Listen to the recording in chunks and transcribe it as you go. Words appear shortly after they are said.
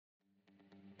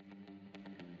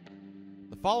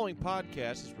following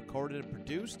podcast is recorded and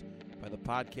produced by the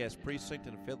Podcast Precinct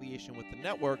in affiliation with the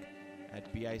network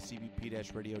at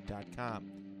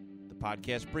bicbp-radio.com. The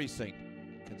Podcast Precinct.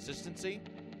 Consistency,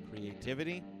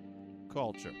 creativity,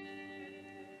 culture.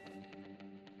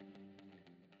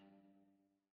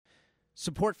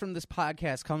 Support from this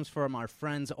podcast comes from our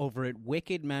friends over at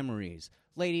Wicked Memories.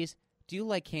 Ladies, do you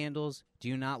like candles? Do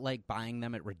you not like buying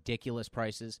them at ridiculous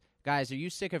prices? Guys, are you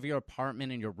sick of your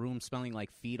apartment and your room smelling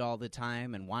like feet all the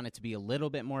time and want it to be a little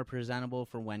bit more presentable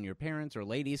for when your parents or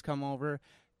ladies come over?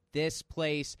 This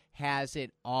place has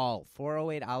it all.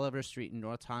 408 Oliver Street in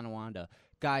North Tonawanda.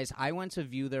 Guys, I went to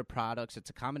view their products. It's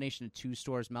a combination of two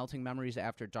stores, Melting Memories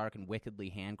After Dark and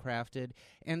Wickedly Handcrafted.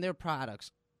 And their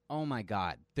products, oh my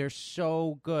God, they're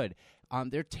so good.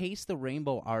 Their Taste the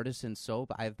Rainbow Artisan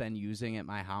Soap I've been using at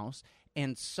my house.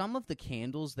 And some of the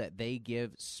candles that they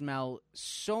give smell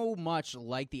so much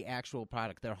like the actual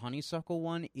product. Their honeysuckle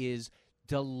one is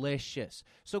delicious.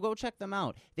 So go check them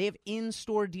out. They have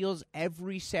in-store deals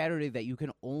every Saturday that you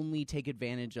can only take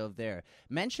advantage of there.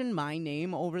 Mention my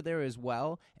name over there as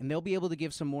well, and they'll be able to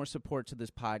give some more support to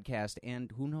this podcast.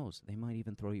 And who knows, they might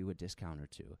even throw you a discount or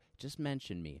two. Just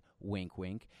mention me. Wink,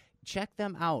 wink. Check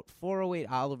them out, 408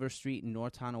 Oliver Street in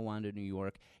North Tonawanda, New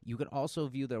York. You could also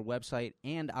view their website,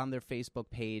 and on their Facebook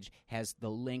page has the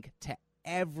link to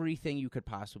everything you could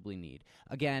possibly need.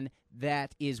 Again,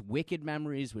 that is Wicked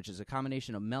Memories, which is a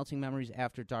combination of Melting Memories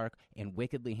After Dark and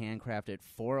Wickedly Handcrafted,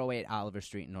 408 Oliver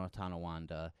Street in North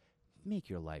Tonawanda. Make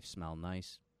your life smell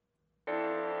nice.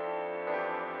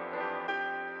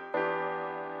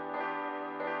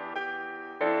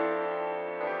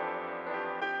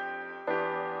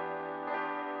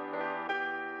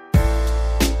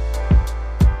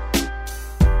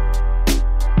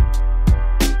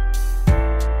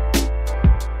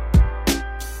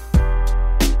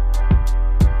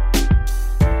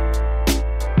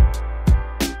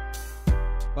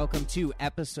 Welcome to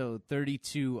episode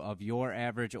 32 of Your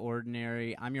Average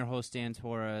Ordinary. I'm your host, Dan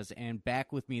Torres, and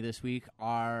back with me this week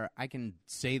are, I can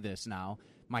say this now,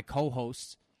 my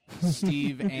co-hosts,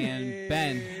 Steve and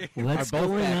Ben What's are both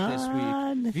going back this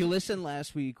on? week. If you listened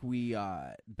last week, we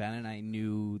Ben and I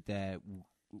knew that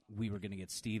we were going to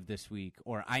get Steve this week,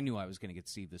 or I knew I was going to get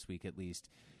Steve this week at least,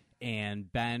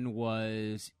 and Ben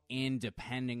was in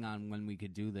depending on when we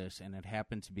could do this, and it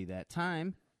happened to be that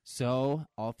time. So,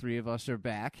 all three of us are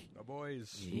back. The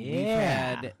boys.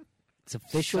 Yeah. It's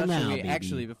official now, baby.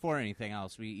 Actually, before anything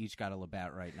else, we each got a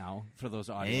Labatt right now for those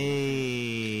audio.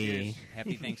 Hey. Cheers.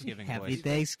 Happy Thanksgiving, Happy boys.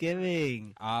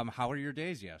 Thanksgiving. How were your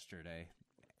days yesterday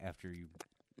after you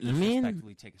I mean-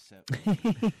 respectfully take a sip?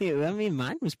 I mean,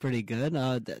 mine was pretty good.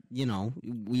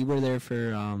 We were there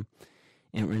for Aunt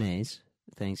Renee's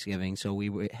Thanksgiving, so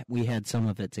we had some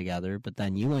of it together, but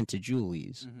then you went to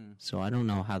Julie's, so I don't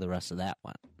know how the rest of that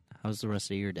went. How's the rest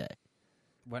of your day?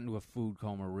 Went into a food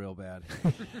coma real bad.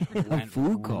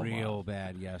 Food coma? Real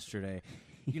bad yesterday.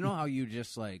 You know how you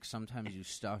just, like, sometimes you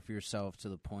stuff yourself to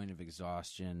the point of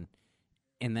exhaustion,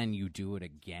 and then you do it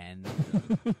again?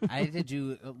 I had to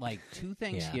do, like, 2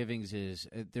 Thanksgivings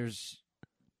there's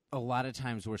a lot of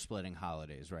times we're splitting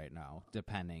holidays right now,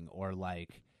 depending, or,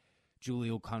 like, Julie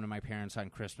will come to my parents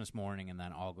on Christmas morning, and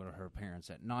then I'll go to her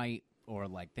parents at night, or,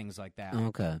 like, things like that.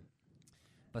 Okay.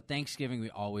 But Thanksgiving, we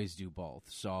always do both.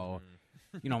 So,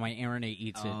 my Aunt Renee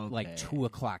eats at like 2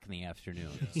 o'clock in the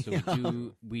afternoon.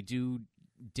 So we do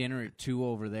dinner at 2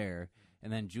 over there,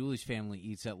 and then Julie's family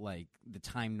eats at like the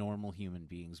time normal human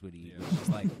beings would eat, which is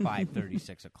like 5:30,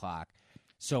 6 o'clock.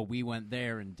 So we went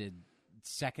there and did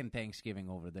second Thanksgiving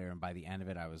over there, and by the end of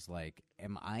it, I was like,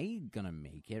 "Am I gonna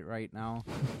make it right now?"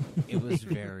 It was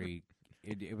very.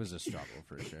 It was a struggle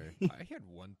for sure. I had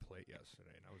one plate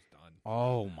yesterday, and I was done.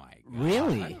 Oh, my God.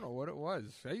 Really? I don't know what it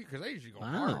was, because I usually go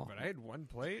Wow. hard, but I had one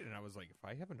plate, and I was like, if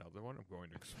I have another one, I'm going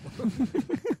to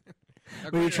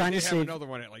explode. Were you trying to have save- another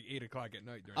one at like 8 o'clock at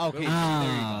night during Okay, the Bills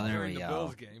game. Oh, there during we the go.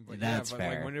 Bills game. But That's but fair.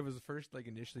 like when it was first like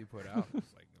initially put out, it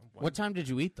was like, no, What time did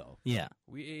you eat, though? Yeah.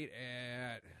 We ate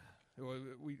at.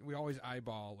 We always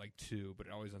eyeball like 2, but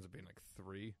it always ends up being like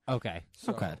 3. Okay.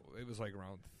 So Okay. it was like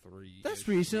around 3. That's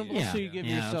reasonable. Yeah. So you give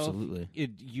Yeah, yourself, absolutely.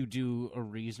 you do a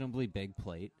reasonably big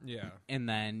plate, Yeah. and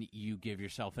then you give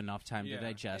yourself enough time to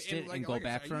digest it like- and go like I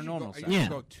back said, for I a usually normal go, I size. usually Yeah.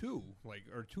 go 2,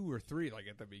 or 2 or 3, like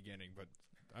at the beginning. But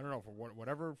I don't know, for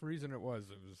whatever reason it was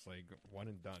like one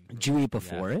and done. Did you eat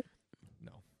before it?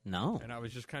 No. No. And I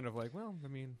was just kind of like, well, I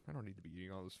mean, I don't need to be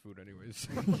eating all this food anyways.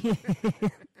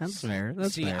 That's fair.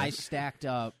 That's See, fair. I stacked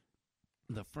up.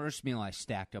 The first meal I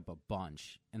stacked up a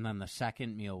bunch, and then the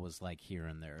second meal was like here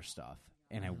and there stuff.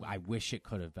 And I wish it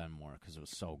could have been more because it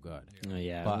was so good.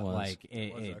 Yeah, But it was. like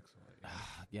It was it excellent.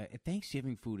 yeah.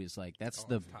 Thanksgiving food is like that's Oh,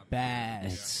 the it's top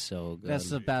best. It's so good. That's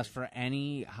the best for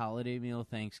any holiday meal.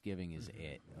 Thanksgiving is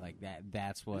it. Like that.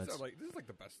 That's what's. This is like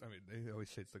the best. I mean, they always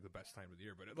say it's like the best time of the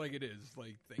year, but it is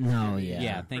like No, Thanksgiving.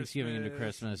 yeah. Thanksgiving into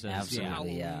Christmas. Is,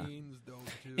 Absolutely. Yeah. Halloween's dope,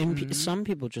 too. And some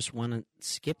people just want to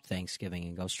skip Thanksgiving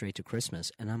and go straight to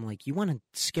Christmas. And I'm like, you want to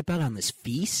skip out on this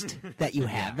feast that you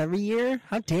have every year?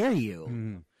 How dare you?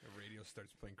 Mhm. The radio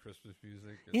starts playing Christmas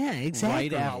music. Yeah, exactly.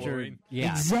 Right after. Halloween.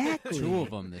 Yeah. Exactly. 2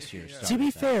 of them this year. Yeah. To started be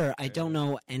that. fair, I don't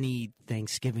know any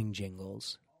Thanksgiving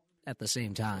jingles at the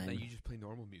same Then time. you just play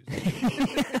normal music.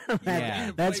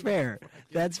 Yeah. That's fair.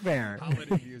 That's fair.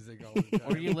 Holiday music all the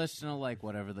time. Or you listen to like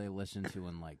whatever they listened to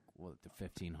in like the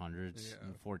 1500s, Yeah.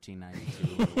 in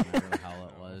 1492, or whatever the hell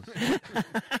it was.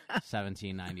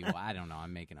 1791. I don't know.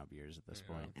 I'm making up years at this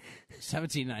point.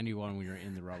 1791, we were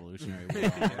in the Revolutionary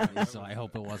War, so I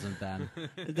hope it wasn't then.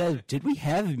 Did we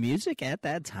have music at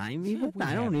that time? Even We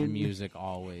I don't had even. music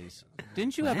always.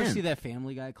 Didn't you ever Man. see that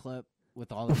Family Guy clip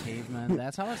with all the cavemen?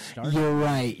 That's how it started. You're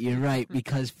right. You're right.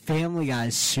 Because Family Guy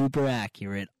is super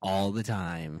accurate all the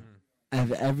time.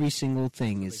 Of every single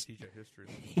thing They is. teach a history.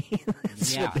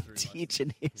 That's Yeah. what they teach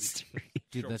in history.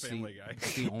 Dude, Show that's Family Guy.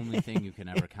 the only thing you can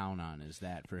ever count on is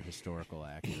that for historical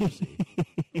accuracy.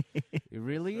 It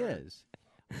really is.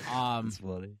 That's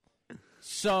funny.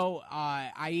 So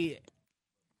I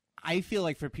feel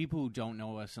like for people who don't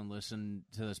know us and listen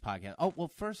to this podcast,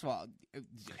 first of all,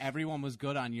 everyone was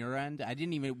good on your end.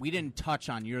 We didn't touch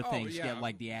on your things yeah.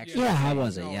 like the actual. Yeah, how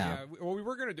was it? No, Yeah. Well, we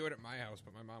were gonna do it at my house,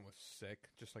 but my mom was sick,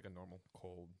 just like a normal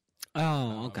cold.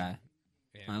 Oh, okay.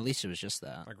 And Well, at least it was just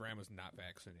that. my grandma's not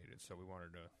vaccinated, so we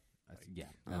wanted to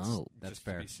That's just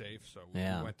fair. to be safe. So we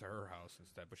Yeah. went to her house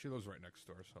instead. But she lives right next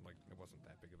door, so like it wasn't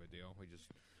that big of a deal. We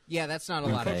just Yeah, that's not a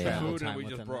lot of Okay, cooked yeah. the travel food time and we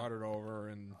with just them. brought it over.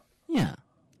 And Yeah.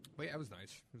 but yeah, it was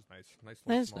nice. It was nice. Nice.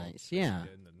 Little That's small nice, yeah.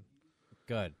 Mexican and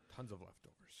Good. tons of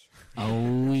leftovers.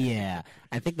 Oh, yeah.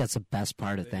 I think that's the best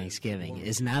part of It is. Thanksgiving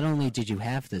is not only did you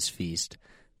have this feast,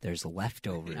 there's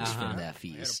leftovers Uh-huh. from that I had a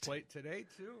feast. plate today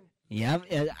too. Yep.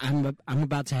 I'm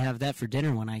about to have that for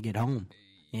dinner when I get home.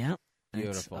 Yep. It's,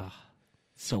 Beautiful.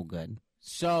 so good.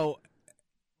 So,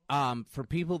 for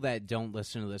people that don't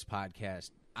listen to this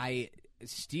podcast,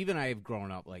 Steve and I have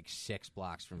grown up like 6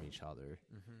 blocks from each other,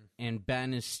 and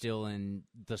Ben is still in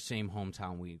the same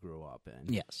hometown we grew up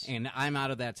in. Yes. And I'm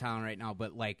out of that town right now,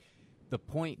 but like the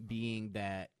point being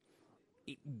that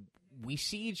we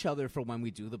see each other for when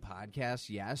we do the podcast,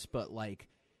 yes, but like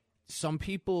some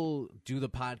people do the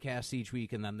podcast each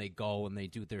week and then they go and they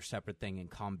do their separate thing and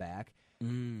come back.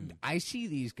 I see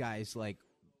these guys like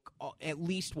at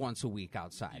least once a week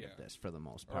outside Yeah. of this for the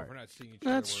most Or if part. we're not seeing each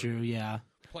other, That's we're true, yeah.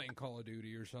 playing Call of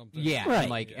Duty or something. Yeah,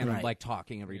 Right, and right.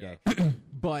 talking every day. Yeah.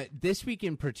 But this week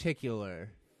in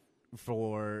particular,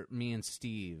 for me and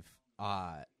Steve,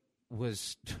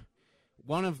 was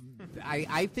one of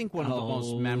I think one of the most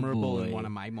Oh, memorable and boy. one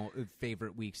of my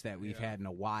favorite weeks that we've Yeah. had in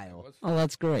a while. Oh,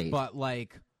 that's great. But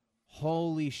like,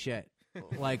 holy shit!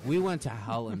 Like we went to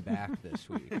hell and back this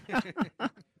week.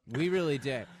 We really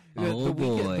did. Oh,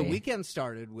 boy. The weekend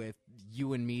started with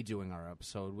you and me doing our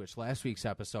episode, which last week's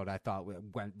episode I thought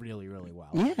went really, really well.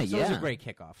 Yeah, so it was a yeah. great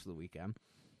kickoff to the weekend.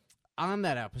 On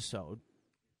that episode,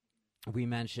 we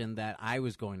mentioned that I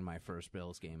was going to my first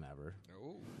Bills game ever,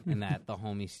 Oh, and that the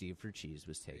homie Steve for Cheese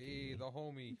was taking hey, me. the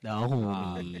homie. the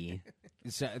homie.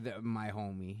 So, my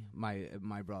homie,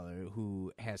 my brother,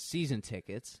 who has season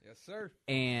tickets, Yes, sir.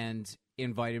 and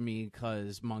invited me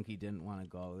because Monkey didn't want to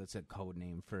go. That's a code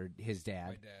name for his My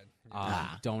dad.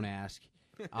 dad. Don't ask.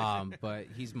 But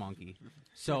he's Monkey.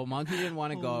 So Monkey didn't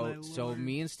want to go. my So Lord.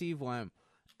 me and Steve went.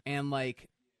 And like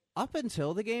up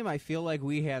until the game, I feel like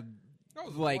we had That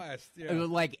was like a blast. it Yeah. was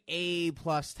like A+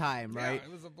 time, right? Yeah,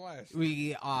 it was a blast.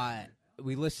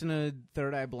 We listened to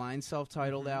Third Eye Blind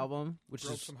self-titled album, which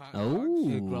Grilled is some hot Oh.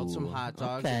 dogs. it grilled some hot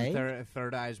dogs. Okay. And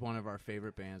Third Eye is one of our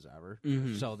favorite bands ever.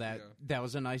 Mhm. So that Yeah. that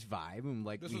was a nice vibe, and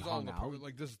like This we was all in hung the out.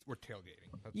 like this. We're tailgating.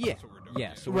 That's, Yeah. that's what we're doing.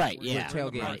 Yeah, so Right, we're, yeah. We're in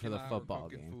Tailgating the for parking the lot, football we're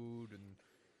cooking game. Food and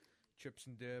chips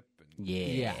and dip and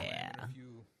Yeah. slamming a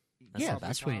few That's Yeah, the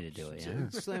best way to pops. do it, yeah.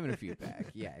 Slamming a few back.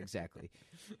 Yeah, exactly.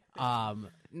 But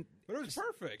it was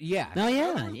perfect. Yeah. No, yeah,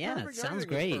 Everything was yeah. perfect. It sounds Everything was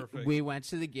great. perfect. We went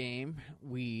to the game.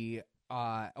 We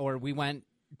went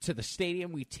to the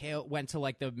stadium. We went to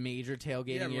like the major tailgating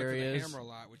yeah, we went areas. to the Hammer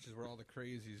Lot, which is where all the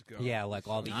crazies go. Yeah, like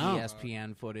all the Oh.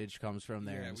 ESPN footage comes from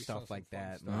there Yeah, and we saw stuff some like fun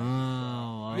that. stuff.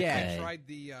 Oh, Yeah. okay. I tried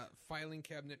the filing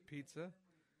cabinet pizza.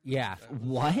 Yeah. That was,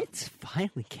 What?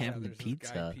 Finally, yeah, cabinet there's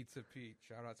this guy, pizza. Pizza Pete.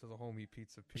 Shout out to the homie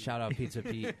Pizza Pete. Shout out Pizza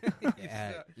Pete He's,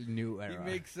 at New He Era.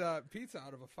 makes pizza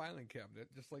out of a filing cabinet,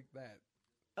 just like that.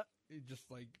 He just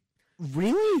like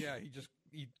Really? yeah, he just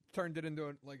he turned it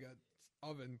into like a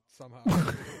oven somehow.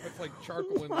 It's like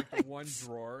charcoal in like the one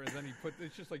drawer, and then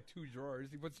it's just like 2 drawers.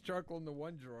 He puts charcoal in the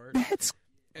one drawer.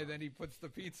 And then he puts the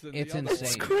pizza in It's the other insane.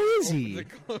 That's one. crazy.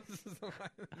 Opens and closes them.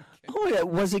 Oh,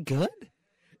 was it good?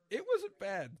 It wasn't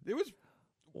bad. It was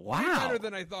way Wow. better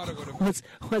than I thought it would have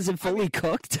been. Was it fully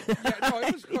cooked? Yeah, no,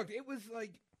 it was cooked. It was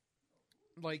like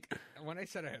when I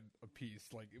said I had a piece,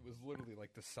 like it was literally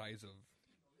like the size of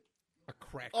a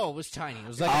cracker. Oh, it was tiny. It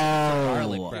was like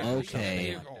garlic Oh, bread. or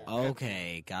okay. something.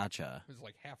 Okay, gotcha. It was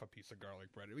like half a piece of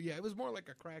garlic bread. Yeah, it was more like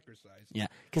a cracker size. Yeah,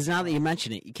 because now that you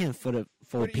mention it, you can't put a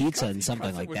full But he pizza cuts- in he something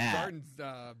cuts it like with that. Garden's,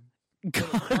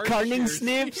 Gardening shears.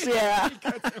 snips, yeah. He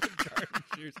cuts it with garden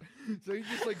shears. So he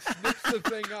just like snips the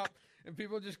thing up, and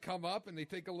people just come up and they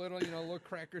take a little, little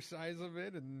cracker size of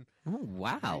it, and Oh, there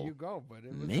wow. you go. But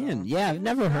it was, Man, yeah, I've it was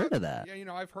never good. heard of that.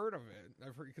 Yeah, I've heard of it.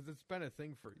 I've heard because it's been a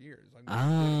thing for years. I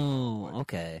never Oh, did it, but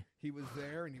okay. He was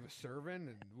there and he was serving,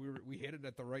 and we hit it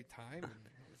at the right time, and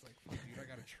it was like, fuck, dude, I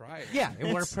gotta try it. Yeah,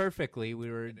 it worked perfectly. We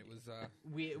were And it was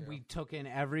we took in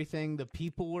everything. The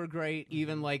people were great.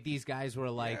 Even like these guys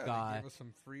were like they gave us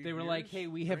some free they were like, beers, "Hey,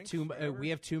 we have drinks, we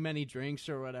have too many drinks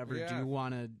or whatever. Do Yeah. you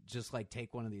want to just like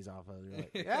take one of these off of?" They're like,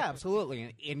 yeah, absolutely.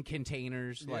 And in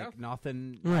containers, Yeah. like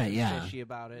nothing Right, yeah. fishy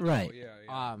about it. Right. Oh,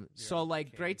 yeah. So like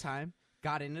Candy. great time.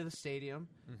 Got into the stadium.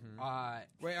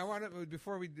 Wait, I want to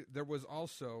before we. There was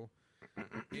also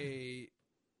a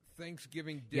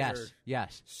Thanksgiving dinner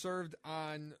Yes. served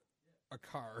on a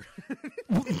car.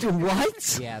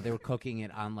 What? Yeah, they were cooking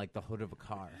it on like the hood of a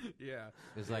car. Yeah,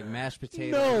 It was like mashed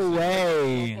potatoes. No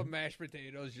way. All the mashed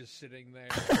potatoes just sitting there.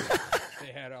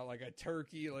 They had like a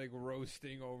turkey like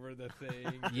roasting over the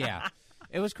thing. Yeah,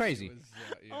 it was crazy. It was,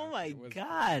 yeah, Oh my it was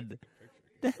God.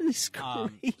 That is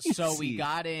crazy. So we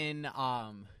got in.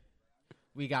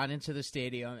 We got into the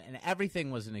stadium, and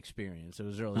everything was an experience. It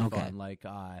was really Okay. fun. Like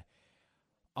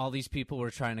all these people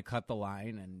were trying to cut the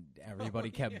line, and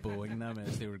everybody kept booing them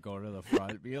as they would go to the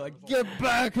front, be like, "Get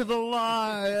back to the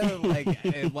line!"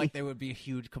 like there would be a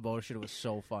huge commotion. It was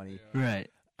so funny. Right.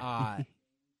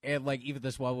 And like even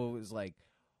this one was like,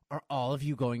 "Are all of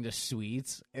you going to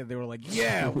Suites?" And they were like,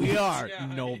 "Yeah, we are." Yeah.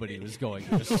 Nobody was going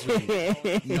to a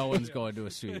suite. No one's going to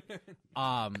a suite.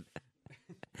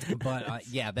 But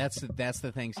yeah, that's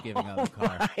the Thanksgiving on the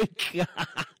car. My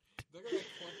God.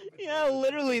 Yeah,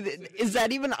 literally. Is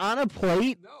that even on a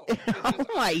plate? No. Oh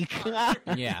my God.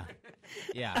 Yeah,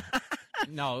 yeah.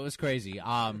 No, it was crazy.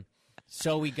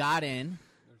 So we got in.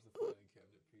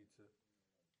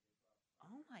 Oh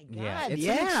my Yeah, God. it's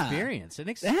Yeah. an experience.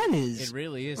 That is. It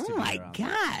really is. Oh to be my around.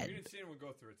 God. We didn't see anyone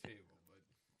go through a table,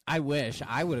 but I wish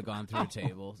I would have gone through a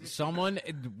table.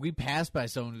 We passed by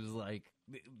someone who was like,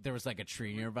 there was like a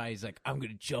tree nearby. He's like, I'm going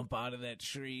to jump out of that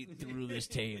tree through this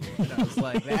table. And I was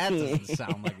like, that doesn't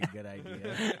sound like a good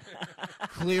idea.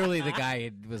 Clearly, the guy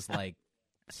was like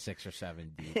 6 or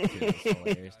 7 deep. It was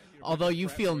hilarious. Although you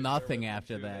feel nothing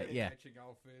after that. Yeah. matching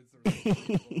outfits. There was people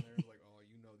in there, like, oh,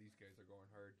 these guys are going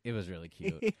hard. It was really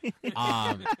cute.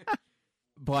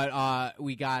 But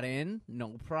we got in,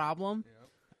 no problem. Yep.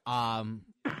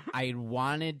 I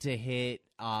wanted to hit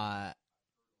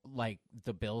like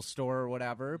the Bill store or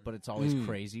whatever, but it's always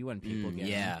crazy when people get in.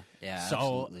 Yeah, So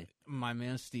absolutely. my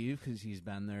man Steve, because he's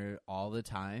been there all the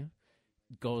time,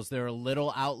 goes there are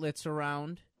little outlets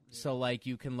around, so like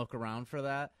you can look around for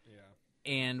that.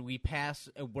 Yeah. And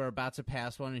we're about to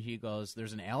pass one, and he goes,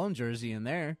 "There's an Allen jersey in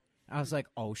there." I was like,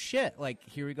 "Oh shit!" Like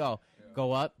here we go.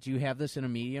 Go up. Do you have this in a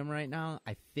medium right now?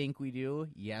 I think we do.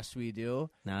 Yes, we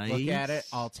do. Nice. Look at it.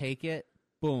 I'll take it.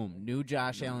 Boom. New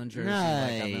Josh Allen jersey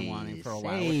like I've been wanting for a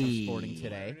while, which I'm sporting today.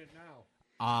 Wearing it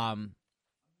now. Um,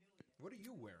 What are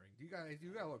you wearing? You got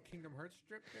a little Kingdom Hearts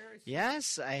strip there? I see?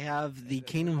 Yes, I have the Is it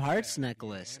Kingdom like Hearts that?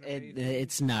 necklace. Yeah, animated?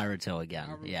 It's Naruto again.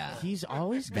 Naruto. Yeah. he's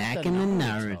always got Back the in the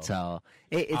Naruto.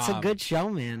 It's a Um, good show,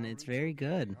 man. It's very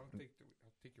good. I'll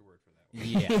take your word for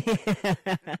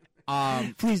that one.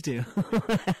 Yeah. Please do.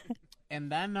 And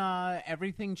then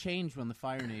everything changed when the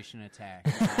Fire Nation attacked.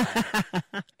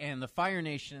 And the Fire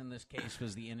Nation in this case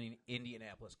was the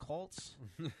Indianapolis Colts.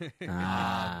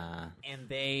 And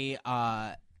they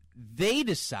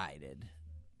decided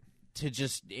to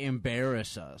just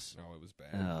embarrass us. No, it was bad.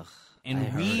 Ugh, I And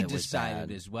heard we it was decided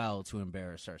bad. as well to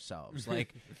embarrass ourselves.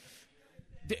 Like,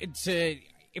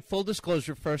 full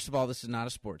disclosure, first of all, this is not a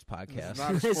sports podcast.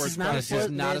 Not a This sports is not a This sport-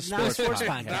 is not a it's not a sports sports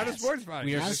podcast. podcast. Not a sports podcast.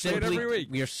 We are I say it every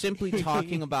week. simply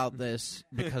talking about this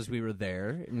because we were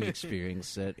there and we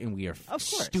experienced it, and we are Of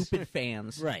course. stupid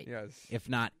fans, Right. Yes. if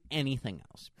not anything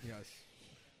else. Yes.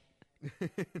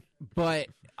 But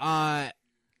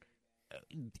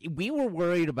we were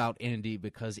worried about Indy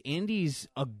because Indy's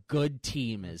a good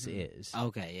team as is.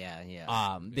 Okay,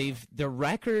 yeah. Their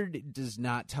record does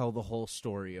not tell the whole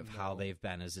story of how they've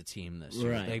been as a team this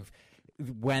year. Right.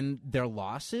 When their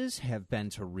losses have been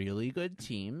to really good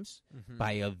teams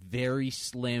by a very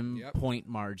slim point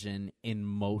margin in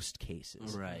most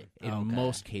cases. Right. In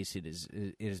most cases,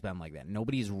 it has been like that.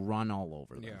 Nobody's run all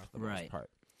over them for the most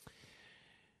part.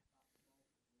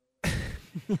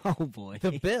 Oh, boy.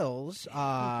 The Bills,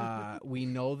 we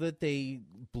know that they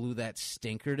blew that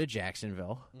stinker to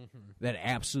Jacksonville, that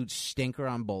absolute stinker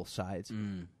on both sides.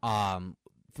 They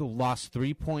lost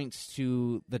 3 points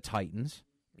to the Titans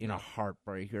in a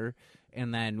heartbreaker,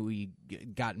 and then we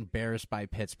got embarrassed by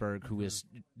Pittsburgh, who is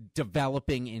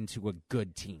developing into a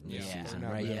good team this season.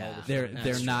 Right?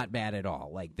 They're not bad at all.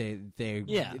 Like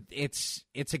it's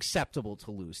acceptable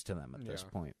to lose to them at this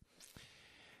point.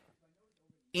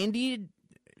 Indy,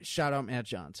 shout out Matt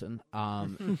Johnson.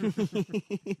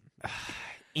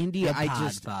 Indy,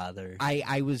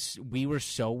 we were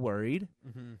so worried,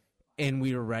 and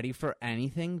we were ready for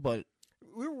anything, but.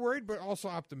 We were worried, but also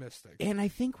optimistic. And I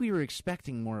think we were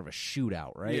expecting more of a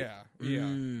shootout, right? Yeah.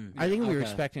 I think we were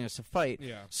expecting us to fight.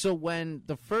 Yeah. So when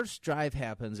the first drive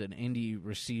happens and Indy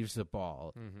receives the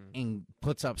ball and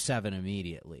puts up 7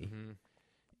 immediately,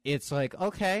 it's like,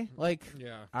 okay, all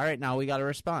right, now we got to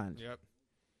respond. Yep.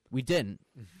 We didn't.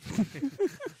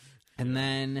 And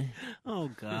then... Oh,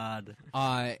 God.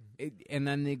 And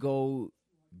then they go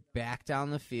back down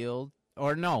the field.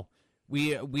 Or no.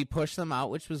 We pushed them out,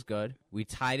 which was good. We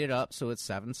tied it up, so it's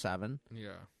 7-7.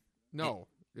 Yeah. No,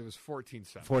 it was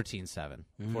 14-7. 14-7.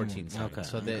 14-7.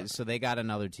 Okay. So they got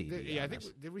another TD. I think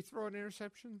did we throw an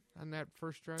interception on that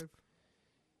first drive?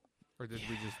 Or did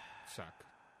we just suck?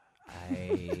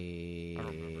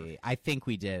 I think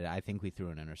we did. I think we threw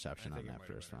an interception on that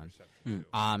first one.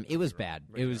 It was bad.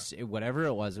 Whatever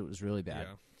it was really bad.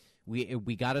 Yeah.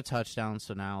 We got a touchdown,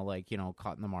 so now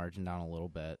cutting the margin down a little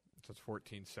bit. So it's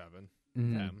 14-7.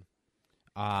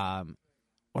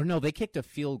 Or no, they kicked a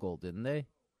field goal, didn't they?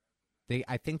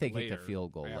 I think they kicked a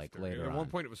field goal later. At one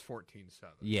point, it was 14-7.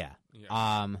 Yeah.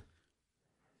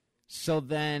 So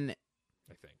then,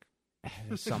 I think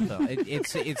something.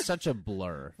 It's such a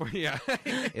blur. Yeah.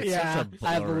 It's such a blur.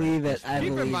 I believe it.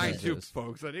 Keep in mind, too,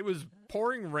 folks, that it was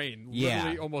pouring rain.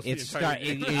 Literally almost the entire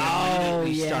day.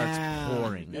 It starts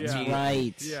pouring. That's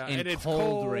right. Yeah, and it's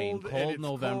cold rain, and cold it's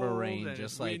November cold, rain, and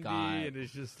just it's like windy, and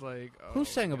it's just like who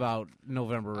sang about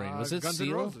November rain? Was it Guns Seal?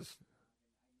 N' Roses?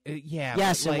 Yeah.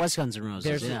 Yes, it was Guns N'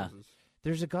 Roses.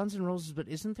 There's a Guns N' Roses, but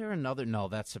isn't there another? No,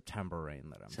 that's September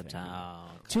Rain that I'm thinking.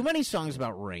 Okay. Too many songs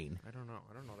about rain. I don't know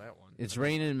that one. It's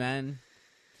Raining Men.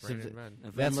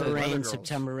 November Rain,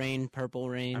 September Rain, Purple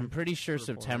Rain. I'm pretty sure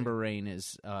September Rain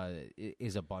is a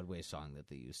Budway song that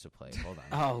they used to play. Hold on.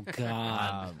 Oh,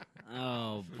 God.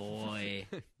 Oh, boy.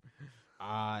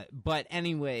 But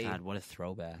anyway. God, what a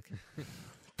throwback.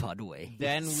 Budway.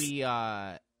 Then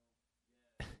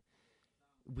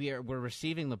we're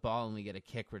receiving the ball and we get a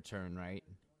kick return, right?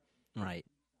 Right.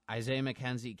 Isaiah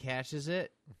McKenzie catches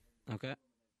it. Okay.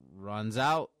 Runs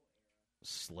out.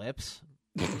 Slips.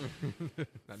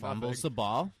 Fumbles the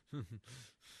ball.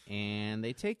 And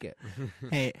they take it.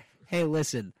 Hey,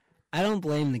 listen. I don't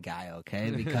blame the guy,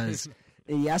 okay? Because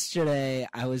yesterday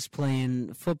I was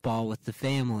playing football with the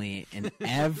family, and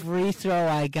every throw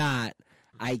I got,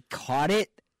 I caught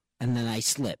it, and then I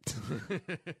slipped.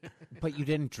 But you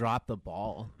didn't drop the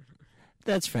ball.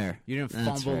 That's fair. You didn't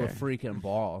fumble the freaking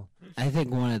ball. I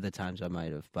think one of the times I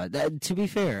might have, but to be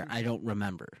fair, I don't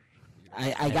remember.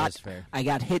 I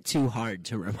got hit too hard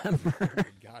to remember.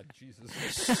 God,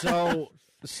 Jesus.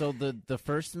 So the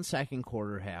first and second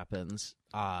quarter happens.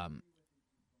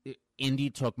 Indy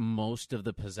took most of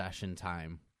the possession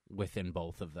time within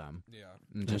both of them. Yeah.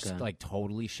 And just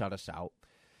totally shut us out.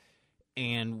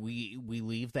 And we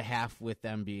leave the half with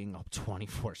them being up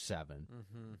 24-7.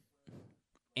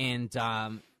 And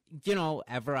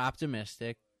ever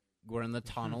optimistic. We're in the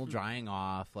tunnel drying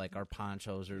off, like our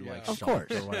ponchos are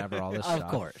soaked or whatever, all this stuff. Of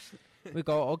course. We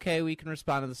go, okay, we can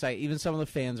respond to the site. Even some of the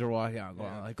fans are walking out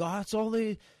going like, oh, it's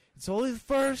only the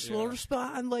first. We'll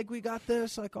respond. Like, we got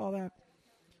this, like all that.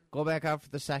 Go back out for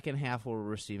the second half where we're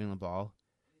receiving the ball.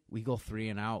 We go 3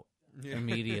 and out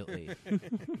immediately.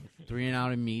 3 and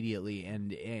out immediately.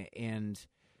 And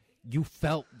you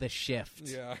felt the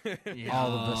shift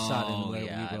all of a sudden where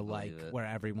we were like, where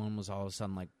everyone was all of a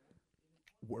sudden like,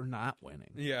 we're not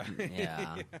winning. Yeah.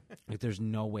 Like, there's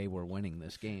no way we're winning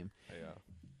this game. Yeah.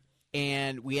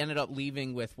 And we ended up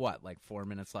leaving with 4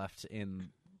 minutes left in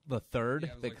the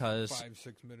third because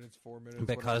 5-6 minutes, 4 minutes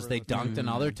because they dunked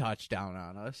another touchdown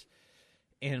on us.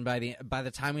 And by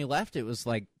the time we left, it was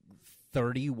like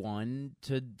 31-7.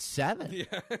 Yeah.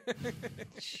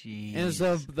 Jeez. And it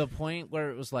was the point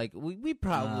where it was like we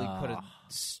probably could have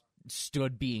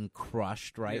stood being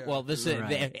crushed, right? Yeah, well, this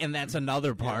right. is, and that's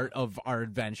another part of our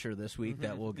adventure this week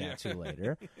that we'll get to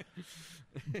later.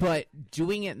 But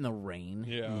doing it in the rain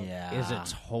Yeah. is a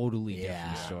totally different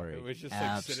Yeah. story. It was just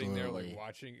like sitting there, Absolutely. like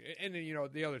watching. And then,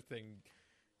 the other thing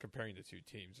comparing the two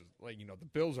teams is, like, the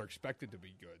Bills are expected to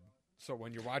be good. So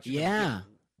when you're watching them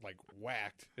get, like,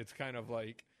 whacked, it's kind of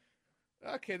like,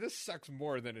 okay, this sucks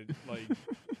more than it, like,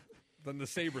 than the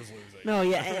Sabres losing. No,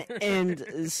 yeah,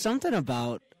 and something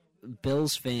about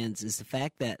Bills fans is the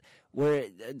fact that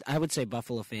I would say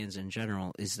Buffalo fans in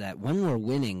general, is that when we're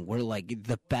winning, we're like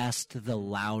the best, the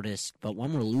loudest, but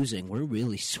when we're losing, we're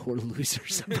really sore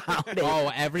losers about it.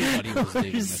 Oh, everybody was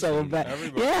leaving We're this so week. bad.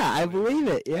 Everybody Yeah, I was believe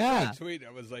it. I Yeah. tweet,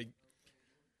 I was like,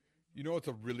 it's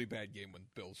a really bad game when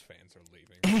Bills fans are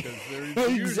leaving. Because they're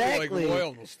Exactly. usually, like, loyal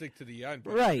and will stick to the end.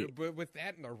 But, Right. But with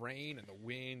that and the rain and the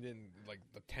wind and, like,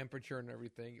 the temperature and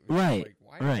everything, it was Right, like,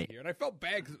 why are right. we here? And I felt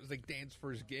bad because it was, like, Dan's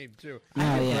first game, too. Oh, I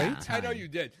had a yeah. great time. I know you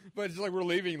did. But it's like we're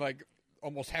leaving, like,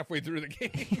 almost halfway through the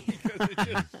game because it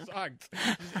just sucked.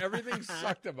 Everything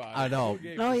sucked about it. I know. The whole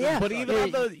game Oh, just yeah. But sucked. even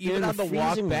on You're the in the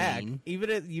walk freezing back, rain.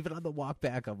 even on the walk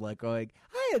back, I'm like going,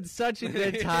 I had such a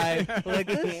good time. Like,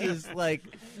 this is like,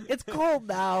 it's cold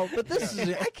now, but this is,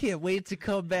 I can't wait to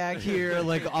come back here.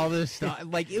 Like, all this stuff.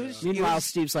 Like, it was. Meanwhile,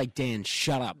 Steve's like, Dan,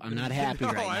 shut up. I'm not happy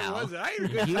No, right I now. wasn't. I had a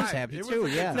good He was time. happy It too, a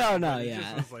good yeah. time, No, but it yeah.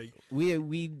 just was like,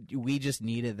 We just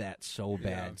needed that so bad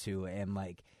Yeah. too, and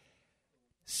like,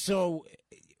 so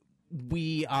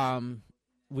we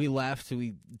left.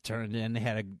 We turned in,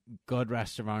 had a good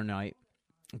rest of our night.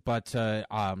 But to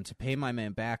pay my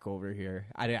man back over here,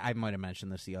 I might have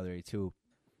mentioned this the other day too.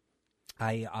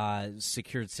 I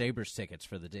secured Sabres tickets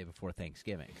for the day before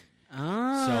Thanksgiving.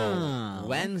 Ah, So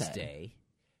Wednesday,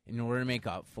 in order to make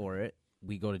up for it,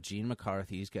 we go to Gene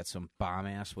McCarthy's, get some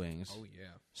bomb-ass wings. oh, yeah.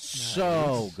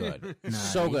 So good.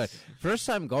 So good. Nice. First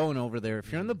time going over there.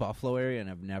 If you're in the Buffalo area and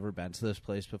have never been to this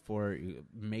place before,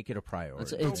 make it a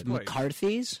priority. It's place.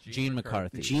 McCarthy's? Gene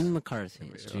McCarthy's. Gene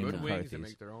McCarthy's. They Gene have good wings. They McCarthy's.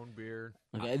 make their own beer.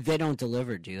 Okay, they don't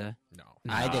deliver, do they? No.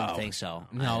 I didn't think so.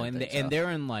 I No, didn't think and so. they're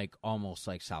in like almost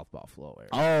like South Buffalo area.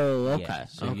 Oh, okay. Yeah,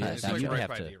 so okay. you- It's so like you right have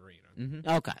by to- the arena. Mhm.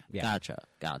 Okay. Yeah.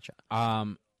 Gotcha.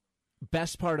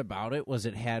 Best part about it was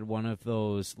it had one of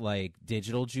those like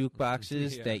digital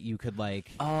jukeboxes Yeah. that you could like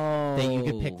Oh. that you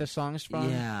could pick the songs from.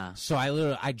 Yeah. So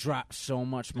I dropped so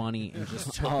much money and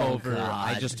just took Oh, over.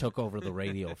 I God. just took over the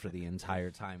radio for the entire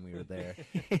time we were there,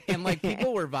 and like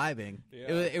people were vibing.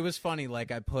 Yeah. It was funny. Like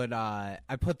I put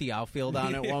the outfield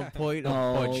on at one point. A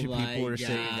Oh, bunch of my people were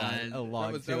sitting God.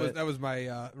 along to it. That was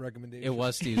my recommendation. It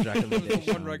was Steve's That was recommendation.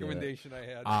 the one to do it. recommendation I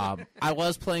had. I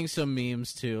was playing some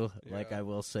memes too. Like Yeah. I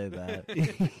will say that.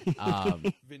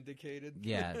 Vindicated.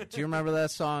 Yeah. Do you remember that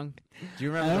song? Do you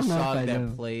remember I the don't know if song I that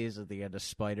do. plays at the end of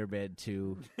Spider-Man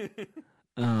 2?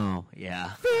 Oh,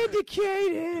 yeah.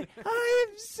 Vindicated. I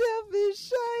am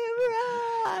selfish. I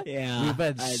am right. Yeah. We've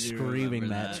been I do screaming remember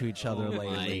that to each other Oh,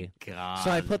 lately. My God. So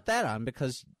I put that on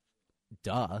because,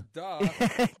 duh, Duh.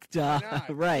 Duh.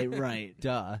 not? Right.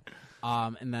 duh.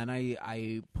 And then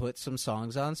I put some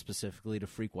songs on specifically to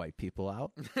freak white people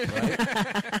out.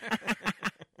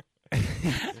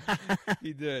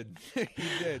 He did. He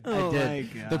did. Oh, I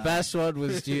did. my God. The best one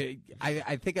was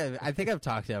I think I've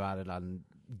talked about it on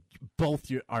both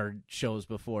our shows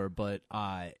before, but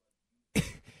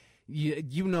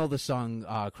you know the song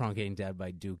 "Crunk Ain't Dead"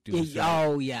 by Duke Deuce.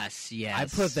 Oh, yes. I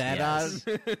put that yes.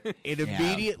 on. It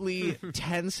immediately,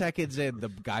 10 seconds in, the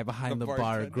guy behind The the bar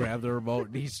bartender. grabbed the remote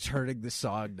and he's turning the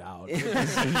song down. Because it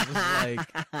was just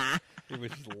like, It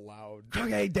was just loud.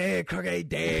 Crunk ain't dead, Crunk ain't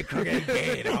dead, Crunk ain't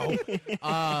dead.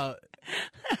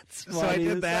 So I funny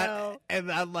did as that, hell.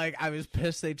 and I'm like, I was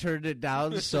pissed they turned it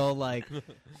down. So like,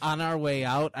 on our way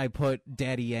out, I put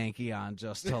Daddy Yankee on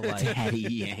just to like, Daddy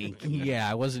Yankee. yeah,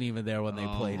 I wasn't even there when they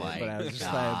Oh played my it, but I was just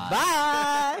God. like,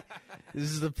 bye. This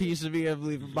is the piece of me I'm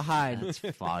leaving behind. That's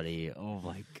funny. Oh,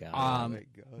 my God. Oh my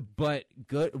God. But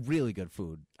good, really good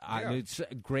food. Yeah. It's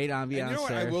a great ambiance And you know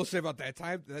what I there. will say about that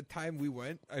time? That time we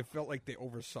went, I felt like they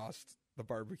oversauced the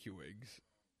barbecue wings.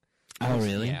 Oh,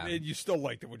 really? Yeah. And you still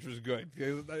liked it, which was good.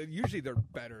 Usually they're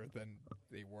better than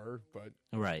they were, but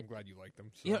Right. I'm glad you liked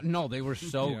them. So. Yeah, no, they were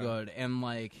so Yeah. good, and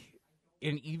like,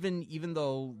 and even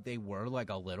though they were like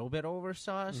a little bit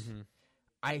oversauced, Mhm.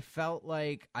 I felt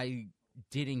like I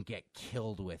didn't get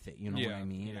killed with it. You know what Yeah, I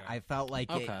mean? yeah. I felt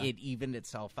like Okay. it evened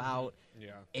itself out,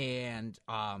 Yeah. and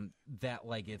that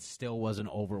like it still wasn't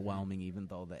overwhelming, even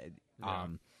though that Yeah.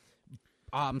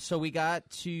 so we got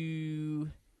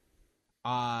to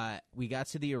We got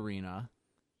to the arena.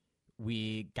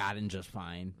 We got in just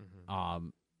fine.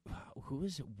 Who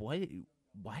was it? What?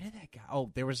 Why did that guy?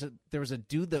 Oh, there was a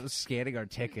dude that was scanning our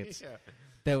tickets. Yeah.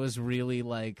 That was really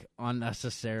like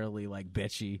unnecessarily like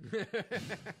bitchy.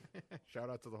 Shout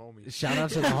out to the homies. Shout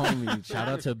out to the homie. Shout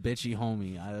out to bitchy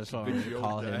homie. That's what I'm Bitchy gonna old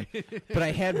call him. guy. But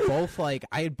I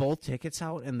had both tickets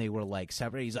out and they were like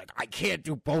separate. He's like, I can't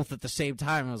do both at the same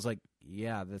time. I was like,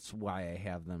 yeah, that's why I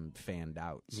have them fanned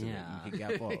out. So that you can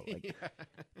get both. Like,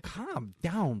 calm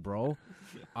down, bro.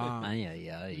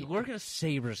 You work at a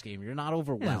Sabres game. You're not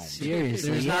overwhelmed.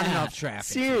 Seriously, There's not enough traffic.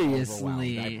 to be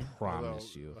Seriously. overwhelmed, I promise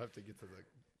Although, you. I'll have to get to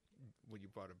when you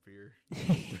bought a beer.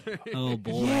 Oh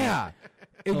boy. Yeah.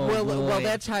 Well, boy.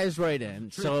 that ties right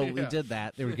in. So we Yeah. did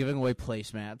that. They were giving away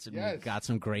placemats, and we Yes. got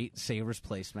some great Sabres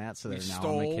placemats. So We they're now on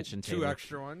stole the kitchen table. 2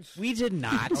 extra ones. We did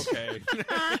not. Okay.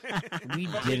 We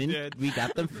But didn't. did. We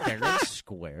got them fair and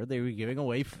square. They were giving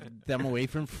them away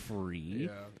from free.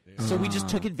 Yeah. So we just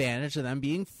took advantage of them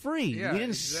being free. Yeah, we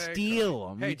didn't exactly. steal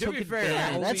them. Hey, we to took be fair, I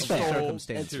advantage only that's of fair. the stole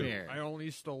circumstances. That's 2. fair. I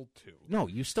only stole 2. No,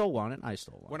 you stole one, and I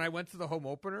stole one. When I went to the home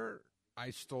opener, I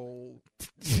stole.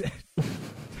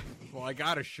 Well, I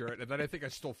got a shirt, and then I think I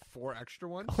stole 4 extra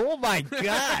ones. Oh my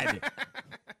god!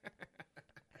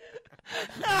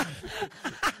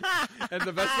 And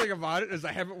the best thing about it is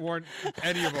I haven't worn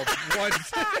any of them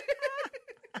once.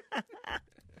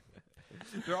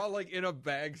 They're all like in a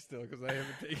bag still because I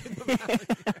haven't taken them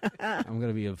out. I'm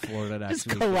gonna be in Florida next Just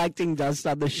week. collecting dust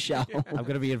on the shelf. I'm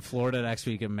gonna be in Florida next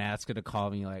week, and Matt's gonna call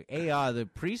me like, "Hey, the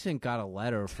precinct got a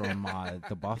letter from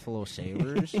the Buffalo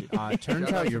Sabres.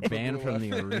 Turns out you're banned from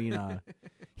the arena."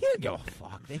 He didn't give a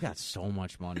fuck. They got so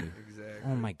much money. Exactly.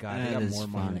 Oh my god, they That got is more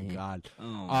money funny. than God.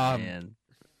 Oh man.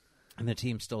 And the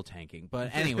team's still tanking.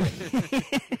 But anyway,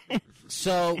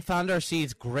 so found our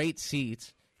seats. Great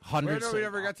seats. Where Hundreds. no, we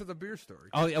never got to the beer story.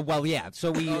 Oh yeah, well yeah.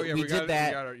 So we Oh, yeah, we we did got it, that,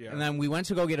 we got it, yeah. and then we went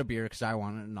to go get a beer because I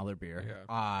wanted another beer.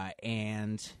 Yeah.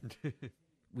 And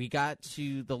we got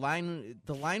to the line.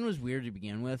 The line was weird to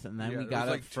begin with, and then Yeah, we there got was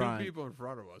up like front. 2 people in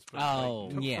front of us. But Oh,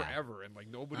 it took yeah. forever, and like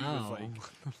nobody Oh. was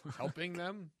like helping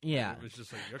them. Yeah. It was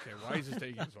just like, okay, why is this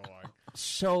taking so long?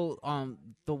 So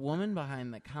the woman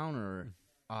behind the counter,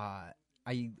 I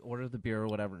ordered the beer or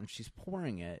whatever, and she's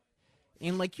pouring it.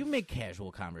 And like you make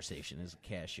casual conversation as a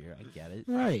cashier, I get it.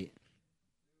 Right.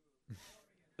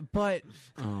 But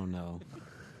Oh no.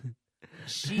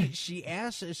 she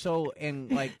asked, so,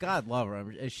 and like God love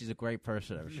her, she's a great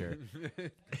person, I'm sure.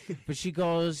 But she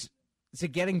goes, "Is it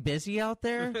getting busy out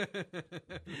there?"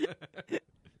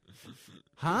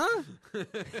 Huh?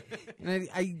 And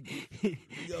I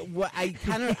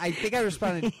think I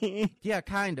responded, "Yeah,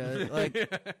 kind of." Like,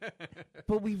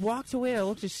 but we walked away. I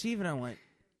looked at Steve and I went,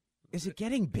 "Is it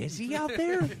getting busy out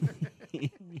there?"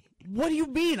 What do you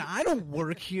mean? I don't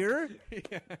work here.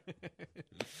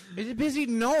 Is it busy?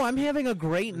 No, I'm having a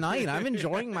great night. I'm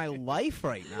enjoying my life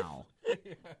right now.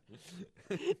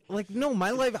 Like, no,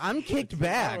 my life, I'm kicked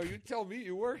back. Oh, you tell me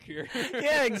you work here.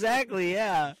 Yeah, exactly.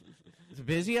 Yeah. Is it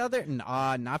busy out there?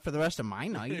 Not for the rest of my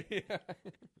night.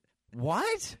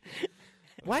 What?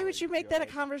 Why would you make that a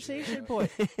conversation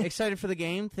point? Excited for the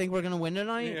game? Think we're going to win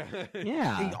tonight?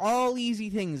 Yeah. All easy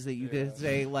things that you could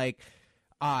say, like,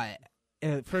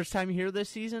 first time here this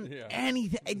season? Yeah.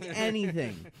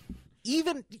 Anything.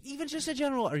 Even just a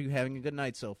general, are you having a good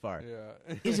night so far?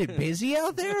 Yeah. Is it busy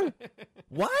out there?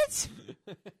 What?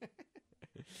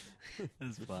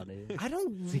 That's funny. I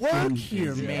don't Is it work getting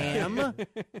here, busy? ma'am.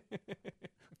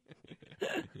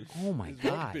 Oh my Is Mike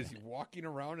god. busy walking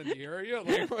around in the area?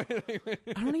 Like,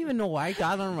 I don't even know why I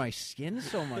got under my skin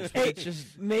so much. But Hey, it's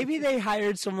just maybe they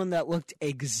hired someone that looked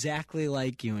exactly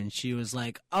like you, and she was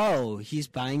like, "Oh, he's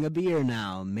buying a beer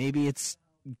now. Maybe it's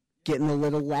getting a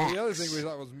little lax." the other thing we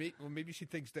thought was, well, maybe she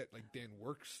thinks that like Dan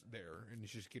works there and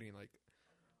he's just getting like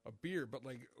a beer, but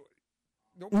like,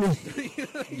 nobody.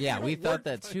 yeah, You we don't thought work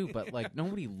that too, but like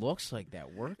nobody looks like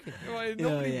that working. Well,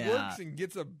 nobody yeah. works and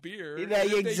gets a beer. Yeah, And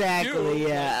if they exactly, do,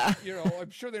 yeah. like, you know, I'm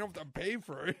sure they don't have to pay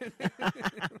for it.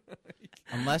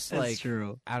 Unless That's like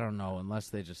true. I don't know, unless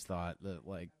they just thought that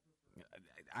like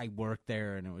I worked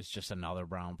there and it was just another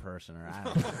brown person, or I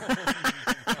don't know.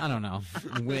 I don't know.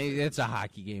 It's a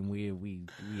hockey game. We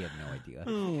have no idea.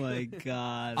 Oh my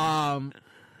god.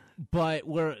 But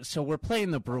we're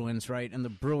playing the Bruins, right? And the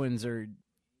Bruins are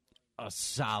a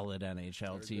solid NHL They're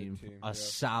a good team, team, a yeah.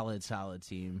 solid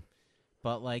team.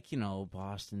 But like, you know,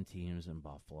 Boston teams and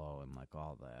Buffalo and like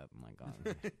all that. And like,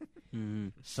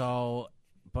 Mhm. so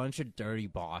bunch of dirty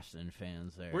Boston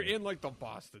fans there. We're in like the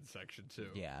Boston section too.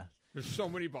 Yeah. There's so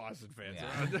many Boston fans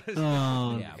Yeah. around us.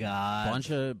 Oh Yeah,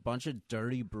 God! bunch of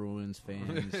dirty Bruins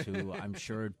fans who I'm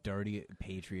sure dirty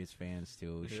Patriots fans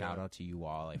too. Shout Yeah. out to you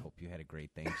all. I hope you had a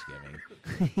great Thanksgiving.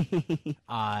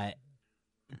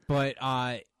 But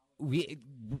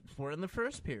we're in the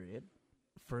first period.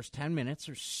 First 10 minutes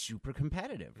are super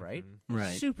competitive, right?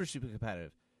 Right. Super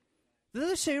competitive. Then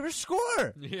the Sabres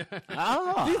score. Yeah.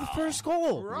 Oh, Dude, the first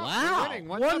goal. We're up. Wow. We're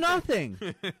winning.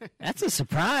 1-0. that's a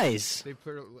surprise. They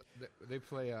play. What do they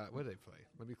play?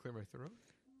 Let me clear my throat.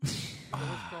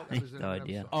 That was an No Eminem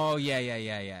idea. song. Oh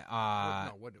yeah.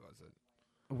 No, what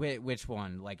was it? Which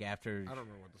one? Like after? I don't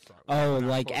remember what the song. Oh, Not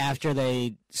like close. after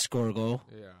they score a goal.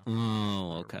 Yeah. Oh, I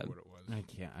don't okay. remember what it was. I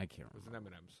can't It was remember.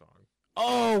 an Eminem song.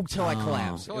 Oh, till I Oh.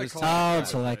 collapse. Till It I was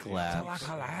collapse. Till I Yeah. collapse. Till I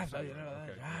collapse. Okay,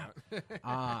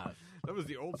 yeah. That was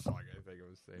the old song, I think it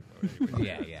was saying. Though.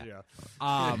 Anyway,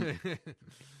 Yeah.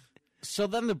 So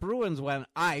then the Bruins went,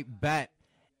 I bet,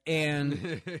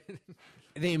 and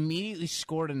they immediately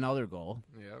scored another goal.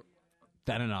 Yep.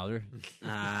 Then another,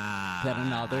 Ah, Then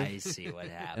another. I see what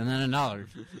happened. and then another.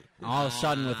 All of a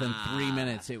sudden, within 3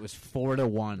 minutes, it was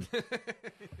 4-1,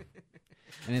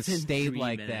 and it stayed 3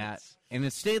 like that. minutes. And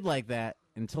it stayed like that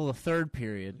until the third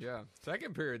period. Yeah.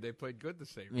 Second period, they played good the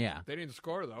same. Yeah. They didn't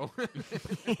score, though. But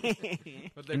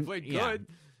they And- played yeah. good.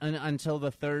 Until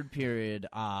the third period,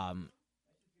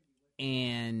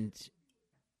 and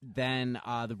then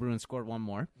the Bruins scored one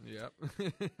more. Yep.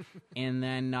 And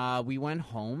then we went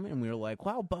home, and we were like,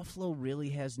 wow, Buffalo really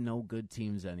has no good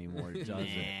teams anymore, does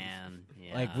it? Man,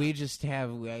 yeah. Like, we just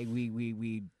have,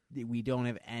 we don't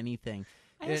have anything.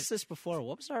 I asked this before.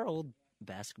 What was our old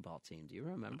basketball team? Do you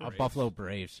remember? Buffalo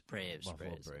Braves. Braves. Buffalo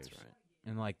Braves. Braves. That's right.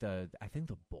 And like I think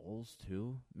the Bulls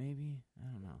too, maybe? I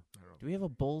don't know. I don't Do we have a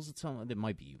Bulls at some? It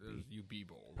might be It was UB. UB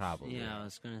Bowls. Probably. Yeah, I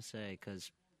was gonna say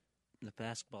because the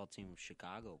basketball team of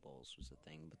Chicago Bulls was a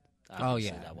thing, but Oh,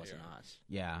 obviously yeah. that wasn't Yeah. us.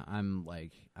 Yeah, I'm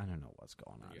like, I don't know what's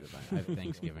going on. Yeah. with I have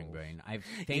Thanksgiving brain. I have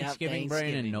Yeah, Thanksgiving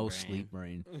brain and Thanksgiving no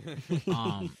brain. sleep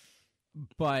brain.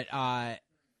 But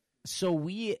so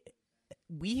we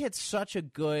had such a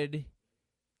good.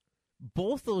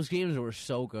 Both those games were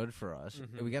so good for us.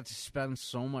 And we got to spend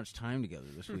so much time together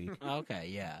this week. Okay,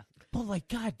 yeah, But like,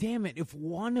 god damn it, if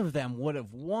one of them would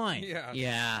have won, Yeah.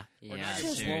 yeah, We're yeah. not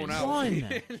just getting blown seriously.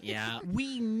 out. won. Yeah,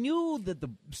 We knew that the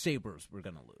Sabres were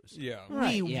gonna lose. Yeah.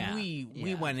 Right, we yeah, we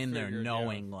yeah. went in there Figured,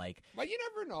 knowing like, But you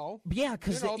never know. yeah,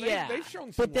 because You know, yeah. they've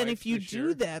shown some but then life if you this do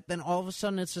year. that, then all of a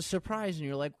sudden it's a surprise, and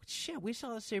you're like, shit, we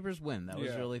saw the Sabres win. That was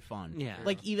Yeah. really fun. Yeah.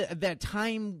 Like either that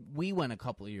time we went a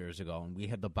couple of years ago and we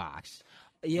had the box.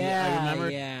 yeah. I remember.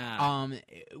 Yeah,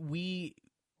 We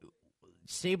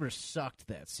Sabres sucked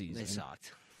that season. they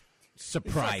sucked.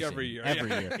 Surprising every year, Every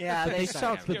yeah. year. Yeah, but they they suck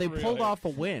sucked. every But they year. pulled Really. off a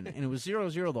win, and it was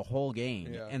 0-0 the whole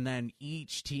game. Yeah. And then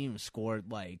each team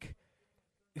scored like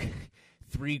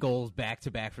 3 goals back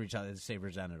to back for each other. The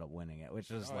Sabres ended up winning it, which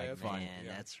was Oh, like that's fun. Man,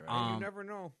 Yeah. that's right. And Um, you never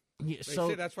know. Yeah, They so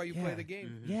say that's why you play yeah. the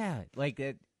game. Yeah, like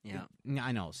it. Yeah.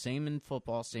 I know. Same in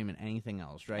football. Same in anything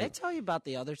else, Did I right? tell you about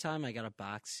the other time I got a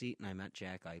box seat and I met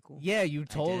Jack Eichel? Yeah, you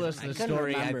told did. us I the couldn't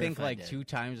story. I remember think if I like did. 2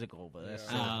 times ago, but that's Yeah.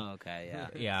 still, Oh, okay, yeah.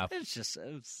 yeah. It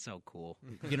was so cool.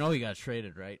 You know, he got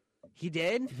traded, right? He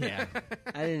did? Yeah.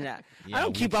 I didn't. Yeah, I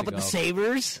don't keep weeks up with the ago.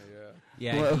 Sabres. Yeah.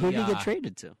 Yeah. Well, who he, did he get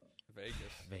traded to? Vegas.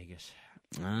 Vegas.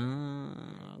 Okay.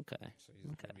 So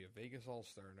he's going to be a Vegas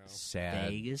All-Star now. Sad.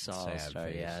 Vegas sad All-Star.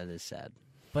 face. Yeah, it is sad.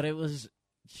 But it was,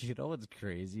 you know what's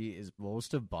crazy is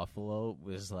most of Buffalo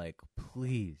was like,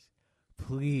 please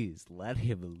let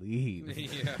him leave.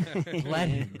 Yeah. Let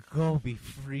him go be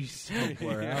free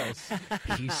somewhere else.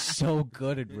 He's so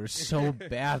good and we're so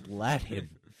bad. Let him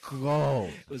go.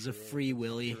 It was a free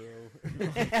Willie.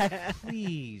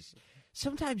 Please.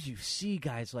 Sometimes you see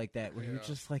guys like that where you're Yeah.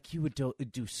 just like, you would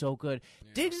do so good.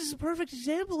 Diggs is a perfect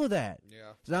example of that.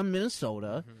 Yeah. 'Cause I'm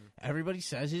Minnesota. Everybody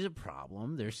says he's a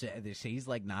problem. They say he's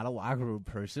like not a locker room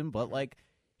person, but like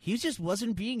he just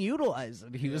wasn't being utilized.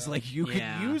 And he was Yeah. like, you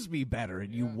Yeah. could use me better,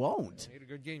 and you Yeah. won't. He had a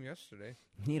good game yesterday.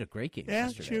 He had a great game Yeah,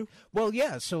 yesterday. true. Well,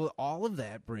 yeah, so all of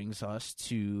that brings us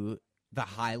to the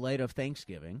highlight of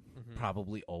Thanksgiving,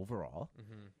 probably overall,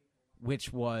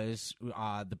 which was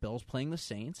the Bills playing the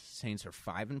Saints. Saints are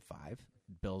 5-5.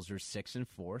 Bills are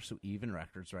 6-4, so even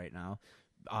records right now.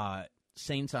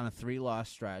 Saints on a 3-loss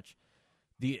stretch.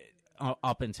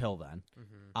 Up until then,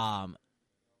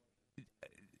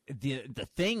 the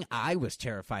thing I was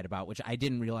terrified about, which I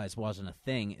didn't realize wasn't a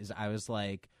thing, is I was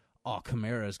like, "Oh,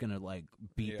 Kamara is gonna like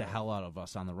beat the Yeah. hell out of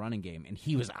us on the running game," and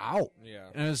he was out. Yeah.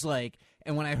 And I was like,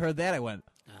 and when I heard that, I went,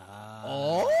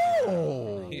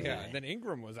 "Oh!" Yeah. And then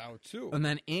Ingram was out, too. And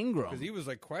then Ingram, Because he was,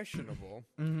 like, questionable.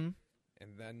 Mhm.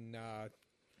 And then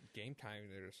game time,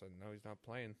 they just said, no, he's not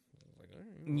playing. I was like, all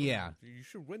right, Yeah. you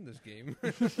should win this game.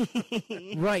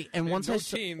 Right, and There's once no I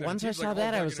team that once I team's saw like,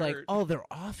 that, oh, I was fucking like, hurt. "Oh, their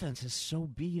offense is so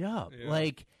beat up. Yeah.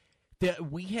 Like,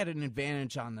 we had an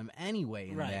advantage on them anyway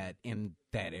in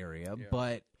that area. Yeah.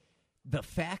 But the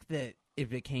fact that it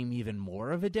became even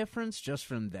more of a difference just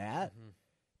from that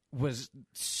was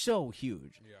so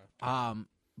huge. Yeah.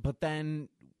 But then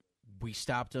we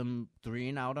stopped them 3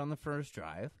 and out on the first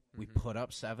drive. We put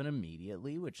up 7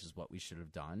 immediately, which is what we should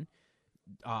have done.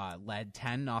 Led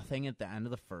 10-0 at the end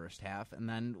of the first half, and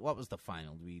then what was the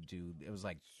final? Did we do? It was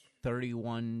like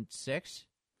 31-6.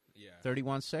 Yeah.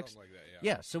 31-6. Something like that,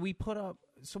 Yeah. So we put up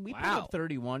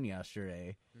 31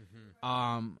 yesterday.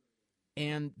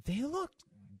 And they looked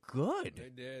good. They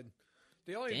did.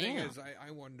 The only thing is,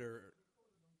 I wonder,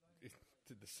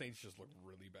 did the Saints just look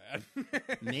really bad?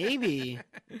 Maybe.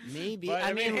 But,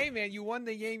 I mean, hey, man, you won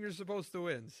the game you're supposed to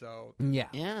win, so.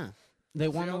 Yeah. They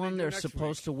won how the they one do they're next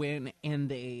supposed week. to win,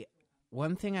 and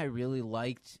one thing I really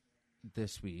liked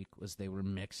this week was they were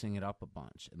mixing it up a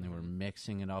bunch, and they were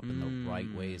mixing it up in the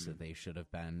right ways that they should have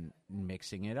been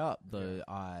mixing it up.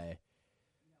 The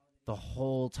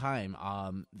whole time,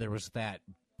 there was that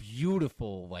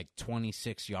beautiful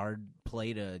 26-yard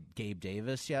play to Gabe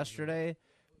Davis yesterday,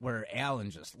 where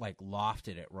Allen just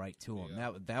lofted it right to him.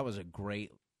 Yeah. That was a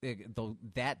great.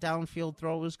 That downfield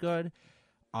throw was good.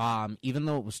 Even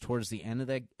though it was towards the end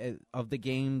of the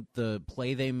game, the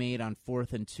play they made on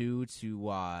 4th and 2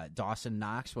 to Dawson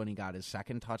Knox when he got his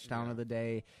second touchdown of the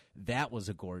day, that was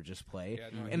a gorgeous play. Yeah,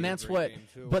 no, he And had a that's great what. game,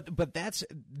 too. But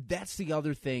that's the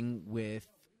other thing with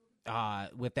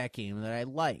that game that I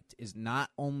liked is not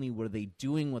only were they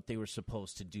doing what they were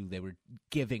supposed to do, they were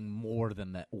giving more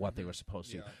than what they were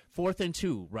supposed to. Yeah. 4th and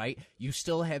 2, right? You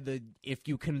still had if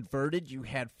you converted, you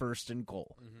had 1st and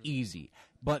goal. Easy.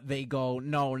 But they go,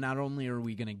 no, not only are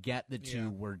we going to get the 2,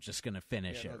 we're just going to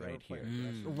finish Yeah, no, it they were right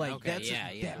here. playing aggressive.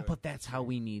 That's but that's how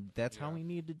we need how we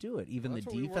need to do it. Even That's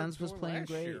the what we defense were was doing playing last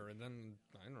great. year, and then,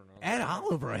 I don't know. Ed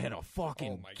Oliver had a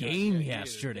fucking Oh my God, game yeah, he had a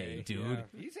yesterday, day. dude.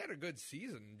 Yeah. He's had a good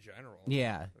season in general.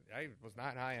 Yeah. I was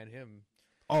not high on him.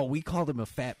 Oh, we called him a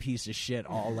fat piece of shit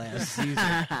all last season.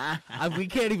 We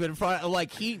can't even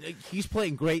he's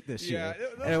playing great this year.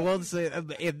 Yeah, And I won't say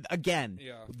again.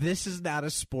 Yeah. This is not a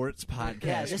sports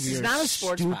podcast. This We is are not a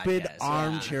sports stupid podcast, yeah.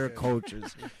 armchair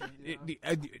coaches.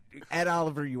 Ed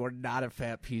Oliver, you are not a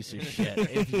fat piece of shit.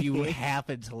 If you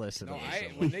happen to listen No, to this,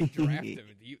 when they drafted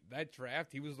him, that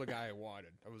draft, he was the guy I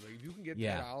wanted. I was like, if you can get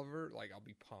that Oliver, I'll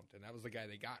be pumped. And that was the guy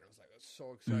they got. I was like, I was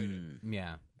so excited.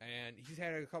 yeah. And he's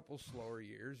had a couple slower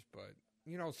years, but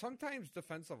sometimes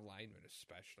defensive linemen,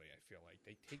 especially, I feel like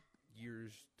they take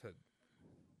years to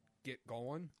get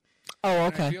going. Oh,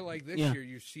 And okay. I feel like this year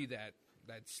you see that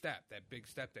big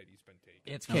step that he's been taking.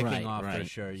 It's kicking Right, off for right.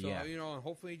 sure. So Yeah. And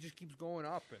hopefully he just keeps going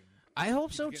up. And I hope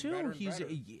keeps so getting better too. and He's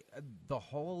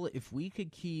better. if we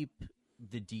could keep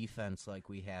the defense like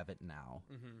we have it now,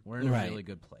 Mm-hmm. we're in a Right. really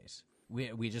good place.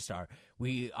 We just are.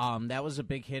 That was a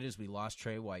big hit as we lost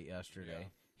Trey White yesterday. Yeah.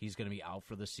 He's going to be out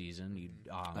for the season.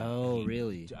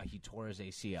 Really? He tore his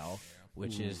ACL,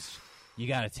 which is you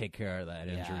got to take care of that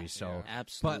injury. So,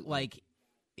 absolutely. but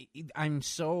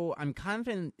I'm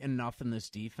confident enough in this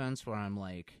defense where I'm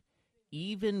like,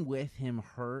 even with him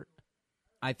hurt,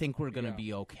 I think we're going to Yeah.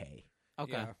 be okay.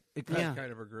 Okay. Yeah, Yeah. I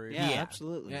kind of agree. Yeah,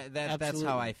 absolutely. Yeah, that's Absolutely.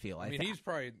 how I feel. I mean, he's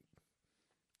probably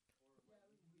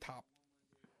top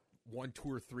 1, 2,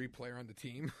 or 3 player on the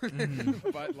team,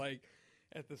 but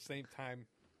at the same time,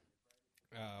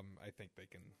 I think they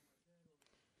can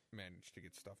manage to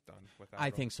get stuff done without. I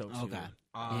him. think so too. Okay.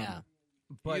 Yeah.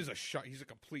 But But he's a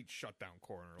complete shutdown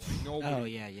corner. Nobody. Oh,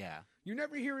 yeah. You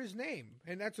never hear his name,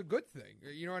 and that's a good thing.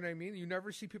 You know what I mean? You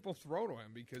never see people throw to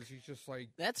him because he's just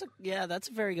That's a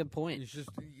very good point.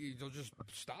 they'll just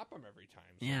stop him every time.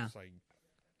 So Yeah. It's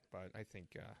but I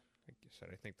think, like you said,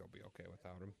 I think they'll be okay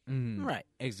without him. Right.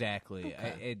 exactly.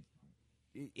 Okay.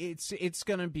 It's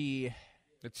gonna be.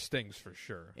 It stings for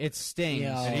sure. It stings.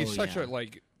 Yeah. And he's Oh, such yeah. a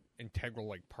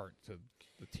integral part to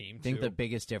the team. I think too. the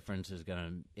biggest difference it's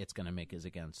gonna make is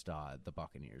against the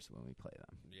Buccaneers when we play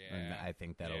them. And Yeah. I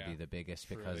think that'll Yeah. be the biggest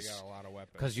True, because they got a lot of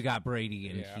weapons. because you got Brady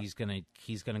and Yeah. he's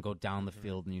gonna go down the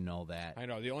field and you know that. I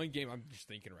know the only game I'm just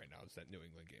thinking right now is that New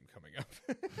England game coming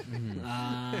up.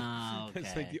 Ah, It's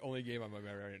okay. the only game I'm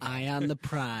aware right now. Eye on the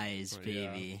prize,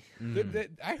 Yeah. baby.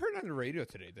 I heard on the radio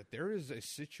today that there is a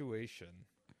situation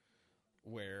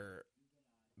where,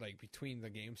 between the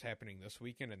games happening this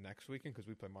weekend and next weekend, because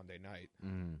we play Monday night,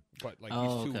 but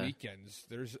Oh, these 2 okay. weekends,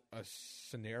 there's a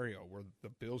scenario where the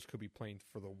Bills could be playing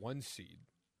for the 1 seed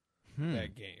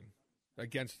that game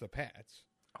against the Pats.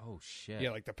 Oh shit.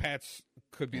 Yeah, like the Pats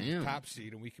could be the top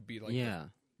seed, and we could be like, 2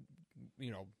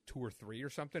 or 3 or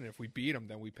something. And if we beat them,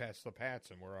 then we pass the Pats,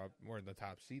 and we're in the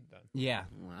top seed then. Yeah.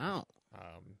 Wow.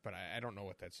 But I don't know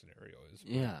what that scenario is.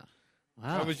 Yeah.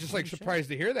 Wow. I was just surprised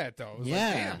to hear that though. I was like,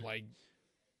 damn,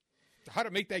 how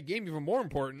to make that game even more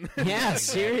important. Yeah,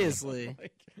 seriously.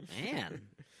 Man.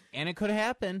 And it could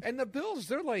happen. And the Bills,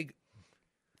 they're like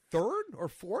 3rd or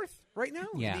 4th right now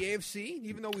in the AFC,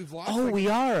 even though we've lost. Oh, we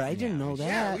are. I didn't know that.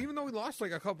 Yeah, even though we lost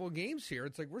a couple of games here,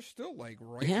 it's like we're still right.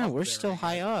 Yeah, up we're there. still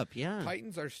high up. Yeah.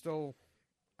 Titans are still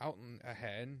out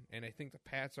ahead, and I think the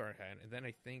Pats are ahead, and then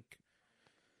I think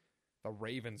the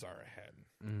Ravens are ahead,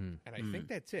 and I think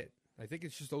that's it. I think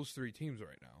it's just those 3 teams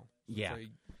right now. Yeah.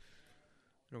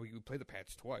 We play the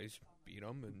Pats twice, beat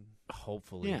them, and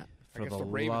hopefully. Yeah. I guess the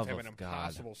Ravens have an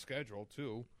impossible schedule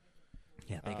too.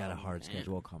 Yeah, they got a hard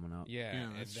schedule coming up. Yeah, Yeah,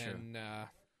 and that's then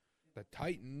the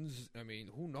Titans. I mean,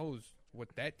 who knows what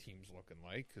that team's looking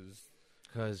like?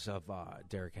 Because of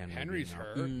Derrick Henry. Henry's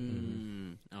hurt.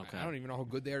 Okay. I don't even know how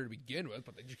good they are to begin with,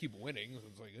 but they just keep winning. So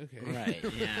it's like, okay,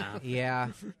 Right. Yeah. Yeah,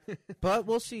 but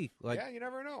we'll see. yeah, you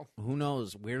never know. Who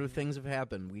knows? Weird things have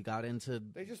happened. We got into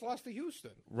They just lost to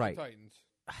Houston, Right. The Titans.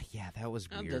 Yeah, that was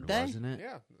Oh, weird, did they? wasn't it?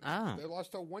 Yeah, Oh. they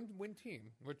lost to a 1-win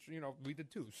team, which we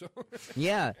did too. So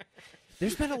Yeah.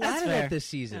 There's been a lot That's of fair. that this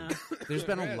season. There's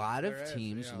been There a is, lot of there is,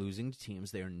 teams yeah. losing to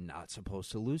teams they're not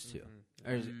supposed to lose to.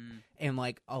 Mm-hmm. And,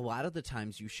 a lot of the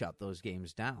times you shut those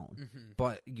games down.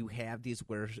 But you have these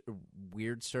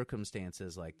weird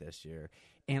circumstances like this year.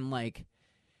 And,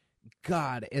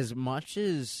 God, as much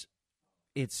as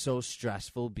it's so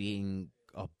stressful being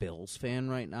a Bills fan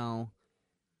right now,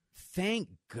 thank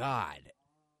God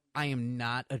I am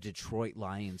not a Detroit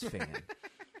Lions fan.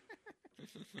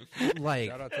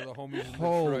 shout out to the homies in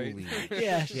holy Detroit.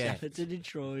 Yeah. shit. Shout out to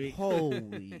Detroit.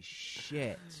 Holy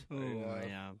shit. Oh,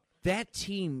 yeah. That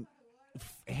team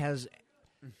has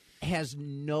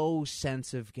no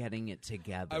sense of getting it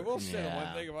together. I will say Yeah.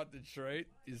 one thing about Detroit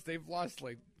is they've lost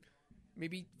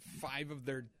maybe 5 of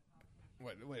their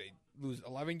what they lose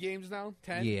 11 games now,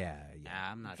 10. Yeah.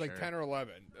 I'm not It's like sure. 10 or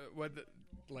 11.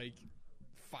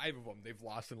 5 of them they've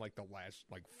lost in the last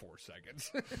 4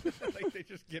 seconds. They're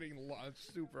just getting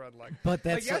lost, super unlucky. But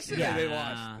that's yesterday yeah. they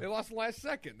lost. They lost in the last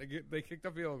second. They kicked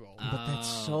a field goal. But that's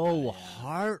Oh, so yeah.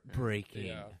 heartbreaking.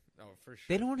 Yeah, oh for sure.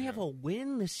 They don't have a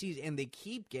win this season, and they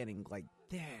keep getting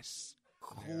this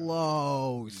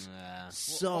close. Yeah.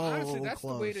 So well, honestly, that's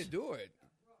close. the way to do it.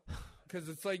 Because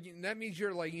it's that means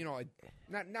you're I'm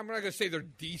not gonna say they're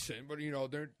decent, but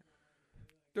they're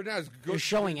not as good. They're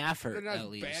showing effort, They're not at as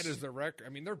least. bad as their record. I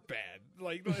mean, they're bad.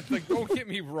 Don't get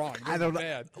me wrong. They're I don't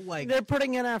bad. know. They're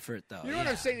putting in effort, though. You know what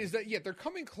I'm saying is that they're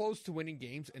coming close to winning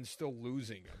games and still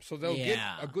losing them. So they'll get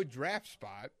Yeah. a good draft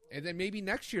spot, and then maybe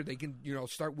next year they can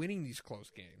start winning these close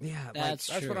games. Yeah, That's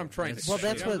That's true. what I'm trying to Well, say.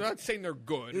 that's I'm what- not saying they're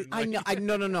good. I know.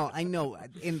 No. I know.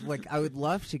 And I would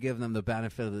love to give them the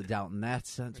benefit of the doubt in that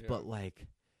sense, Yeah. but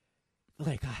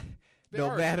They no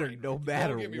are matter trained. no Don't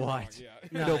matter get me what, wrong, yeah.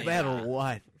 no No, matter yeah.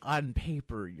 what, on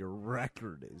paper your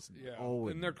record is Yeah,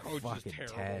 and their coach is fucking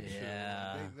terrible. 10. too.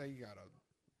 Yeah. They gotta.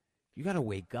 You got to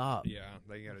wake up. Yeah,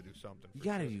 they gotta do something. You for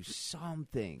got to sure. do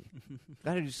something.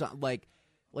 Got to do something.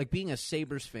 Like being a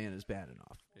Sabres fan is bad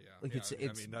enough. Yeah, Like, it's-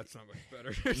 I mean that's not much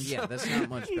better. Yeah, that's not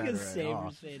much Being a better at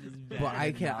all. Sabres fan is bad But I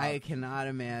enough. cannot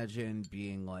imagine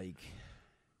being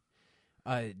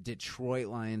a Detroit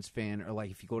Lions fan, or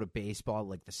if you go to baseball,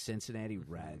 the Cincinnati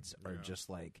Reds are Yeah. just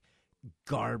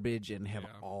garbage and have Yeah.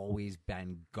 always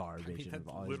been I garbage mean, and have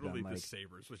that's always literally been the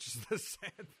Sabres, which is the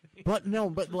sad thing. But no,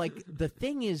 the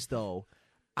thing is though,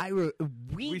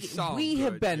 we saw 'em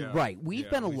have good, been yeah. right. We've Yeah,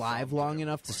 been we saw alive 'em long good,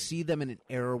 enough to right. see them in an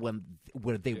era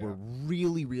where they were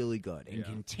really, really good and Yeah.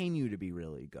 continue to be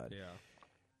really good.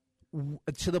 Yeah.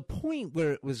 To the point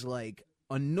where it was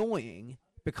annoying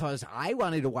because I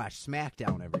wanted to watch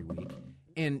SmackDown every week.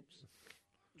 And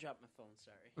Drop my phone,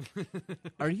 sorry.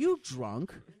 are you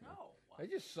drunk? I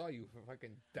just saw you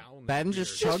fucking down. Ben that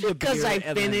just beer. chugged a because beer I and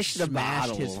then finished the smashed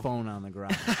bottle. his phone on the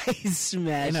ground I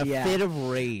smashed. in a fit of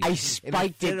rage. I In a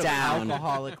spiked fit it of down.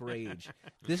 alcoholic rage.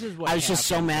 This is what I was just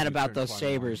so happens mad when you about turn those 21.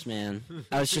 Sabres, man.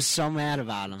 I was just so mad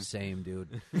about them. Same,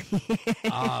 dude.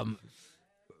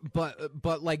 But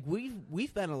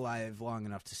we've been alive long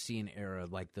enough to see an era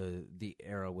like the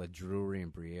era with Drury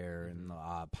and Briere and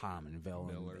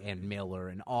Pominville and Miller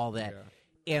and all that. Yeah.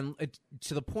 And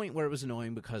to the point where it was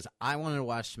annoying because I wanted to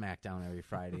watch SmackDown every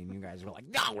Friday, and you guys were like,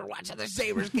 "No, we're watching the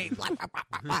Sabres game."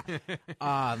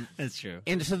 That's true.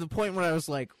 And to the point where I was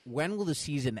like, "When will the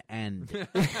season end?"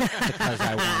 Because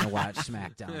I want to watch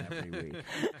SmackDown every week.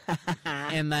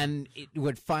 And then it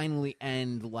would finally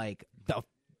end the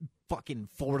fucking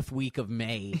 4th week of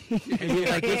May. And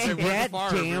like, it's They went that far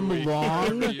every damn week, long.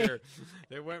 every year.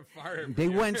 They went far. Every They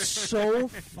year. went so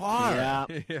far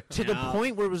to the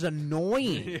point where it was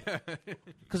annoying.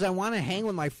 Because I want to hang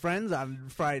with my friends on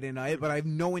Friday night, but I have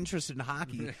no interest in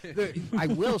hockey. I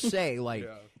will say, like,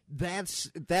 that's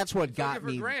what got Took it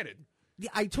me. for granted. Yeah,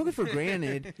 I took it for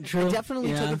granted. True. I definitely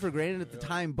Yeah. took it for granted at the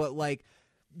time, but like,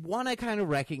 one, I kind of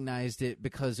recognized it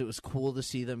because it was cool to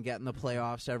see them get in the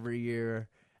playoffs every year,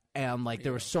 and like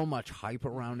there was so much hype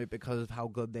around it because of how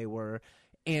good they were,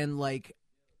 and like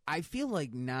I feel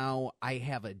like now I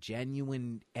have a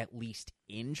genuine, at least,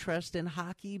 interest in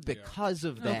hockey because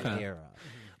of that Okay. era.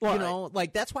 Well, you know,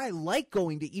 like that's why I like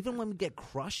going to, even when we get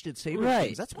crushed at Sabre Right.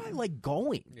 games. That's why I like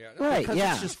going. Yeah, Right, Because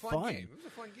yeah. it's just It was a fun. game. It was a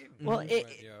fun game. Well,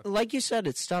 But, like you said,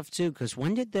 it's tough too. Because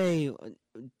when did they?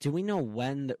 Do we know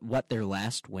what their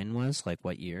last win was? Like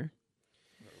what year?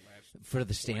 For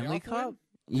the Stanley Playoff win? Cup?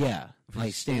 Yeah, For like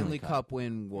the Stanley Cup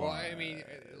win was. Well, I mean,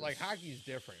 like hockey's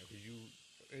different because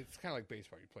it's kind of like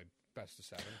baseball. You play best of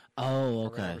 7. Oh, or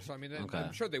okay. whatever. So I mean, Okay.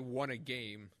 I'm sure they won a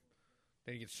game.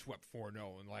 Then you get swept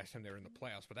 4-0, and the last time they were in the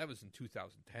playoffs, but that was in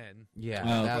 2010. Yeah,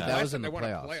 Oh, that, okay. that Last was in time the they won a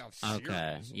playoffs. playoff series.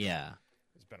 Okay, yeah.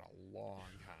 It's been a long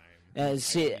time.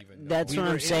 See, I don't even know. that's We what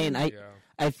were I'm saying. Yeah.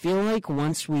 I feel like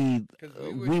once we 'Cause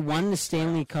we won the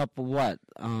Stanley Cup. What?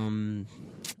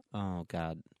 Oh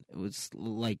God, it was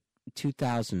like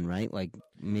 2000, right? Like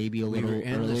maybe a We little were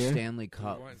in the earlier. Stanley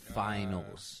Cup went,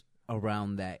 finals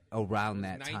around that It was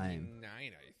that time. 99, I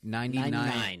think. 99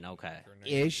 99. Okay. Or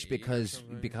ish 98 or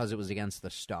something. because it was against the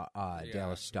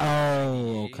Dallas Stars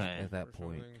Oh, okay. at that Or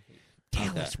point. something.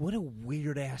 Dallas, what a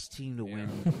weird ass team to Yeah.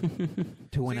 win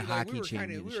to win See, a like, hockey we were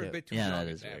championship. we were a bit too Yeah, young that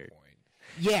at is that weird. point.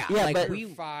 Yeah, Yeah, like but- We were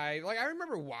we 5. Like I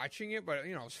remember watching it, but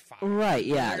I was 5. Right,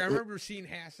 yeah. Like, I remember seeing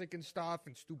Hasek and stuff,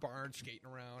 and Stu Barnes skating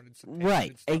around, and some Right.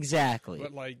 and stuff. Exactly.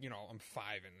 But like I'm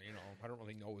 5, and I don't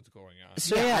really know what's going on.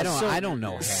 So Yeah, yeah, I don't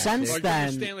know. Yeah. Since like then,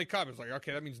 the Stanley Cup, it's like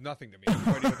okay, that means nothing to me. I have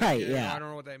no idea what that- Right, yeah. I don't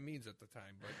know what that means at the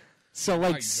time, but so now like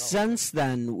you know. since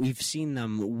then, we've seen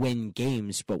them win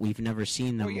games, but we've never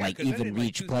seen them Well, yeah, like 'cause then even in,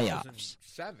 reach playoffs.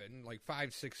 2007, like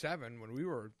 5, 6, 7, when we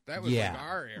were that was Yeah. like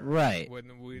our era, Right.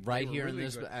 When we right they were here in really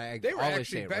this. good. I They were always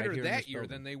actually say it, right better here in that this year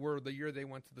building. than they were the year they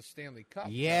went to the Stanley Cup.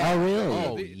 Yeah. Oh, really?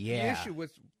 Oh, the yeah. issue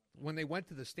was when they went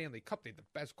to the Stanley Cup, they had the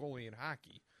best goalie in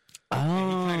hockey. Oh, And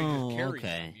he kind of just carried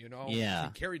okay. them, Yeah.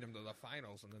 He carried them to the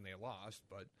finals, and then they lost.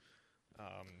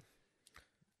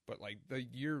 But like the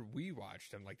year we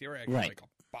watched them, like they were actually Right. like a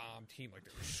bomb team. Like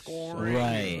they were scoring.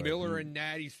 Right. Miller and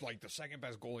Natty's like the second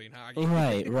best goalie in hockey.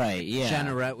 Right, yeah.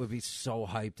 Generette would be so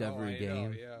hyped Oh, every I know,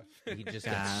 game. yeah. He just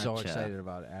gets so Gotcha. excited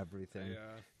about everything. Yeah.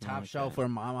 Top Okay. shelf or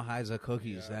Mama Hides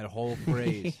cookies. Yeah. That whole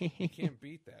phrase. You can't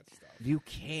beat that stuff. You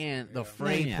can't. The Yeah.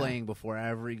 phrase Yeah. playing before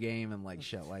every game and like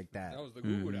shit like that. That was the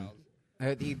Goo Goo Dolls.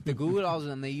 The Goo Goo Dolls,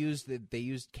 and they used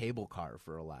cable car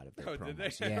for a lot of their Oh, did they?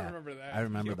 promos. I Yeah, remember that. I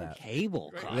remember that. Cable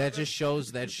Right. car. That just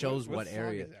shows What what song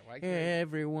area. is that? Why can't-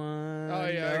 Everyone Oh,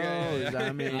 yeah, okay, knows yeah.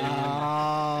 I'm in.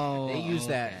 Oh, They use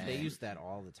that. okay. They use that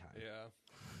all the time.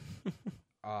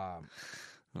 Yeah.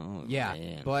 Oh, Yeah,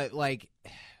 man. but like,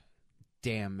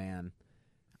 damn man,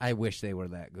 I wish they were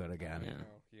that good again, I know,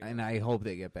 yeah. and I hope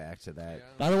they get back to that. Yeah.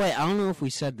 By the way, I don't know if we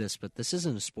said this, but this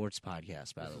isn't a sports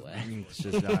podcast. By the way, It's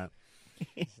just not.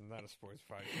 This is not a sports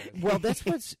podcast. Well, that's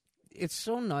what's. It's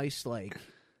so nice, like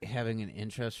having an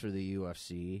interest for the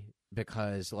UFC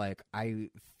because, like, I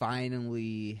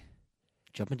finally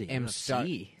jump into am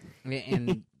UFC.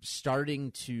 and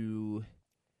starting to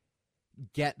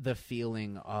get the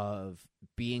feeling of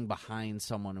being behind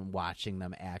someone and watching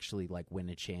them actually like win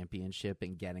a championship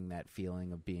and getting that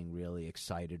feeling of being really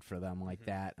excited for them like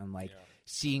that and like Yeah.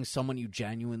 seeing someone you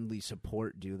genuinely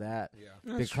support do that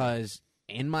Yeah. because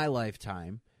in my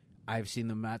lifetime I've seen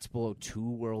the Mets blow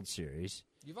 2 World Series.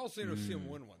 You've all seen him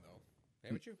win one, though.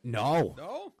 Haven't you? No.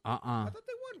 No? Uh-uh. I thought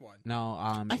they won one. No,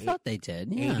 I thought they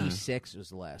did. Yeah. 86 was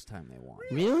the last time they won.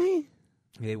 Really?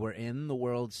 They were in the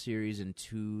World Series in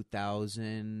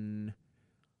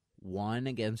 2001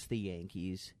 against the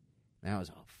Yankees. That was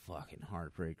a fucking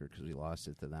heartbreaker because we lost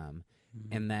it to them.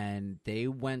 And then they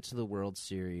went to the World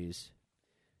Series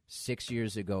 6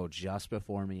 years ago, just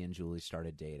before me and Julie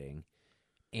started dating.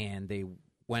 And they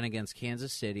went against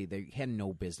Kansas City. They had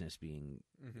no business being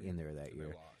in there that They year.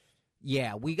 lost.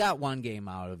 Yeah, we got one game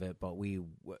out of it, but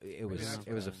it was that's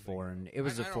it was a what I'm foreign it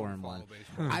was I a don't foreign follow one.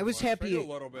 baseball I was much. happy- I do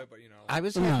a little bit, but I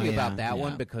was Oh, happy yeah, about that yeah.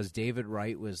 one because David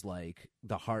Wright was like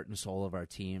the heart and soul of our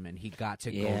team, and he got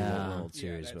to go to Yeah. the World Yeah,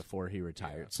 Series that's- before he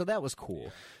retired. yeah. So that was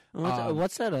cool.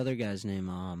 What's that other guy's name?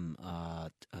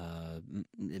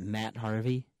 Matt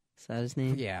Harvey. Is that his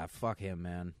name? Yeah, fuck him,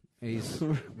 man. He's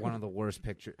one of the worst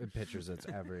pitchers that's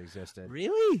ever existed.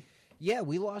 Really? Yeah,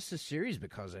 we lost the series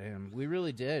because of him. We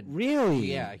really did.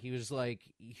 Really? Yeah, he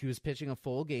was pitching a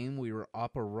full game. We were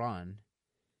up a run,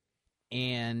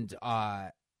 and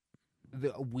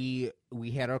we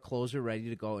had our closer ready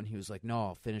to go, and he was like, "No,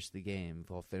 I'll finish the game.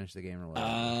 I'll finish the game or whatever."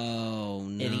 Oh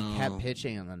no! And he kept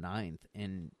pitching in the ninth,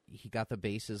 and he got the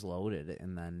bases loaded,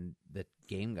 and then the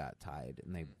game got tied,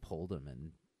 and they pulled him,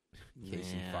 and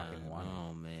Casey fucking won.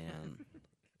 Oh man,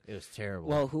 it was terrible.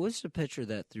 Well, who was the pitcher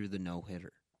that threw the no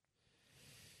hitter?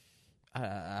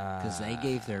 Because they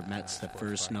gave their Mets the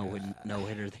first no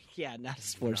hitter. Yeah, not a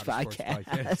sports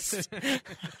podcast.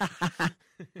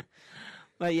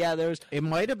 But yeah, It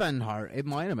might have been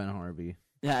Harvey.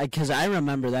 Yeah, because I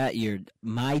remember that year.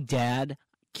 My dad,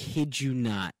 kid you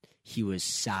not, he was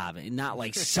sobbing. Not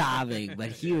like sobbing,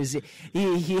 but he was.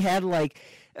 He had like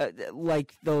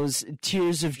those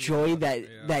tears of joy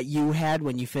that you had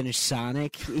when you finished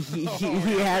Sonic. He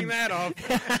had that up.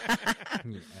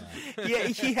 Yeah,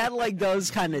 he had like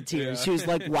those kind of tears. Yeah. He was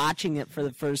like watching it for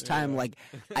the first time. Like,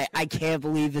 I can't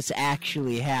believe this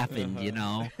actually happened. You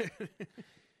know.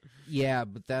 Yeah,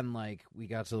 but then like we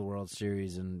got to the World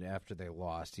Series, and after they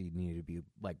lost, he needed to be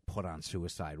like put on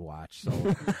suicide watch. So,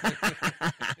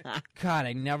 God,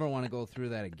 I never want to go through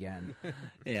that again.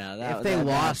 Yeah, if they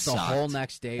lost, the whole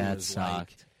next day that was sucked.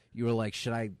 like you were like,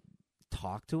 should I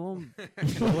talk to him?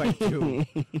 What do I do?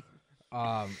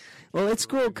 Well, it's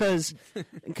cool because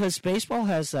baseball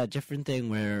has that different thing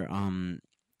where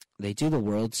they do the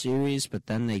World Series, but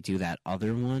then they do that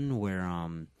other one where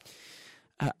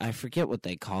I forget what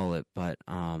they call it, but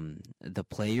the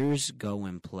players go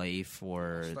and play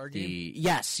for All-Star the game?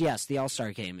 yes, the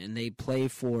All-Star game, and they play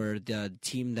for the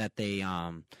team that they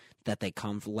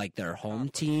come from, like their home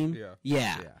team. Yeah.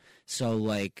 Yeah. So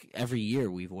like every year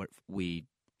we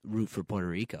root for Puerto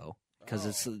Rico because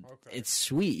it's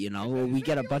sweet, you know. We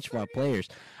get a bunch of our players.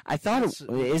 I thought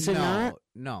is it not?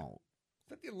 No. Is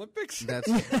that the Olympics? That's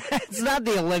It's not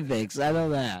the Olympics. I know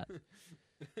that.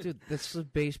 dude. That's the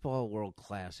baseball World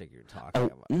Classic you're talking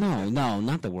about. No,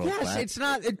 not the World Yes, Classic. it's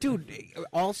not, dude.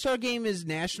 All-Star Game is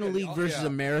National Yeah, League versus yeah.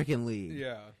 American League.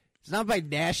 Yeah. It's not by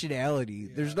nationality.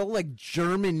 There's no like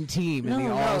German team in the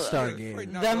No, All-Star Right, Game.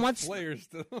 not Then enough what's- players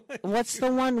to, What's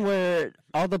the one where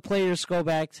all the players go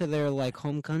back to their like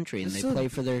home country and This they is- play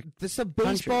for their? This is a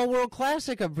baseball World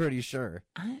Classic. I'm pretty sure.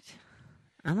 I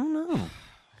don't know.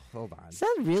 Hold on. Is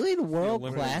that really the World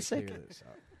Olympics. Classic? Figure this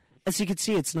out. As you can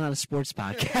see, it's not a sports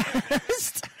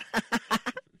podcast.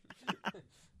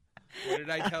 What did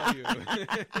I tell you?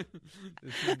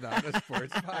 This is not a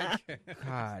sports podcast.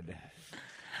 God.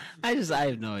 I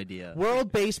have no idea.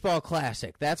 World Baseball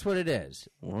Classic. That's what it is.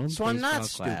 World So I'm not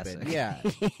Baseball stupid.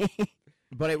 Classic. Yeah.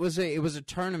 But it was a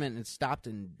tournament and it stopped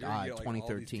in You're gonna get, like, all these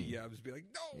 2013. DMs be like,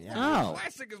 no, Yeah. Oh.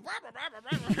 classic is blah, blah,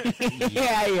 blah, blah, blah.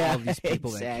 yeah. All these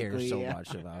people exactly, that care so yeah.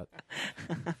 much about.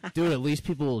 Dude, at least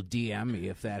people will DM me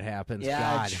if that happens. Yeah,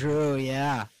 God. true.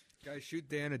 Yeah. Guys, shoot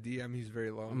Dan a DM. He's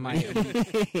very low. My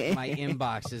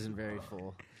inbox isn't very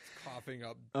full. Coughing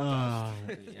up. Oh.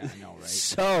 Yeah, I know, right?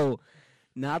 So,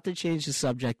 not to change the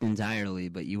subject entirely,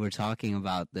 but you were talking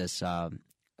about this a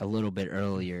little bit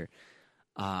earlier.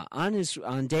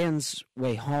 On Dan's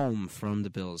way home from the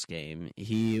Bills game,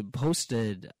 he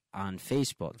posted on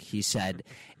Facebook. He said,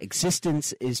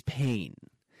 "Existence is pain,"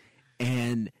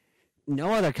 and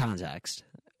no other context.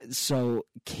 So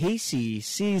Casey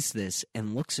sees this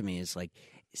and looks at me and is like,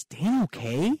 "Is Dan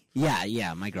okay?"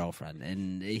 Yeah, my girlfriend,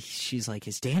 and she's like,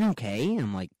 "Is Dan okay?" And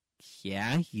I'm like,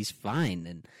 "Yeah, he's fine."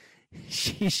 And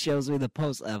she shows me the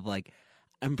post of like,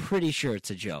 I'm pretty sure it's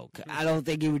a joke. I don't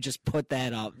think he would just put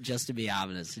that up just to be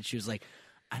honest. And she was like,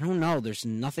 I don't know. There's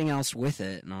nothing else with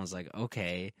it. And I was like,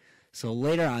 okay. So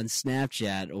later on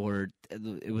Snapchat or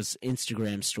it was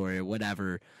Instagram story or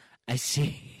whatever, I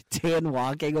see Dan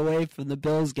walking away from the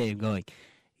Bills game going,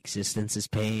 existence is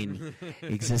pain.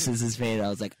 Existence is pain. I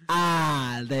was like,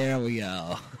 there we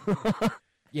go.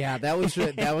 Yeah, that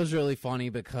was really funny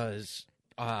because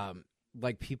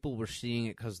like people were seeing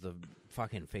it because the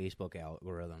fucking Facebook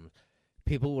algorithm.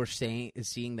 People were seeing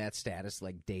that status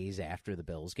like days after the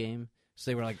Bills game, so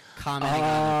they were like commenting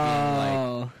on it,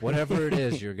 being like, "Whatever it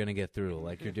is, you're gonna get through.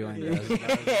 Like you're doing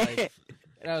this."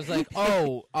 And I was like,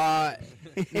 "Oh,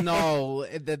 no,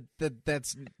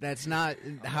 that's not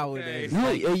how it is."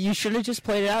 No, you should have just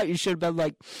played it out. You should have been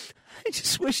like, I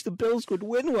just wish the Bills would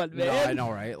win one, man. No, I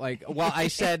know, right? Like, well, I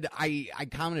said, I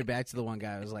commented back to the one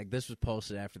guy. I was like, this was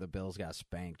posted after the Bills got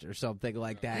spanked or something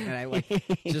like that. And I like,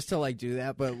 just to like do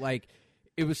that. But like,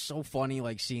 it was so funny,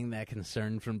 like seeing that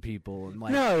concern from people, and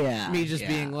like No, yeah. me just yeah.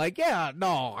 being like, yeah,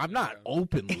 no, I'm not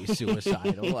openly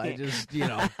suicidal. I just,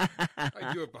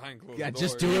 I do it behind closed doors.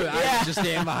 just do it. I just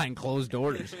stand behind closed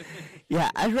doors. Yeah,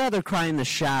 I'd rather cry in the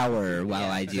shower while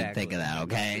I do Exactly. think of that,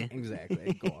 okay?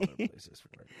 Exactly. Go other places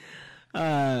for it.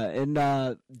 And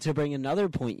to bring another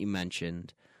point you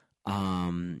mentioned,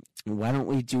 why don't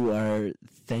we do our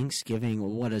Thanksgiving?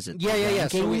 What is it? Yeah.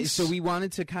 rankings? So we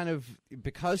wanted to kind of,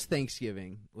 because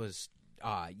Thanksgiving was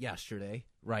yesterday,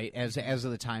 right? As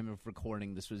of the time of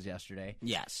recording, this was yesterday.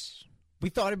 Yes. We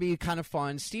thought it'd be kind of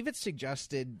fun. Steve had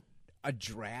suggested a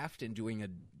draft and doing a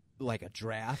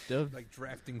draft of Like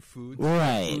drafting foods.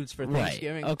 Right. foods for right.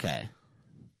 Thanksgiving. Okay.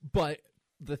 But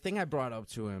the thing I brought up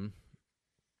to him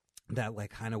that like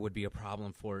kind of would be a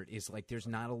problem for it is like there's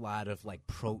not a lot of like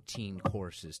protein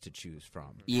courses to choose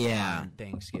from. Yeah. On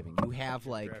Thanksgiving. You have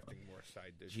like Drafting more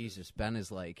side dishes. Jesus, Ben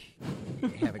is like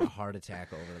having a heart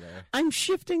attack over there. I'm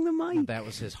shifting the mic. That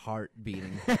was his heart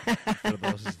beating for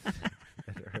those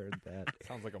that heard that.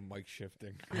 Sounds like a mic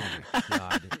shifting. Oh my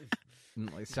God.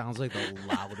 It sounds like the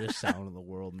loudest sound in the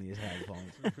world in these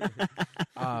headphones.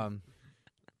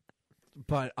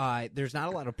 But there's not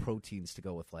a lot of proteins to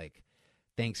go with like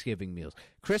Thanksgiving meals.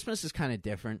 Christmas is kind of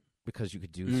different because you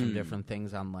could do some different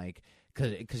things on like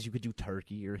because you could do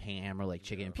turkey or ham or like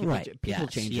chicken. People Right. people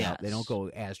Yes, change it up. They yes. don't go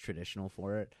as traditional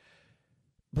for it.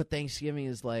 But Thanksgiving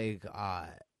is like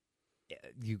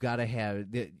you got to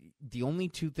have the only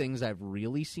two things I've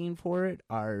really seen for it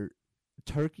are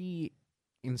turkey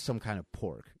and some kind of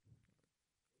pork.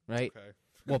 Right? Okay.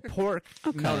 Well, pork.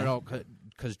 Okay. No,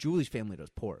 because Julie's family does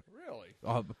pork. Really?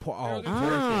 Pork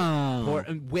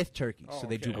Oh. with turkey. Oh, So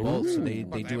they do okay. both. So Ooh. they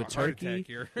About to do a have heart turkey. attack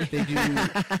here. They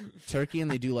do turkey and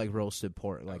they do like roasted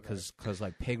pork, like because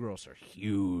like pig roasts are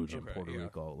huge in Okay, Puerto yeah.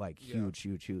 Rico, like Yeah.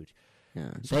 huge.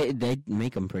 Yeah. They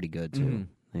make them pretty good too. Mhm.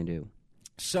 They do.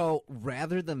 So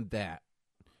rather than that,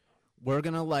 we're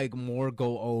gonna like more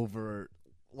go over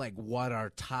like what our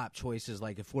top choices,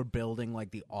 like if we're building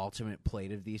like the ultimate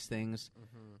plate of these things,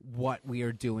 what we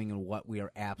are doing and what we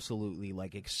are absolutely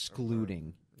like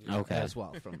excluding Okay. as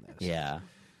well from this. Yeah.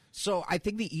 So I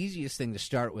think the easiest thing to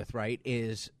start with, right,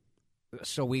 is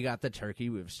so we got the turkey.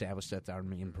 We've established that's our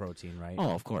main protein, right?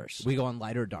 Oh, of course. We go on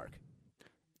light or dark.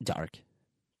 Dark.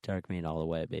 Dark meat all the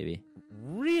way, baby.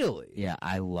 Really? Yeah,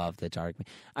 I love the dark meat.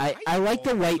 I like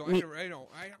the white meat.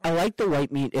 I like the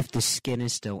white meat if the skin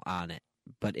is still on it.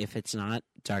 But if it's not,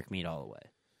 dark meat all the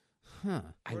way. Huh.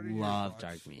 I What are your love thoughts?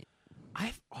 dark meat.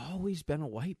 I've always been a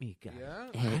white meat guy. Yeah.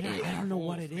 I don't know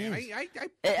what it Man, is. I I-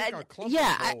 take a clump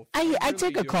yeah, of both. I really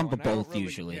take a do, clump of and I don't both really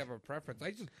usually. have a preference.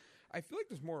 I feel like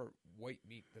there's more white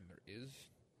meat than there is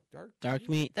Dark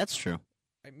meat, that's true.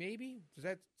 Maybe does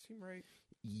that seem right?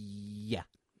 Yeah.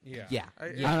 Yeah. Yeah.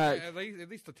 At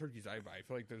least the turkeys I buy, I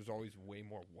feel like there's always way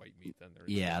more white meat than there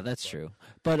is. Yeah, dark, that's but true.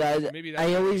 But Maybe that's I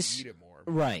why always eat it more.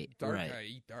 right, Dark, right. I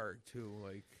eat dark too.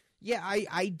 Like Yeah,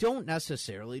 I don't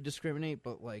necessarily discriminate,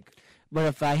 but like, But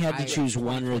if I had to I- choose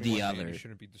one or 2021, the man, other, you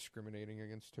shouldn't be discriminating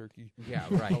against turkey. yeah,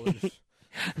 right. Colors.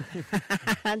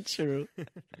 true.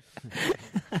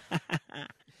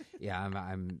 Yeah,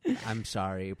 I'm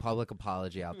sorry. Public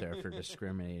apology out there for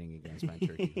discriminating against my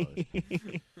turkey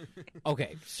colors.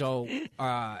 Okay, so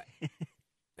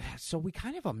so we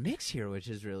kind of have a mix here, which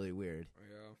is really weird.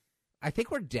 Yeah. I think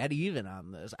we're dead even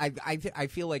on this. I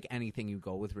feel like anything you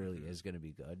go with really is going to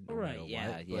be good. no matter Yeah,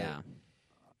 what, but yeah.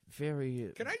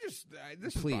 Very. Can I just?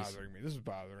 This Please. is bothering me. This is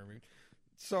bothering me.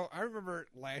 So I remember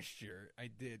last year I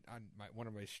did on one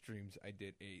of my streams. I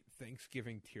did a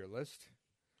Thanksgiving tier list.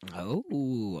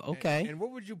 Oh, okay. And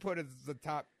what would you put as the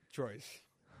top choice?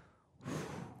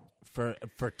 For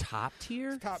top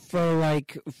tier? Top.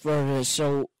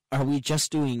 So are we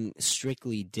just doing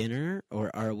strictly dinner,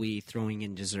 or are we throwing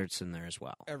in desserts in there as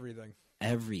well? Everything.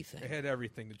 Everything. It had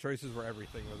everything. The choices were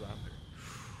everything was on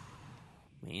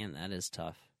there. Man, that is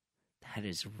tough. That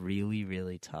is really,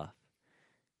 really tough.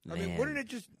 I mean, Man. wouldn't it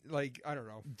just like I don't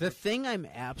know? The thing I'm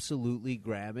absolutely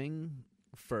grabbing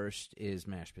first is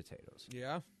mashed potatoes.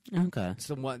 Yeah. Okay. It's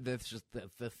the one that's just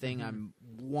the thing I'm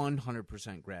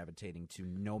 100% gravitating to,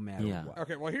 no matter Yeah. what.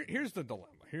 Okay. Well, here's the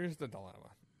dilemma.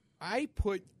 I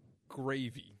put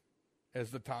gravy as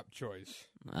the top choice,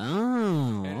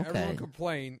 Oh, and everyone okay.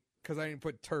 complained because I didn't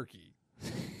put turkey.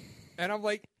 And I'm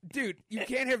like, dude, you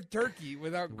can't have turkey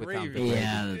without gravy. the gravy.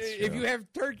 Yeah, that's If true. you have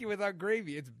turkey without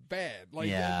gravy, it's bad. Like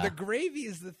Yeah. the gravy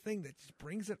is the thing that just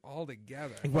brings it all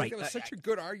together. I feel Right. like that was such a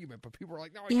good argument, but people were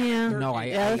like, no, I can't Yeah. have turkey. No,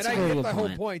 Yeah, and that's I a very get good the whole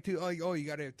point. point too. Oh, you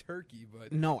got to have turkey,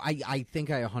 but No, I think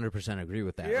I 100% agree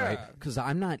with that, right? Yeah. Because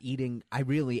I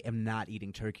really am not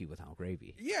eating turkey without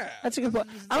gravy. yeah, That's a good point.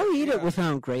 I don't eat it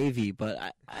without gravy,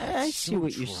 but I see so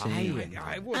what you're dry. saying.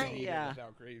 I wouldn't eat yeah. it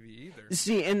without gravy either.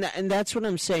 See, and that's what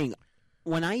I'm saying.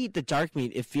 When I eat the dark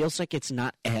meat, it feels like it's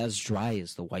not as dry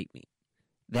as the white meat.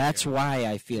 That's why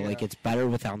I feel like Yeah. it's better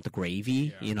without the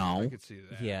gravy. Yeah, You know? I could see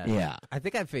that. Yeah. Yeah. I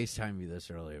think I FaceTimed you this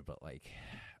earlier, but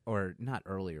or not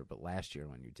earlier, but last year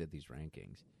when you did these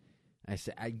rankings. I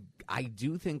said I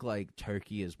do think like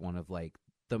turkey is one of like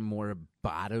the more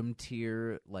bottom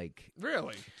tier like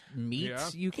Really?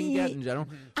 meats Yeah. you can get in general.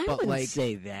 I but wouldn't like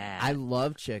say that. I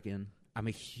love chicken. I'm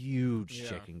a huge Yeah.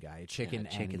 chicken guy. Chicken,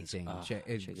 chicken's- anything,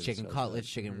 chicken's chicken so cutlets,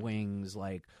 good. chicken wings,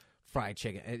 like fried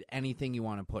chicken, anything you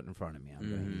want to put in front of me, I'm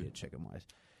going to eat it chicken wise.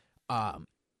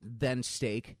 Then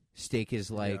steak. Steak is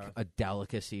like Yeah. a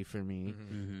delicacy for me.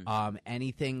 Mhm.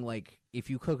 Anything like if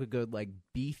you cook a good like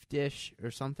beef dish or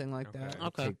something like Okay. that, I'll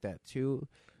Okay. take that too.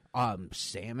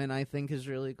 Salmon I think is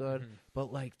really good, Mhm.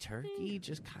 but like turkey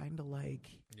just kind of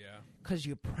like Yeah. because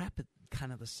you prep it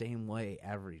kind of the same way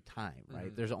every time,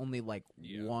 right? Mhm. There's only like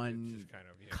Yeah, one it's just kind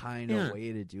of, kind Yeah. of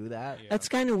way to do that. Yeah. That's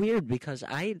kind of weird because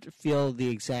I feel the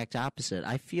exact opposite.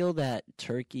 I feel that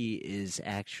turkey is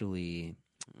actually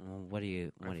what do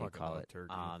you fucking call love it?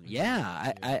 turkey.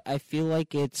 Yeah, Yeah. I feel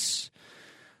like it's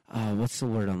what's the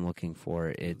word I'm looking for?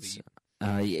 It's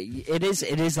it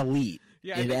is elite.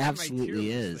 Yeah, It I think on my absolutely tier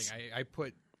list is. thing, I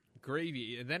put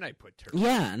gravy and then I put turkey.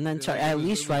 Yeah, and then Like, at it was-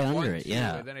 least it was right 1, under it. 2,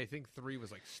 Yeah. And then I think 3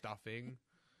 was like stuffing.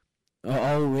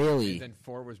 Oh, really? And then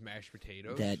 4 was mashed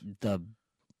potatoes. That the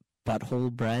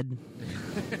butthole bread.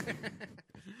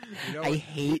 You know I what?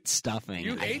 hate stuffing.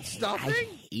 You hate I stuffing?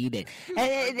 hate it. Dude, And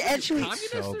are it you actually,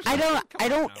 communist or so- I something? don't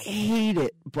Come on now. hate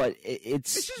it, but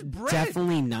it's It's just bread.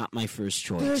 definitely not my first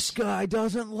choice. guy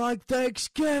doesn't like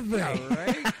Thanksgiving. Yeah,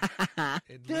 right?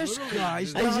 It literally not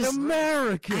just-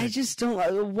 American. I just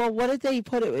don't. Well, what did they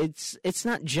put it? It's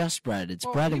not just bread. It's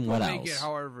Well, bread and people what make else? it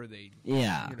however they.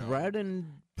 Yeah. You know, bread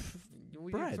and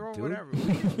we bread, can throw dude. whatever.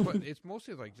 We just put- it's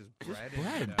mostly like just bread.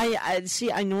 bread. And, I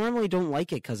see. I normally don't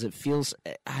like it because it feels,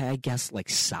 I guess, like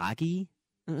soggy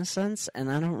in a sense,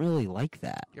 and I don't really like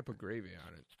that. you put gravy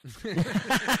on it.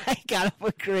 I gotta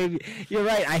put gravy. You're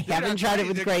right. I haven't tried it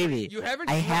with gravy. You haven't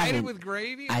I tried haven't. it with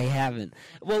gravy? I haven't.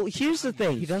 Well, here's the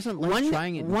thing. He doesn't like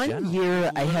trying it in One general.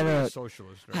 year, I had Literally a.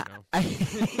 socialist right now.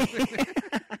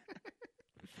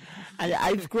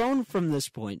 I've grown from this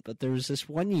point, but there was this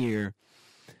one year.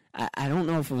 I don't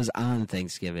know if it was on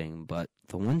Thanksgiving, but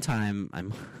the one time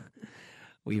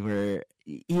we were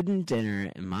eating dinner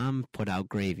and Mom put out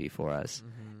gravy for us,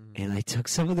 and I took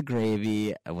some of the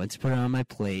gravy. I went to put it on my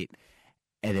plate,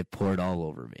 and it poured all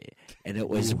over me, and it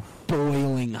was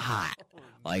boiling hot.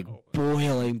 Like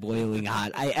boiling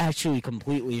hot. I actually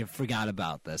completely forgot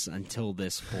about this until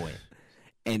this point.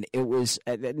 And it was,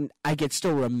 and I could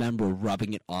still remember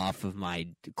rubbing it off of my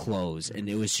clothes, and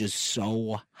it was just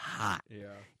so hot. Yeah.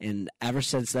 And ever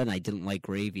since then, I didn't like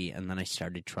gravy, and then I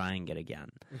started trying it again.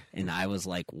 And I was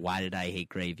like, why did I hate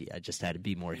gravy? I just had to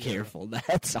be more careful,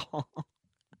 that's all.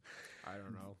 I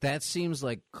don't know. That seems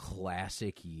like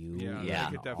classic you. Yeah.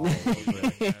 I could definitely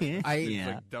like that. It's Yeah.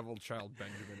 like devil child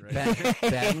Benjamin right now.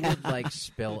 Ben would like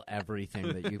spill everything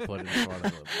that you put in front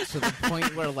of him to the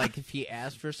point where like if he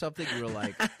asked for something, you were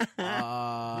like,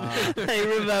 I Dude,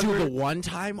 remember. the one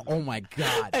time, oh my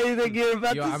god. I think you're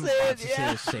about Yo, to I'm say about it. to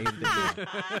Yeah. say the same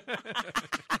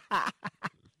thing.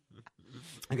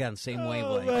 Again, same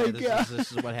wavelength. my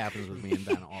This is what happens with me and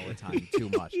Ben all the time. Too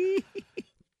much.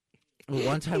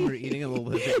 One time we were eating in the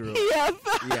living room. Yeah.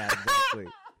 Yeah, exactly.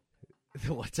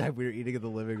 The one time we were eating in the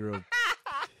living room,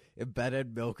 and Ben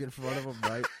had milk in front of him,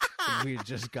 right? And we had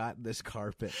just gotten this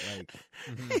carpet, like,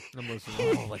 I'm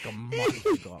listening. like a month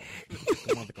ago.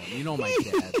 You know my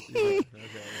dad. Okay.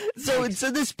 So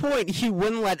to this point, he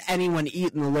wouldn't let anyone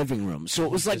eat in the living room. So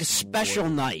it was like a Just special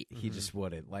wouldn't. night. He just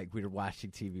wouldn't. Like, we were watching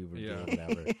TV, we were Yeah. doing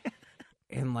whatever.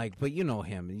 And, like, but you know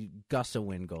him. Gust of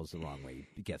wind goes the wrong way.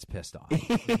 He gets pissed off.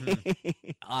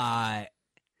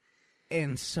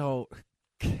 And so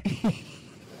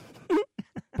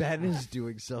Ben is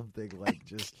doing something like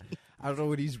just, I don't know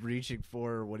what he's reaching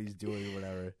for or what he's doing or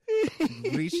whatever. He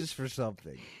reaches for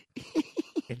something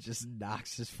and just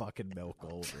knocks his fucking milk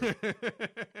over.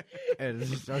 And it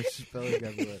just starts spilling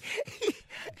everywhere.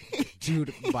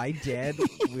 Dude, my dad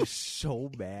was so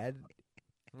mad.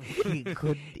 He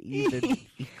couldn't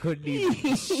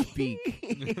even speak.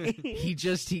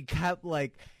 he kept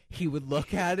like he would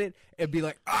look at it and be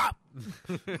like, ah,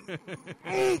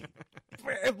 and,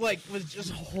 like was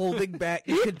just holding back.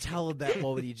 You could tell in that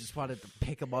moment he just wanted to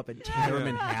pick him up and tear him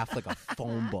in half like a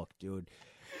phone book, dude.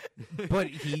 But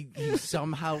he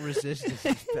somehow resisted.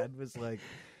 Ben was like,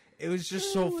 it was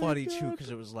just so funny too because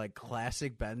it was like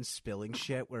classic Ben spilling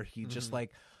shit where he just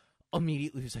like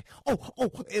immediately was like, oh,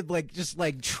 it like just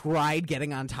like tried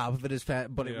getting on top of it as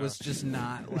fast, but it was just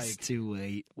not like It's too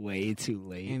late, way too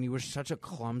late. And you were such a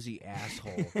clumsy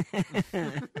asshole.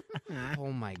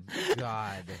 Oh my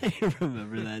god! I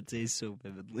remember that day so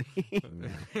vividly.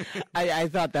 I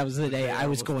thought that was the day I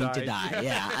was going to die.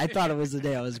 Yeah, I thought it was the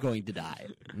day I was going to die.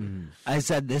 I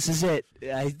said, "This is it.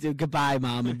 Goodbye,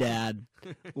 Mom and Dad."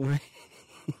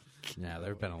 Yeah, there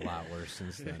have been a lot worse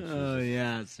since then. Oh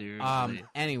yeah, seriously.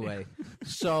 Anyway,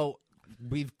 so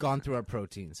we've gone through our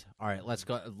proteins. All right, let's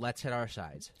go. Let's hit our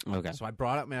sides. Okay. So I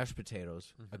brought up mashed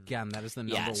potatoes. Again, that is the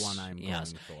number one I'm going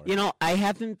for. You know, I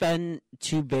haven't been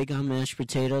too big on mashed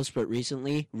potatoes, but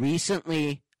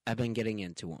recently I've been getting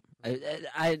into them.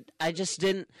 I just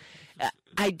didn't.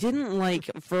 I didn't like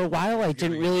for a while. I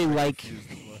didn't really like.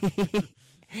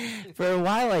 For a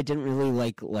while, I didn't really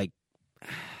like.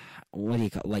 What do you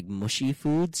call like mushy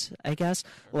foods? I guess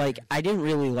like I didn't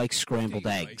really like scrambled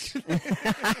eggs.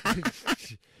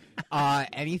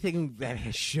 Anything that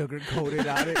has sugar coated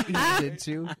on it, he's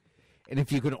into. And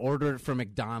if you can order it from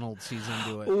McDonald's, he's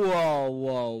into it.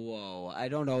 Whoa! I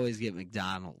don't always get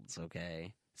McDonald's.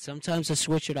 Okay, sometimes I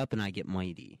switch it up and I get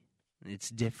Mighty. It's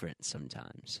different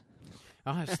sometimes.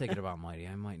 I was thinking about Mighty.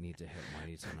 I might need to hit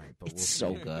Mighty tonight, but It's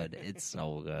so good. It's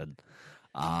so good.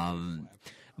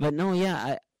 But no,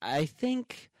 yeah, I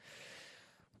think,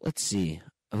 let's see,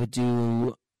 I would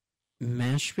do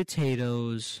mashed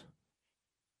potatoes,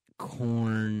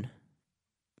 corn,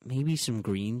 maybe some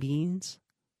green beans.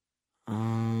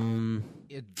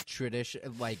 Tradition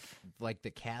like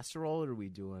the casserole, or are we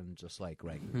doing just like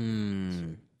regular?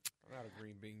 I'm not a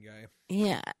green bean guy.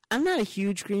 Yeah, I'm not a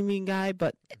huge green bean guy,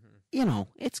 but you know,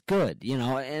 it's good, you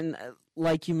know, and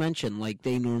like you mentioned, like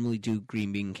they normally do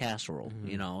green bean casserole,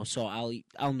 you know, so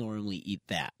I'll normally eat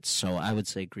that. So I would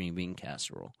say green bean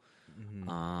casserole.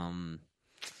 Man,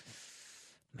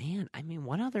 I mean,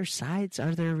 what other sides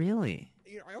are there really?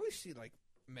 You know, I always see like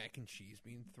mac and cheese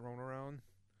being thrown around.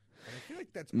 And I feel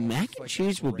like that's Mac and like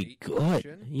cheese would be great good.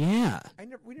 option. Yeah.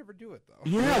 We never do it though.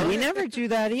 Yeah, we never do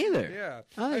that either. Yeah.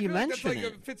 Oh, I you feel like mentioned that's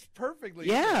like, it. It fits perfectly.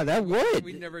 Yeah, that would.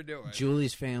 We never do it.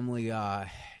 Julie's family,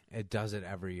 it does it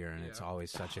every year, and it's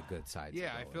always such a good side. Yeah,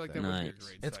 to I go feel like with that it. would be a Nice.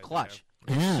 great. It's side to clutch.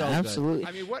 have. Yeah, so good. absolutely.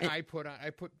 I mean, what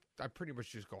I pretty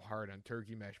much just go hard on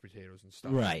turkey, mashed potatoes, and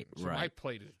stuff. Right, So right. my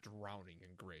plate is drowning in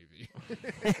gravy.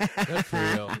 Good for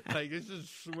you. Like it's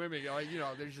just swimming. Like you know,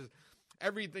 there's just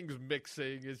everything's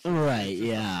mixing. It's just, Right, it's just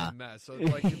yeah. a mess. So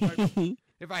like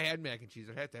if I had mac and cheese,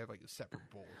 I'd have to have like a separate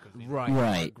bowl. 'Cause, you know, Right. a lot of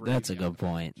Right, gravy that's a on good the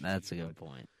mac point. and That's a cheese, good but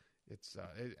point. It's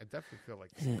I definitely feel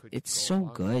like it could It's go so along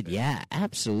with good. it. Yeah,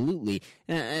 absolutely.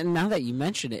 And now that you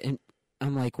mention it, and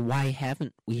I'm like, why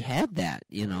haven't we had that?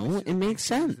 You know, it makes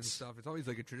Cheese and sense. stuff. It's always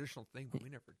like a traditional thing, but we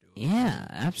never do it. Yeah, We never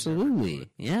do absolutely. it.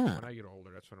 Yeah, When I get older,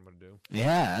 that's what I'm going to do.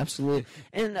 yeah, absolutely.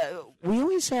 And we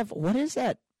always have, what is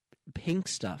that pink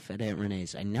stuff at Aunt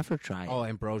Renee's? I never tried. Oh,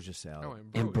 ambrosia salad.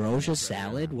 Oh, Ambrosia that's right,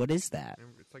 salad? yeah. What is that?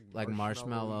 It's Like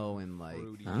marshmallow and like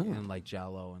fruity. Oh. and like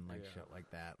Jello and like Yeah. shit like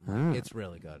that. Oh. It's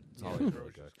really good. It's always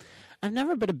really good. I've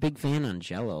never been a big fan on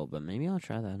Jello, but maybe I'll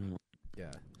try that out.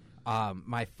 Yeah.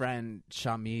 My friend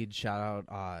Shamid, shout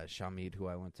out Shamid, who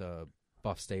I went to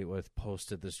Buff State with,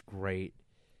 posted this great.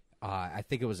 I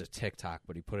think it was a TikTok,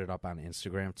 but he put it up on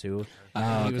Instagram too.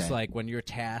 Oh, He was okay. like, when you're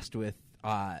tasked with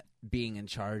being in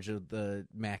charge of the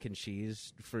mac and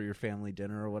cheese for your family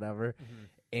dinner or whatever.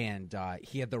 And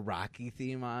he had the Rocky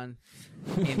theme on,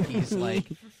 and he's like,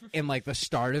 in like the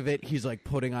start of it, he's like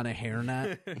putting on a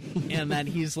hairnet, and then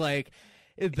he's like,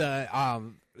 the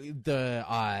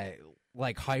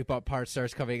like hype up part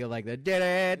starts coming in like the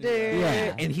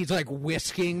Yeah. and he's like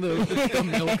whisking the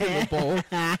milk in the bowl,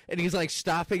 and he's like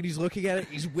stopping, and he's looking at it,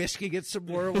 he's whisking it some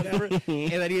more or whatever, and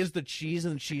then he has the cheese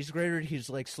and the cheese grater, and he's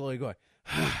like slowly going.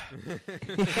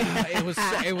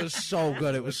 it was so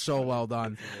good. It was so well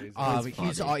done.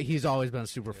 He's always been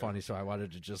super funny, so I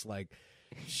wanted to just like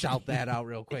shout that out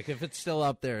real quick. If it's still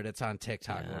up there and it's on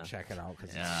TikTok, go check it out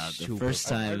because it's the super first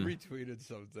good. I time. retweeted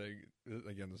something.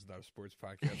 Again, this is not a sports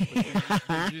podcast.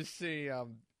 But did you see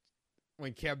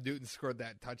when Cam Newton scored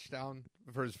that touchdown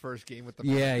for his first game with the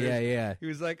Panthers? Yeah. He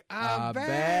was like, I'm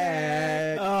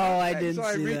back. Oh, I didn't So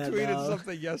I see that, retweeted no.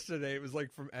 something yesterday. It was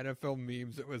like from NFL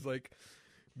memes. It was like,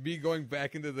 me going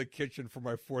back into the kitchen for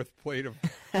my 4th plate of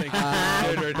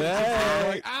Thanksgiving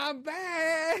dinner. I'm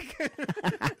back.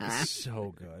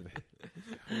 So good.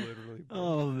 Literally.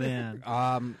 Oh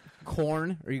man.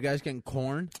 Corn. Are you guys getting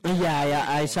corn? Yeah.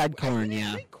 I said corn. We Yeah.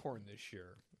 didn't make corn this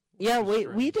year. Yeah. Which is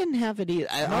We strange. didn't have it either.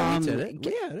 No, we did it. g-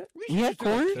 We had it. We You had should do,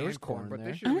 like, corn? canned There was corn but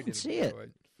there. this year I we didn't didn't see do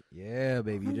it. Yeah,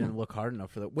 baby. You didn't look hard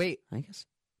enough for that. Wait. I guess.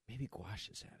 Maybe Gouache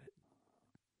has had it.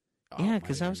 Yeah, might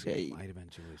 'cause have I was been- gonna- might have been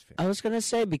Julie's favorite. I was gonna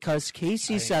say because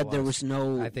Casey I think said it there was. was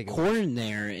no I think it corn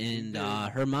there, and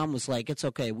her mom was like, "It's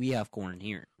okay, we have corn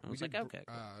here." I We was like, did, "Okay."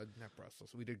 not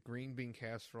Brussels. We did green bean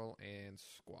casserole and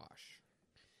squash.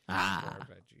 For Ah, our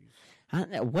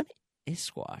veggies. what is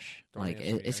squash? Don't Like, ask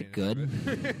me, is I it didn't good?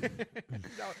 have it.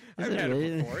 No, I've it had really?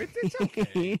 it before. It's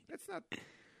okay. It's not.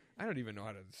 I don't even know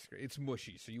how to describe. It's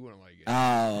mushy, so you wouldn't like it.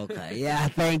 Oh, okay. Yeah,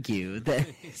 thank you.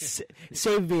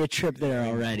 Saved me a trip there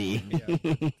already. Yeah,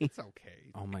 it's okay.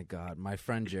 Oh my God, my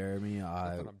friend Jeremy.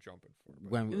 That's what I'm jumping for.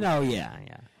 but- When No, yeah.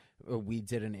 we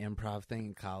did an improv thing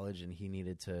in college, and he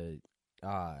needed to.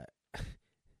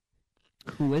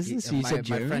 Who is this? You my, said my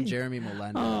Jeremy? friend Jeremy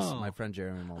Melendez. Oh. My friend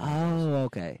Jeremy Melendez. Oh,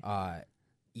 okay.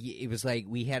 It was like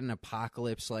we had an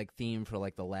apocalypse like theme for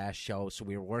like the last show, so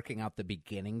we were working out the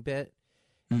beginning bit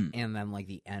and then like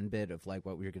the end bit of like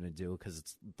what we were gonna do because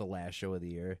it's the last show of the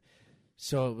year.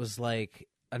 So it was like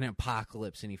an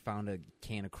apocalypse, and he found a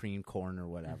can of cream corn or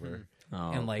whatever,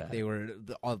 Oh, and like okay. they were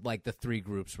like the 3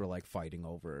 groups were like fighting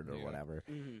over it or Yeah. whatever.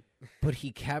 But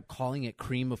he kept calling it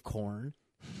cream of corn.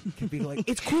 He could be like,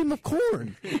 "It's cream of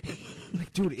corn."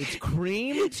 Like, dude, it's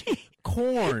cream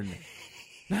corn.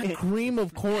 Not cream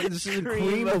of corn. This is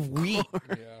cream of wheat.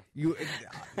 Yeah.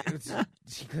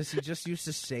 It's because he just used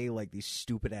to say like these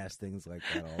stupid ass things like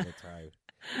that all the time.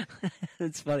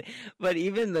 It's funny, but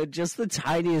even though just the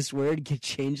tiniest word could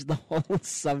change the whole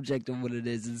subject of what it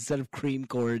is. Instead of cream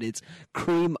corn, it's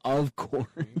cream of corn.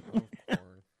 Cream of corn.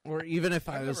 Or even if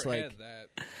I I've was never like, had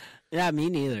that. Yeah, me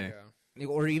neither. Yeah.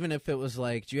 or even if it was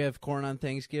like, "Do you have corn on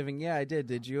Thanksgiving?" "Yeah, I did."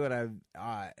 "Did you?" And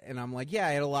I'm like, "Yeah,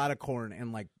 I had a lot of corn."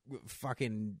 And like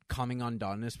fucking Coming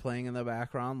Undone is playing in the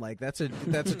background. Like that's a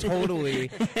totally.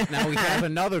 Now we have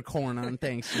another corn on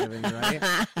Thanksgiving, right?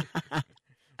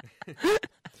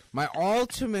 My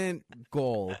ultimate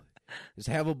goal is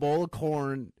to have a bowl of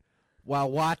corn while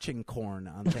watching corn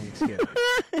on Thanksgiving.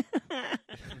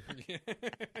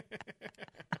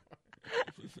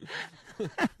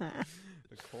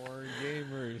 The corn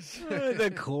gamers.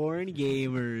 The corn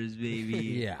gamers,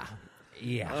 baby.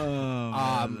 Yeah. Oh,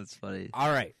 man, that's funny.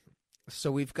 All right.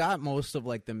 So we've got most of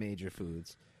like the major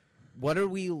foods. What are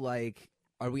we like?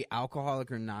 Are we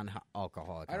alcoholic or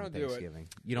non-alcoholic I on don't do it. Thanksgiving?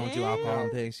 You don't do alcohol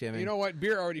on Thanksgiving? You know what?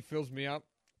 Beer already fills me up,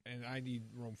 and I need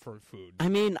room for food. I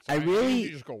mean, So I usually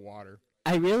just go water.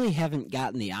 I really haven't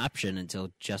gotten the option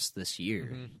until just this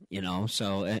year, you know?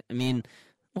 So, I mean, it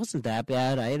wasn't that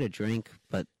bad. I had a drink,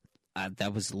 but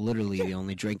that was literally the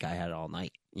only drink I had all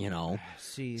night, you know?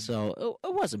 See, So,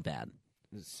 it wasn't bad.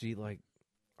 like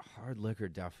hard liquor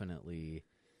definitely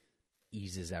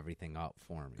eases everything up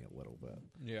for me a little bit.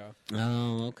 Yeah.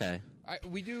 Oh, okay.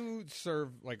 We do serve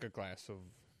like a glass of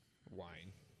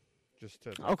wine, just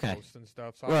to Okay. toast and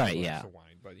stuff. So I'll Right, have a glass yeah. of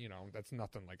wine, but you know that's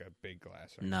nothing like a big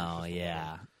glass. Or No, it's just a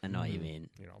yeah. I know what you mean.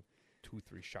 little,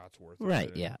 2-3 shots worth. of Right,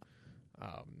 it. yeah.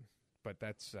 But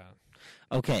that's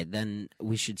Okay, then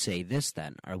we should say this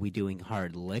then. Are we doing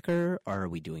hard liquor or are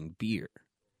we doing beer?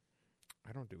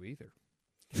 I don't do either.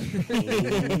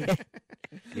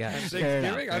 Yeah, Thanksgiving,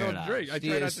 I fair don't enough. drink. I try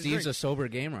not to Steve's drink. a sober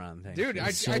gamer on Thanksgiving. Dude,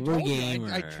 I Sober told you,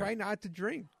 gamer. I try not to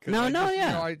drink. 'Cause No, I no, just, yeah.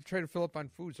 You know, I try to fill up on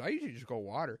food, so I usually just go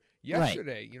water.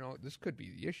 Yesterday, you know, this could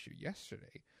be the issue.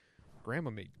 Yesterday, Grandma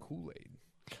made Kool-Aid.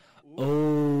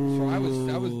 Oh. So I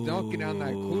was dunking on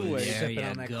that Kool-Aid. There Sipping you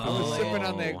on that go. I was sipping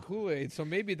on that Kool-Aid, so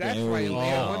maybe that's There why I you only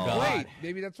had go. one Oh, plate. God.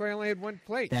 Maybe that's why I only had one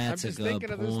plate. That's I'm just a good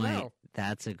thinking of this point. now.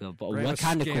 That's a good point. Grandma What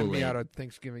kind of scammed me out Kool-Aid? of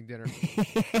Thanksgiving dinner.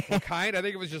 What kind? I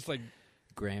think it was just like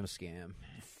Graham scam.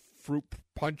 fruit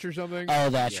punch or something. Oh,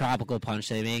 that tropical punch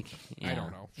they make? I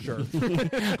don't know. Sure.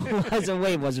 Was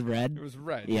it red? It was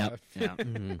red. Yep. yeah.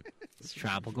 Yeah. It's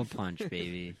tropical punch,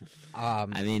 baby.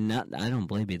 Um, I mean, I don't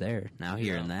blame you there. Now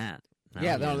hearing that. Now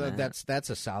yeah, hearing no, that. that's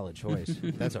a solid choice.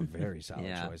 That's a very solid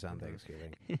Yeah. choice on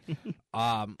Thanksgiving.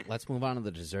 Let's move on to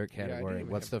the dessert Yeah, I category.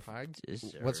 didn't What's the even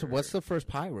have pie. what's the first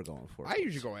pie we're going for? I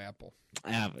usually go apple.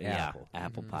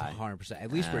 Apple pie. 100%.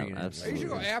 At least bring it in. Absolutely. I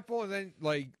usually go apple, and then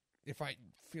like if I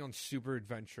feeling super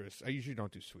adventurous, I usually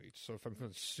don't do sweets. So if I'm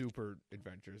feeling super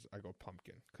adventurous, I go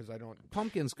pumpkin because I don't.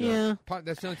 Pumpkin's good. Yeah.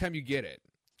 That's the only time you get it.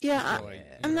 Yeah, So, like,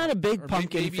 I'm not a big or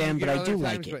pumpkin maybe fan, you but get I do other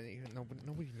like times, it. but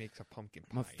nobody makes a pumpkin pie.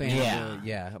 I'm a fan.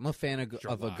 Yeah. I'm a fan of a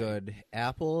July. good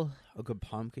apple, a good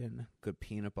pumpkin, good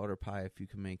peanut butter pie if you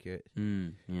can make it.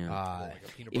 Yeah. Like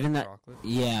a peanut even butter that- chocolate.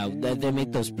 Yeah, they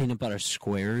make those Ooh. peanut butter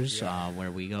squares Yeah.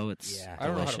 where we go. It's Yeah. I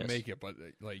don't know how delicious. to make it, but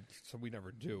like, so we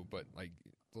never do. But like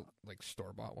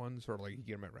store bought ones, or like you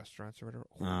get them at restaurants or whatever.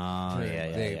 Oh, yeah,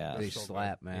 yeah, they, yeah. They So good.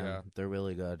 slap, man. Yeah. They're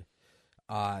really good.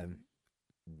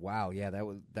 Wow, yeah,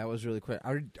 that was really quick.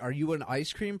 Are you an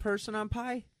ice cream person on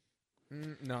pie?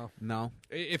 No, No.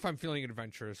 if I'm feeling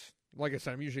adventurous, like I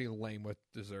said, I'm usually lame with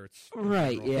desserts. in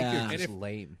Right, general. yeah. And Just if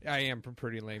lame. I am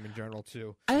pretty lame in general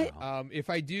too. If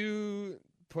I do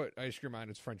put ice cream on,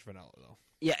 it's French vanilla though.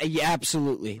 Yeah,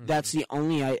 absolutely. Mhm. That's the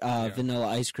only vanilla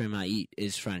ice cream I eat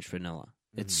is French vanilla.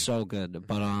 It's so good.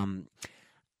 But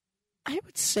I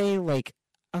would say like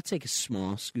I'll take a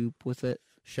small scoop with it.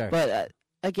 Sure. But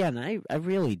again, I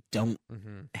really don't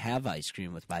Mm-hmm. have ice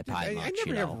cream with my pie I much. never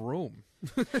You have know? room.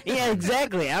 Yeah,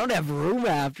 exactly. I don't have room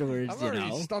afterwards. I'm You already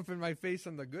know. stuffing my face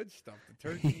on the good stuff, the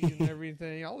turkey and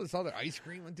everything. All this other ice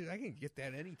cream, dude, I can get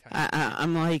that anytime.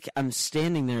 I'm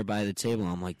standing there by the table.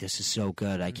 I'm like, this is so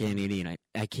good. I can't eat.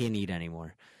 I can't eat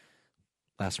anymore.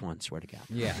 Last one, swear to God.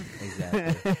 yeah,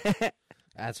 exactly.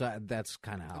 That's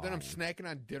kind of how. And then I I'm am. snacking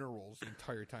on dinner rolls the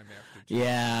entire time after. too.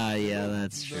 Yeah,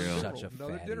 that's Another true. dinner Such a roll,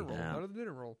 another fatty. dinner roll, Yeah. another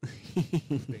dinner roll.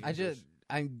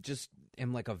 I just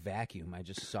am like a vacuum. I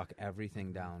just suck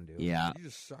everything down, dude. Yeah, You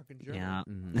just suck in general. yeah.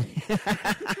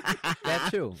 Mhm.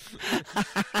 That too.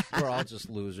 We're all just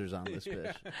losers on this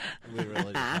bitch. We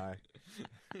really just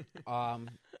are.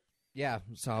 Yeah,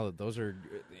 solid. Those are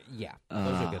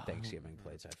good Thanksgiving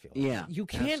plates. I feel. Like. Yeah, you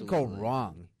can't go absolutely.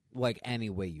 wrong. Like any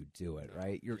way you do it,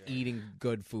 right? You're eating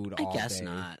good food all I guess day.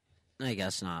 not. I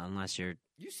guess not, unless you're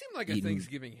You seem like a Eating-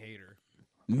 Thanksgiving hater.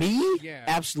 me. Yeah.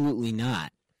 Absolutely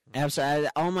not. Absolutely.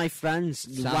 All my friends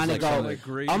Sounds want to like go.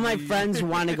 something. All my friends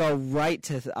want to go right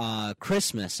to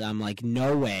Christmas. I'm like,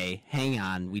 no way. Hang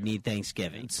on, we need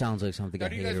Thanksgiving. It sounds like something Now, a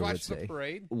do you guys hater would watch the say.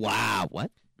 parade? Wow,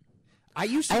 what? I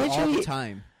used to I all actually- the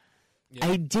time. Yeah.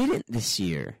 I didn't this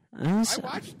year. I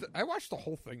watched the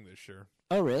whole thing this year.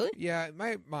 Oh, really? Yeah,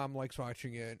 my mom likes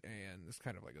watching it, and it's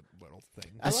kind of like a little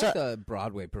thing. I saw- like the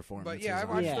Broadway performances. But yeah, I on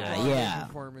watched it. the Yeah, Broadway yeah.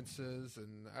 performances,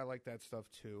 and I like that stuff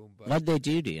too. But What'd they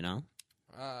do? Do you know?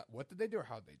 what did they do, or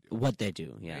how'd they do? What they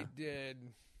do? Yeah. They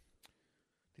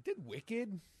did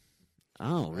Wicked.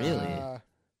 Oh, really?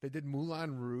 They did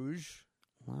Moulin Rouge,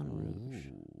 Moulin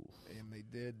Rouge. and they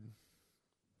did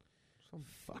some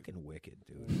Fucking wicked,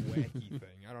 dude. wacky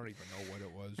thing. I don't even know what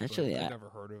it was. Actually, but I- I've never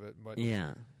heard of it. But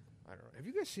Yeah, I don't know. Have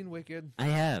you guys seen Wicked? I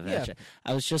have. Yeah. Actually.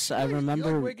 I was just. I You like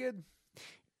remember. Wicked?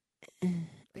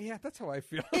 Yeah, that's how I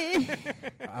feel. It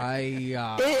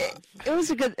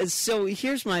was a good. So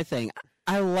here's my thing.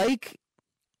 I like.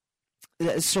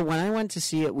 So when I went to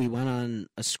see it, we went on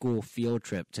a school field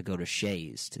trip to go to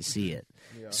Shays to see it.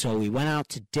 Yeah. So we went out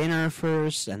to dinner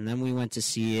first, and then we went to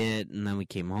see it, and then we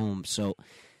came home. So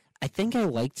I think I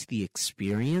liked the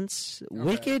experience. Okay,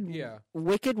 Wicked, yeah.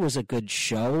 Wicked was a good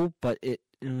show, but it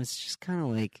was just kind of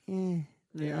like,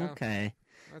 Yeah. okay.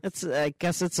 That's I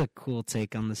guess it's a cool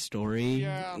take on the story.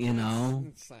 Yeah, you know. I don't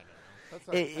know. That's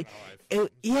It- kinda how I feel.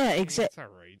 yeah, It's exactly. all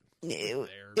right. It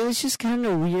There. was just kind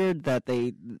of weird that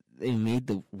they made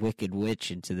the Wicked Witch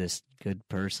into this good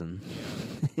person.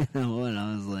 You know, and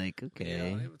I was like,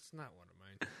 okay, Yeah, it's not one of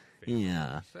my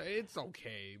favorites. yeah, It's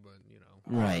okay, but you know.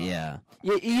 right, yeah.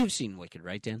 You've seen Wicked,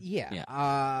 right, Dan? Yeah.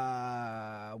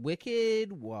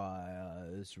 Wicked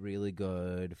was really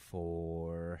good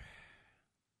for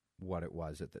what it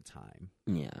was at the time.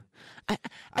 Yeah. I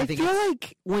I think feel it's-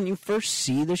 like when you first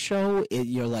see the show,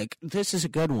 you're like, this is a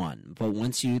good one. But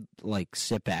once you like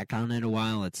sit back on it a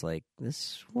while, it's like,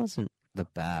 this wasn't the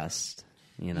best.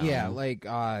 You know? Yeah, like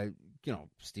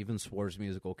Steven Swartz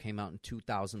musical came out in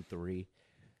 2003.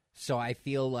 So I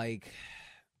feel like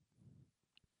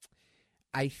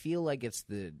it's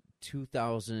the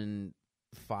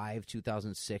 2005,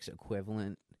 2006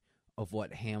 equivalent of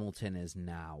what Hamilton is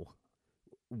now.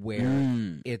 Where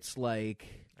Mm. it's like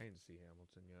I didn't see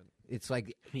Hamilton yet. it's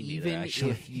like Me neither, even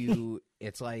actually. if you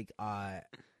it's like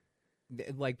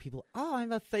people, oh,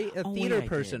 I'm a theater wait, I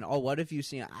person. did. Oh, what have you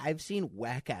seen? I've seen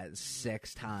Whack-At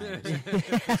 6 times.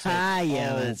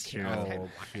 Yeah, that's Okay, true.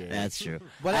 okay. That's true.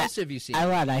 What else have you seen? I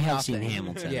lied. I have seen Nothing.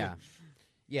 Hamilton.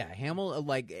 Yeah,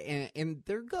 Hamilton, and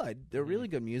they're good. They're really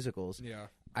good musicals. Yeah.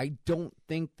 I don't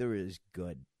think they're as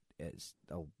good as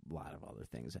a lot of other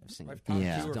things I've seen. My top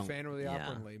Yeah. two are Don't- Phantom of the Opera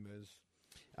yeah. and Les Mis.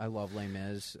 I love Les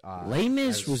Mis. Les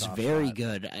Mis as a was soft very spot.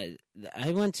 good.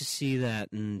 I went to see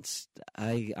that, and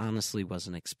I honestly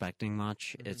wasn't expecting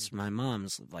much. Mm-hmm. It's my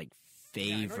mom's like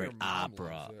favorite Yeah, I know your mom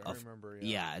opera. loves it. I remember,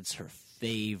 Yeah, it's her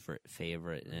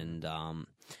favorite, and I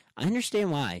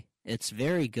understand why. It's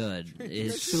very good.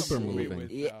 It's super moving.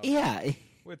 with, Yeah.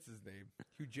 What's his name?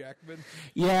 Hugh Jackman.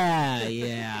 Yeah.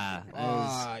 Yeah.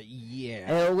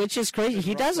 Which is crazy.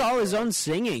 He does all his own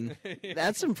singing.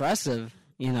 That's impressive.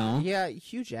 You know. Yeah,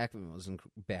 Hugh Jackman wasn't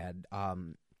bad.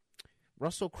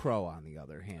 Russell Crowe, on the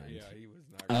other hand. Yeah, he was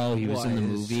not. Oh, he was in the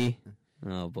Was- movie.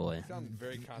 Oh boy. Sounds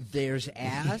very constant. There's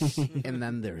ass, and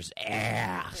then there's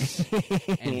ass.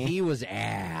 And he was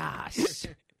ass.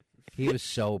 He was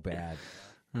so bad.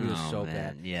 He was so man,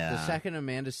 bad. yeah. The second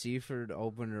Amanda Seyfried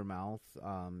opened her mouth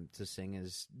to sing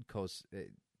as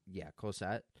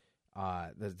Cosette,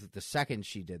 the second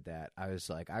she did that, I was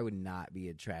like, I would not be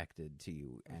attracted to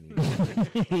you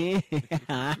anymore.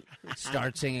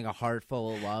 Start singing A Heart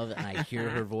Full of Love, and I hear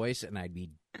her voice, and I'd be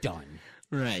done.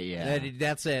 Right, yeah.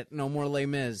 That's it. No more Les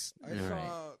Mis. I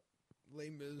saw Les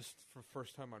Mis for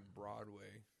first time on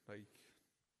Broadway, like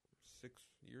 6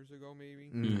 years ago, maybe.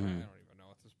 Mhm. I don't even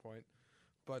know at this point.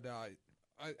 But I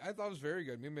thought it was very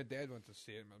good. Me and my dad went to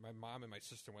see it. My mom and my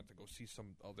sister went to go see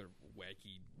some other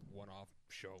wacky one-off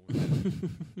show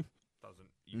that doesn't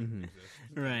even exist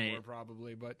Right. anymore,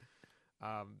 probably. But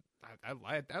I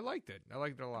liked it. I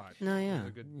liked it a lot. No, It yeah. was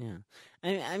a good.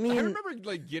 Yeah. I mean, I remember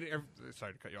like getting.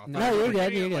 Sorry to cut you off. No, I remember you're good,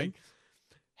 getting you're it, good. like,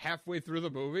 halfway through the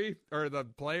movie or the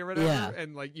play or whatever, Yeah.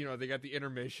 and like they got the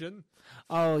intermission.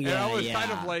 oh, And yeah, I was yeah.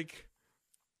 kind of like,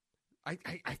 I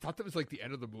thought that was like the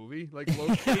end of the movie, like low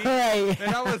key. Right.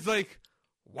 And I was like,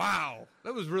 wow,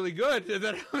 that was really good. And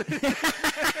then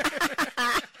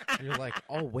You're like,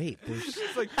 oh, wait, there's...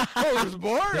 it's like, oh, there's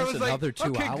more? I There's was another like, 2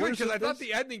 okay, good, hours because of I thought this?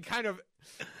 the ending kind of,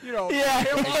 Yeah. tailed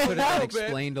It off could a have been little bit.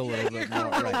 explained a little Yeah, bit it could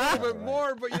have more. been a Right, little bit right.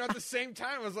 more, but at the same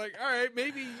time, I was like, all right,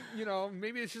 maybe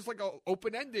it's just like an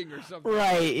open ending or something.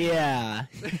 Right, yeah.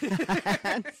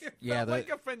 It Yeah, felt like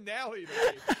a finale to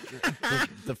me.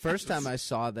 The first time I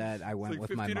saw that, I went It's like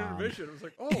with my 15 mom. intermission. I was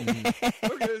like, oh,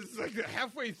 okay, it's like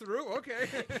halfway through. Okay.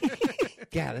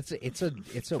 Yeah, it's a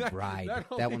ride. Not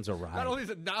That only- one's a ride. Not only is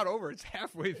it not over, it's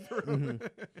halfway through.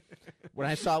 When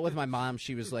I saw it with my mom,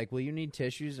 she was like, "Will you need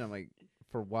tissues?" And I'm like,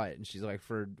 "For what?" And she's like,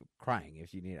 "For crying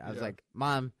if you need it." I was Yeah. like,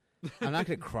 "Mom, I'm not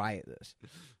gonna cry at this."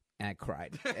 And I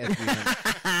cried. As we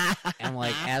went. And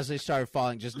like as they started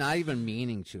falling, just not even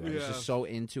meaning to. I was Yeah. just so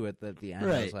into it that at the end I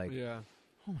Right. was like, Yeah.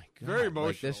 "Oh my god!" Very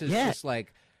Like, this emotional. is Yeah. just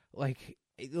like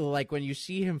when you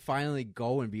see him finally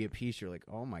go and be at peace, you're like,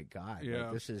 "Oh my god!" Yeah.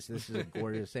 Like, this is a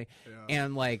gorgeous thing. Yeah.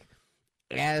 And like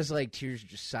as like tears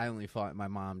just silently fall, my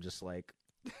mom just like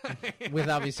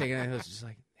without me saying anything, I was just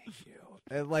like, "Thank you,"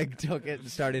 and like took it and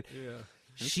started. Yeah.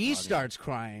 She starts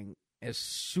crying as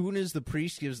soon as the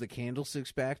priest gives the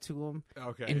candlesticks back to him,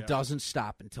 Okay. and yeah. doesn't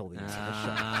stop until the end of the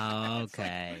show. Oh,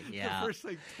 okay, yeah. The first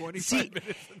like 25 See,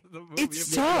 minutes into the movie.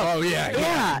 It's I'm like, tough. Oh, yeah,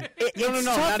 yeah. No, It's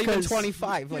tough not even 'cause-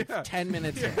 25. Like Yeah. 10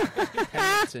 minutes in. 10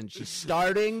 minutes in. She's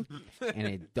starting, and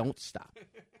it don't stop.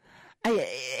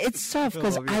 It's tough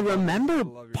because love your I mother. remember I love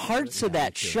your parts mother. of Yeah,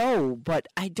 that me too. show, but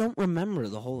I don't remember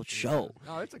the whole show.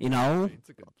 No, it's a You good know? play. It's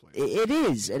a good play. It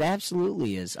is. It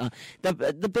absolutely is.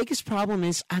 The biggest problem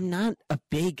is I'm not a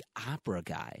big opera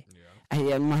guy.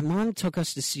 Yeah. My mom took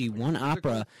us to see one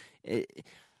opera.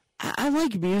 I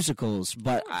like musicals,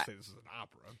 but I would say this is an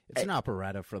opera. It's an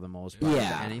operetta for the most part.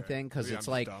 Yeah. If anything, because Maybe it's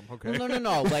I'm like dumb, okay. well,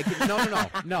 no.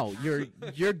 Like no.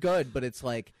 You're good, but it's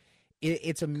like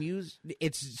it's a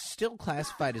It's still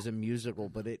classified as a musical,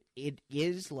 but it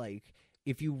is like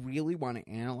if you really want to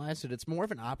analyze it, it's more of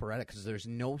an operetta because there's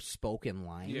no spoken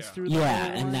lines Yeah. through the yeah,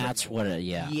 whole and one. that's what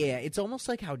Yeah, it's almost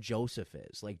like how Joseph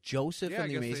is. Like Joseph Yeah, I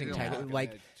and the guess they Amazing don't Tiger, talk in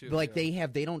like that, too, like yeah.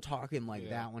 they don't talk in like Yeah.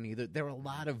 that one either. There are a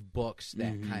lot of books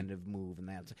that kind of move, and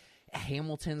that's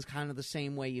Hamilton's kind of the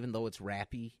same way, even though it's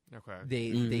rappy. Okay.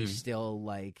 They still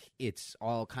like it's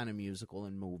all kind of musical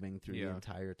and moving through the Yeah.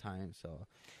 entire time. So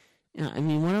Yeah, I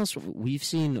mean, what else? We've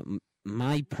seen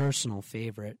my personal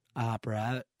favorite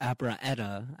operetta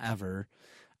ever.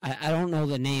 I don't know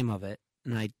the name of it,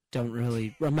 and I don't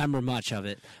really remember much of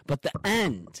it. But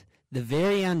the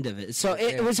very end of it. So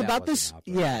it was That about was this.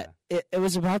 an opera, It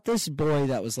was about this boy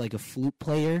that was like a flute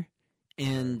player,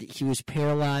 and he was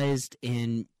paralyzed,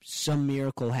 and some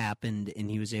miracle happened,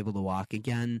 and he was able to walk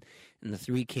again. And the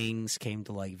three kings came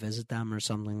to like visit them or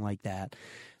something like that.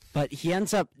 But he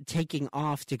ends up taking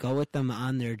off to go with them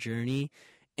on their journey.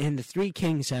 And the three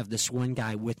kings have this one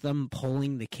guy with them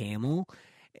pulling the camel.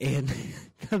 And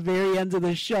the very end of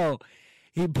the show,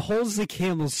 He pulls the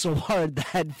camel so hard the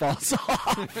head falls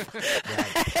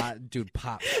off. Yeah, dude,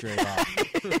 pop straight off.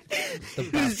 The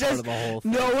best part of the whole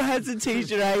thing. No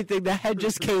hesitation or anything. The head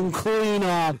just came clean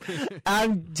off.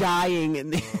 I'm dying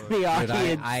in the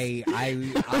audience.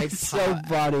 It's so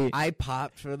funny. I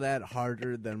popped for that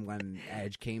harder than when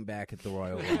Edge came back at the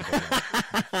Royal Rumble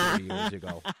 3 years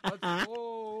ago.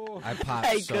 I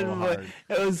popped so hard.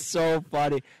 It was so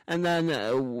funny. And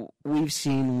then we've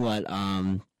seen what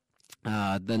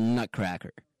the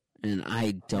Nutcracker, and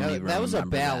I don't even remember that was a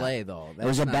ballet, that. though. It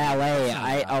was a ballet.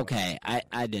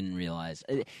 I didn't realize.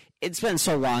 It's been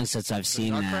so long since I've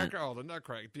seen that. Oh, the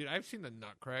Nutcracker. Dude, I've seen the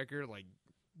Nutcracker like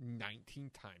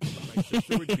 19 times. My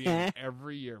sister would be in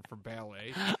every year for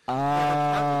ballet.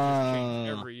 Just changed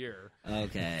every year.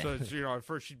 Okay. So it's, at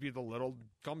first she'd be the little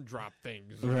gumdrop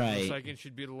things. Right. The second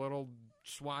she'd be the little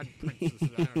swan princesses.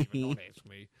 I don't even know. Ask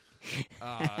me.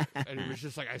 And it was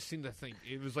just like I've seen the thing.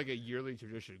 It was like a yearly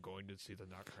tradition going to see the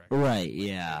Nutcracker. Right.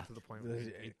 Yeah. To the point where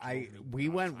we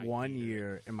went one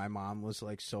year, and my mom was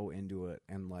like so into it,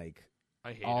 and like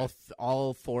I hate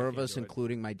all four of us,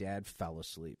 including my dad, fell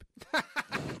asleep.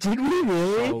 Did we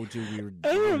really? Oh, dude, we were. I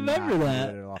don't remember that.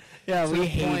 At all. Yeah, To we the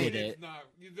hated point-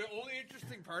 it. The only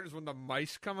interesting part is when the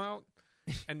mice come out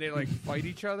and they like fight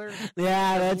each other.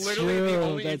 Yeah, that's literally true. the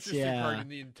only That's interesting part in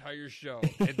the entire show.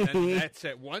 And then that's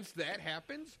it. Once that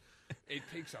happens, it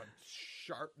takes a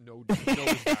sharp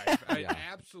nosedive. An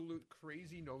absolute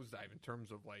crazy nosedive in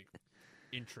terms of like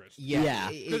interest.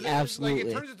 Yeah, absolutely.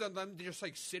 Like, it turns into them just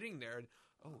like sitting there and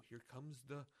here comes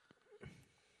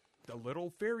the little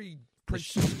fairy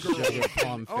princess girl. Sugar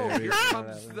plum fairy Here or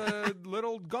comes the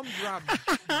little gumdrop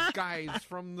guys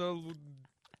from the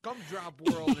gumdrop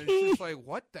world. And it's just like,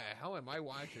 what the hell am I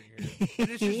watching here? And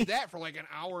it's just that for like an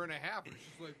hour and a half. It's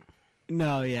just like,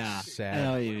 No, yeah. Sad. I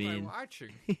know what what you am I mean. watching?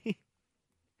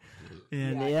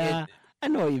 Yeah, I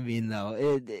know what you mean,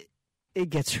 though. It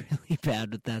gets really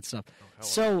bad with that stuff.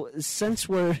 So since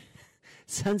we're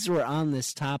on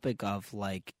this topic of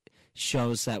like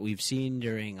shows that we've seen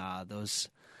during those,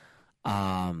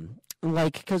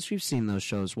 like because we've seen those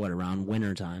shows around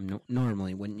wintertime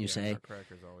normally, wouldn't you say?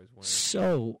 Nutcracker's always winter.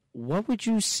 So what would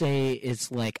you say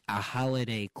is like a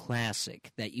holiday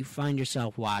classic that you find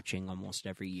yourself watching almost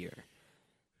every year?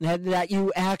 That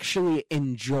you actually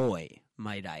enjoy,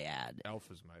 might I add. Elf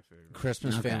is my favorite.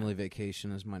 Christmas Okay. Family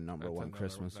Vacation is my number That's one another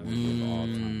Christmas one. movie of all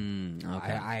time.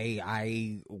 Okay.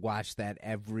 I watch that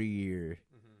every year,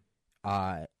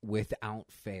 without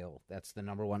fail. That's the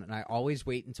number one, and I always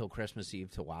wait until Christmas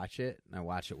Eve to watch it. And I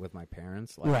watch it with my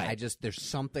parents. Like, Right. There's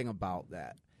something about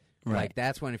that. Right. Like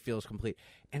that's when it feels complete.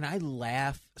 And I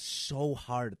laugh so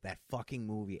hard at that fucking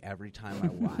movie every time I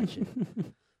watch it.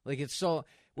 Like it's so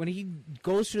when he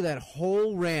goes through that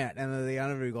whole rant and then the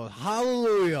end of it he goes,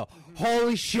 "Hallelujah,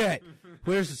 holy shit,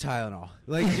 where's the Tylenol?"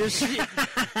 Like just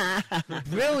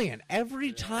brilliant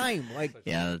every time. Like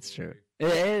Yeah, that's true. It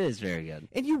is very good.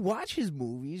 and you watch his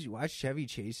movies, you watch Chevy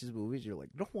Chase's movies, you're like,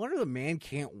 no wonder the man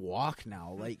can't walk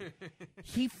now. Like,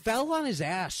 he fell on his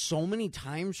ass so many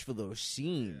times for those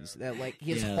scenes that, like,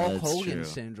 he has Yeah, Hulk that's Hogan true.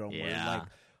 syndrome where, Yeah. like,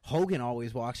 Hogan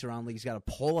always walks around like he's got to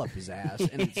pull up his ass,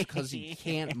 and it's because he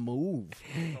can't move.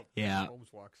 Yeah. Holmes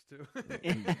walks too.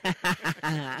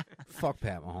 Fuck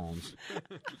Pat Mahomes.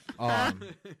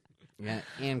 Yeah,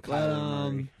 and Kyler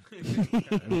Murray.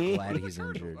 I'm glad he's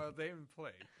injured. They haven't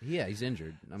played. Yeah, he's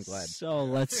injured. I'm glad. So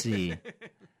let's see.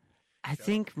 I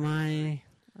think let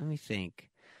me think.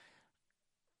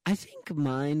 I think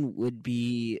mine would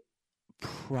be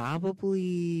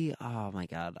probably, oh my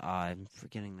God, I'm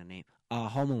forgetting the name.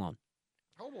 Home Alone.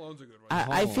 Home Alone's a good one.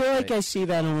 I feel like I see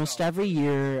that almost every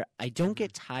year. I don't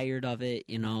get tired of it,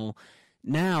 Now,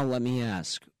 let me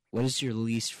ask, what is your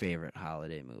least favorite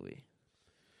holiday movie?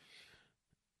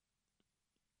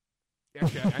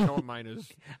 Actually, I know what mine is.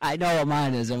 I know what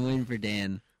mine is. I'm waiting for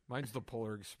Dan. Mine's the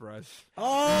Polar Express.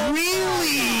 Oh,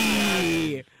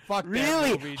 really? Fuck that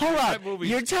Really? movie, dude. Hold That up. movie's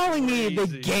You're telling me the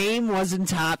crazy. game wasn't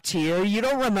top tier? You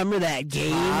don't remember that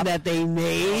game that they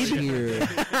made? Here,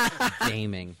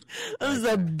 gaming. That was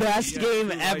the best Yeah, game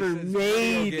two ever licensed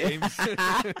made. video games.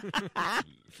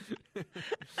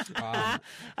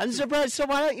 I'm surprised. So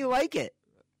why don't you like it?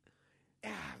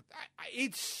 Yeah,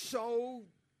 it's so.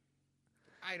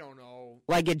 I don't know.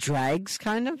 Like it drags,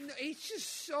 kind of? No, it's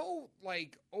just so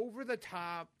like over the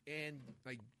top and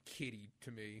like kiddie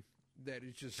to me that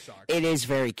it just sucks. It is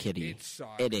very kiddie. It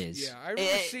sucks. It is. Yeah, I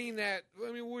remember seeing that.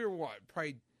 I mean, we were what,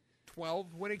 probably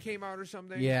 12 when it came out or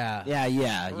something. Yeah. Yeah. You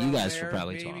Around guys there, were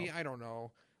probably maybe 12. I don't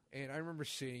know. And I remember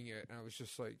seeing it, and I was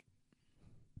just like,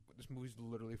 "This movie's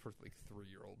literally for like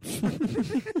 3-year-olds."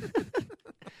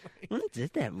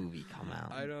 did that movie come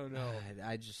out? I don't know.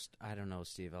 I don't know,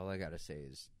 Steve. All I gotta say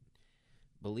is,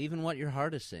 believe in what your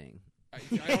heart is saying. I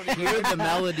don't even Hear the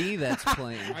melody that's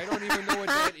playing. I don't even know what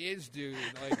that is, dude.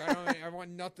 Like, I want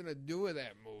nothing to do with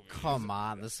that movie. Come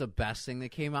on, that's the best thing that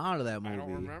came out of that movie. I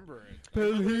don't remember it.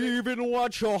 Believe in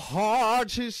what your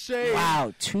heart is saying.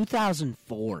 Wow,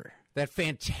 2004. That Yeah,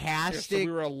 fantastic. so we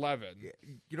were 11.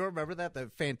 You don't remember that?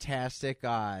 That fantastic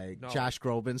Josh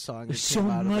Groban song. That So came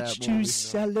out much of that to movie.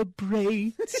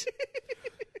 celebrate.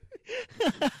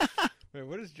 Wait,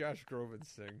 what does Josh Groban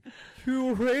sing?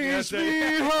 You raise Yeah,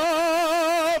 me up.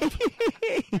 I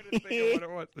didn't think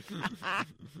of what it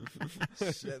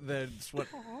was. That's what.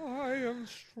 I am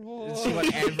strong. It's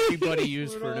what everybody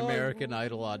used for an American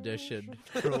Idol audition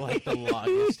for like the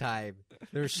longest time.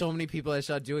 There were so many people I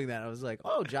saw doing that. I was like,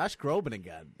 "Oh, Josh Groban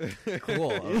again.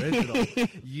 Cool, original.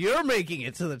 You're making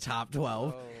it to the top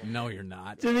 12. No, you're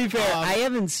not." To be fair, I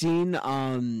haven't seen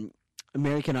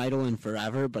American Idol in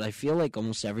forever, but I feel like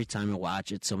almost every time I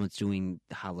watch it, someone's doing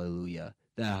Hallelujah.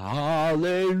 The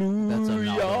Hallelujah. That's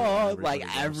another one everybody like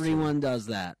does, too. everyone does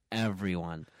that.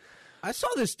 Everyone. I saw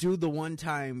this dude the one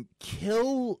time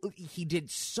kill. He did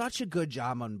such a good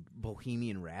job on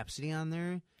Bohemian Rhapsody on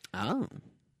there. Oh.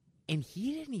 And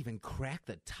he didn't even crack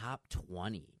the top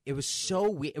 20. It was so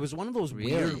weird. It was one of those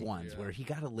weird Really? ones Yeah. where he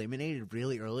got eliminated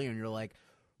really early, and you're like,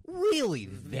 really?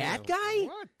 That guy?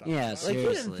 What the Yeah, fuck? Like, you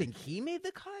didn't seriously. think he made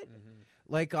the cut?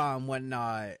 Like, when,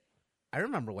 I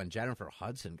remember when Jennifer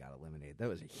Hudson got eliminated. That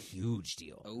was a huge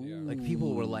deal. Like,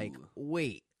 people were like,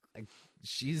 wait, like,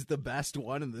 she's the best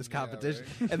one in this competition.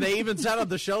 right. And they even said on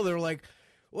the show, they were like,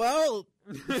 well,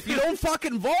 if you don't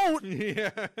fucking vote, Yeah.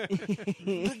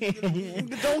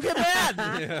 don't get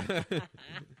mad. Yeah.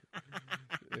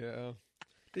 Yeah.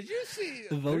 Did you see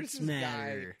The there's votes this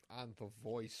matter. guy on The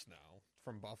Voice now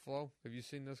from Buffalo? Have you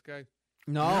seen this guy?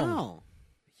 No.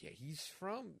 Yeah, he's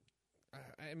from.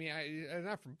 I mean,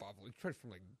 not from Buffalo. He's probably from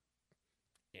like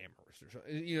Amherst or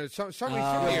something. You know,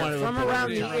 somewhere one of the From around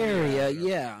the border area,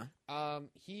 yeah.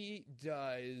 He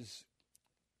does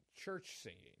church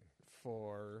singing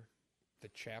for the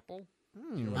chapel.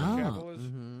 You know what Oh. a chapel is?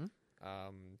 Mm-hmm.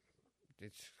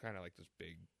 It's kind of like this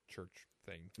big church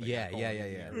thing. Yeah, they yeah, call yeah, it,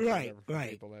 yeah. you know, Right, whatever, for right.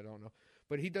 People that don't know,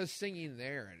 but he does singing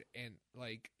there, and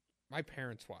like my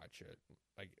parents watch it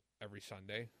like every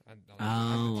Sunday on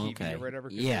Oh, the TV okay. or whatever.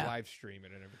 'Cause Yeah. they live stream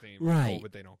it and everything. Right.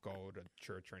 But they don't go to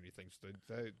church or anything, so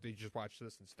they just watch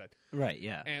this instead. Right,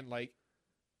 yeah. And like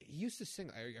he used to sing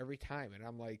every time, and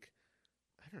I'm like,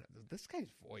 I don't know, this guy's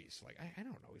voice, like I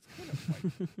don't know, it's kind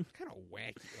of like kind of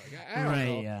wacky, like I don't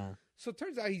know. yeah. So it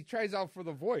turns out he tries out for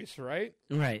The Voice, right?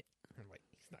 Right. I'm like,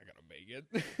 he's not gonna make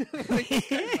it. Like,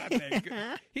 he's not that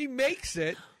good. He makes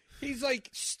it. He's like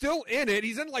still in it.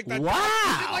 He's in like the he's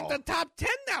in like the top 10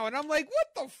 now, and I'm like,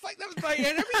 what the fuck? That was like, and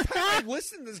every time I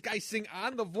listen to this guy sing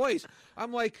on The Voice,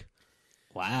 I'm like,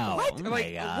 Wow. what? Oh my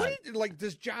Like, God. like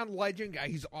this John Legend guy?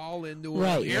 He's all into it.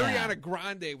 Right, yeah. Ariana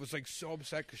Grande was like so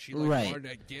upset because she like Right. wanted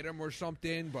to get him or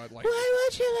something, but like, Why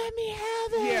won't you let me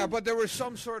have it? yeah, but there was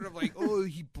some sort of like, oh,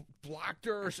 he blocked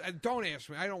her. And don't ask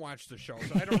me. I don't watch the show,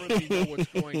 so I don't really know what's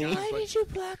going on. but, you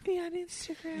block me on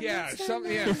Instagram? yeah,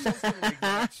 something like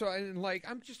that. So and like,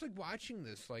 I'm just like watching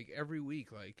this like every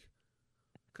week, like,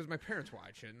 because my parents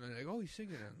watch it, and they're like, oh, he's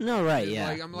singing it. No, right, And, yeah.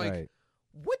 Like, I'm like, Right.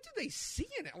 what do they see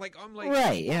in it? Like, I'm like,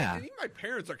 Right, yeah. And even my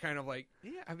parents are kind of like,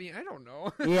 yeah. I mean, I don't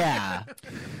know. Yeah.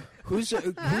 Who's he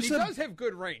the does have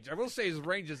good range. I will say his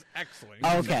range is excellent.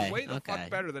 He's Okay, way the okay. fuck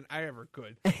better than I ever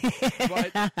could.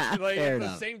 But like Fair at the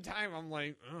enough. same time, I'm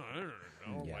like, oh, I don't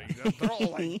know. Yeah. Like they're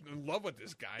all like in love with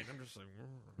this guy, and I'm just like,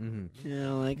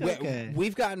 Yeah, like, We- okay.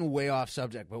 We've gotten way off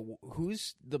subject, but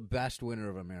who's the best winner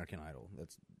of American Idol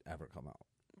that's ever come out?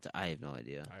 I have no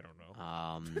idea. I don't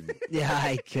know. Yeah,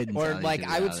 I couldn't. Or tell you, like to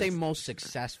be I would say honest. most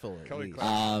successful at Kelly least.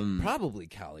 Clarkson. Probably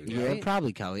Kelly. Yeah, Right?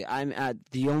 probably Kelly. I'm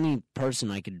the only person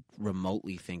I could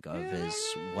remotely think of is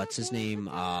what's his name?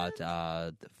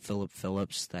 Philip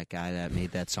Phillips, that guy that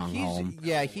made that song Home.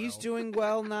 He's doing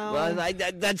well now. Well,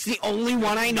 that's the only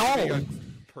one I know.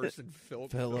 Person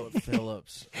Philip. Philip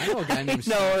Phillips. I know a guy named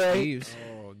No, Steve right? Steves.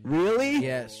 Oh, Really?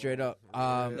 Yeah, straight up.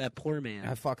 That poor I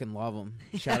man. fucking love him.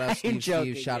 Shout out I'm Steve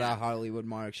joking, Steves. Shout yeah. out Hollywood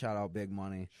Mark. Shout out Big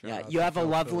Money. Yeah, out you to have a Phil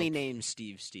lovely Phillips. name,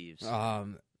 Steve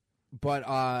Steves. But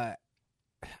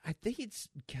I think it's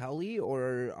Kelly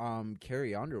or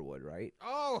Carrie Underwood, right?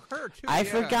 Oh, her too. I yeah.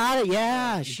 forgot it.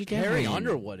 Yeah, she did. Carrie win.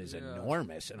 Underwood is Yeah.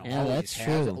 enormous and Yeah, always that's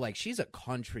has true. it. Like she's a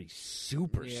country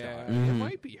superstar. Yeah, Mhm. it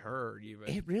might be her even.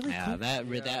 It really Yeah, could.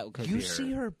 that could You be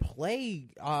see her play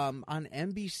on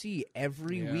NBC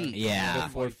every Yeah. week Yeah.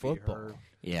 before Might be football. her.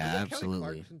 Yeah, Did Kelly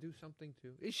absolutely. Clarkson do something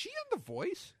too? Is she on The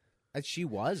Voice? She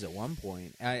was at one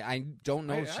point. I don't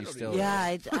know if she still. Yeah,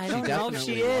 I don't know if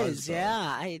she definitely is. was, though.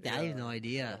 I have no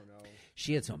idea. I don't know.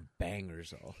 She had some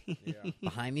bangers though. Yeah.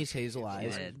 Behind These Hazel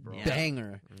Eyes, did, bro.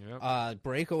 banger. Yep.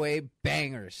 Breakaway,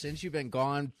 banger. Since You've Been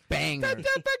Gone, banger.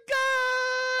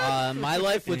 My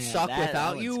Life Would Suck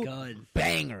Without that You, one's good.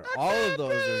 banger. All of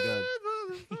those are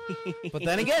good. But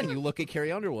then again, you look at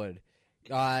Carrie Underwood.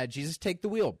 Jesus Take the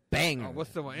Wheel, banger. Oh,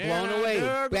 what's the one? Blown And I Away,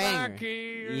 look banger. back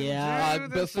here Yeah. to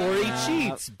the Before He sun.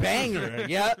 Cheats, banger.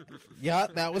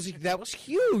 Yep, that was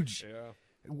huge. Yeah.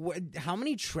 How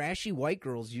many trashy white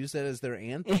girls use that as their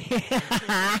anthem?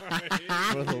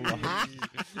 For the love.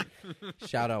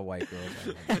 Shout out white girls.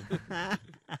 I love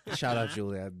you. Shout out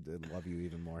Julie. I love you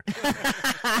even more.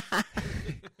 I'm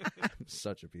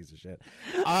such a piece of shit.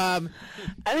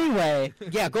 Anyway,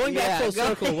 Yeah, going back full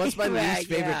circle. What's my back, least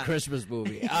favorite yeah. Christmas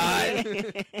movie?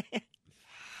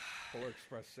 Polar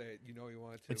Express say it. You know you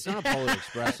want to. It's not Polar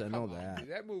Express. I know Come on, that. dude,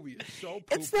 that movie is so.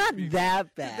 it's poopy not people.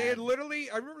 that They bad. had literally.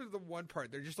 I remember the one part.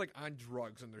 They're just like on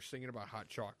drugs and they're singing about hot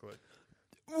chocolate.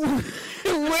 Where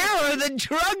are the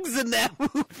drugs in that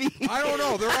movie? I don't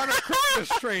know. They're on a Christmas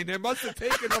train. They must have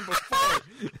taken them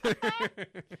before.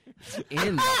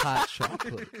 In the hot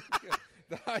chocolate.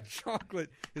 The hot chocolate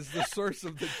is the source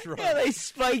of the drug. Yeah, they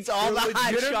spiked all They're the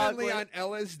hot legitimately chocolate. on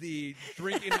LSD,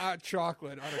 drinking hot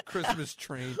chocolate on a Christmas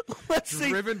train, What's the-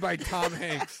 driven by Tom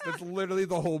Hanks. That's literally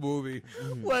the whole movie.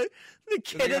 What the They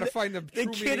kid, gotta at find the the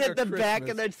true kid meaning at of the back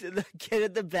of Christmas. the kid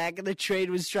at the back of the train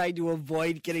was trying to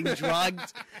avoid getting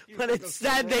drugged, but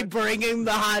instead they bring him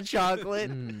the hot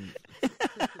chocolate.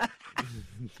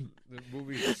 The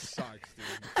movie sucks,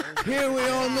 dude. Here we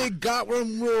only got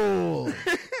one rule.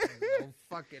 Don't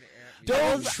fucking at me.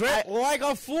 Don't tread like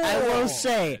a fool. I will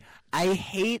say, I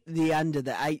hate the end of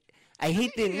the. I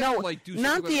hate the You have no, to, like, do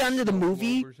not something the with end a of the snow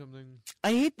movie. globe or something.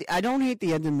 I don't hate the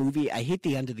end of the movie. I hate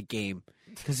the end of the game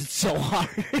because it's so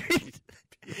hard.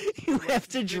 You have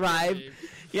to drive.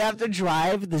 You have to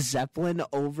drive the Zeppelin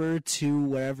over to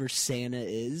wherever Santa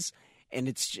is, and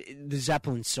the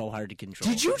Zeppelin's so hard to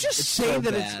control. Did you just It's say so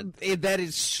that bad. that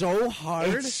it's so hard?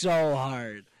 It's so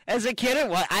hard. As a kid,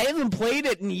 I haven't played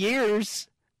it in years.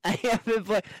 I haven't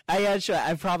played.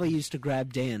 I probably used to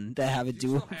grab Dan to have it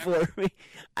do it for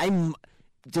me.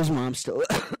 Does Mom still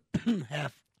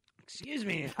have? Excuse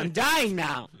me, I'm dying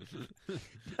now.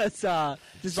 Does Mom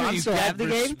still have the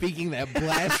game? Speaking that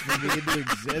blasphemy into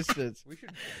existence. We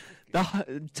should.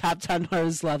 The top 10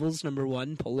 hardest levels, number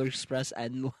 1, Polar Express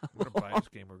end We're level. gonna buy this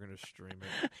game. We're gonna stream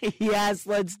it. Yes,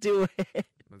 let's do it.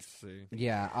 Let's see.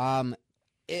 Yeah.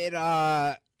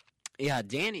 Yeah,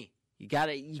 Danny, you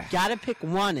gotta pick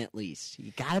one at least.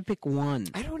 You gotta pick one.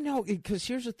 I don't know, because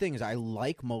here's the thing: is I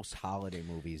like most holiday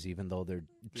movies, even though they're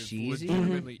There's cheesy.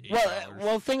 legitimately $8.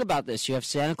 Well, think about this. You have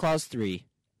Santa Claus 3.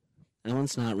 That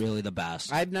one's not really the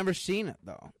best. I've never seen it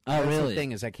though. Oh, That's really? The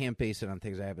thing is, I can't base it on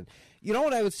things I haven't. You know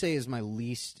what I would say is my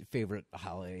least favorite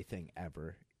holiday thing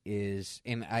ever is,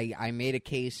 and I made a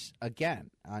case again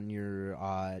on your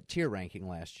tier ranking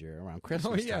last year around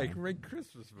Christmas. Oh yeah, I time. can rank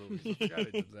Christmas movies. I forgot I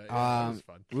did that. Yeah, that was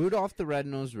fun. Rudolph the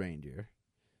Red-Nosed Reindeer,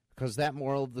 because that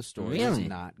moral of the story Really? is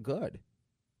not good.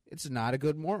 It's not a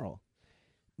good moral.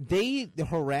 They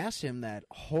harass him that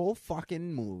whole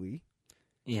fucking movie.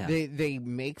 yeah. They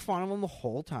make fun of him the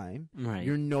whole time. Right.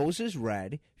 Your nose is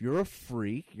red. You're a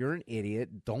freak. You're an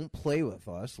idiot. Don't play with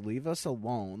us. Leave us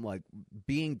alone. Like,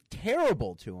 being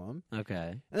terrible to him.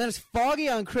 Okay. And then it's foggy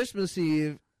on Christmas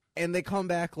Eve, and they come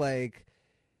back like,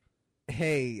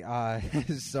 hey,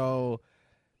 so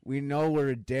we know we're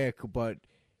a dick, but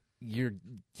your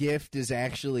gift is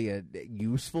actually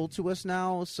useful to us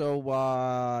now, so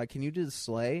can you do the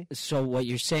sleigh? So what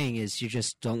you're saying is you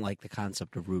just don't like the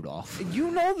concept of Rudolph.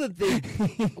 You know that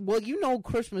they, well, you know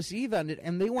Christmas Eve ended,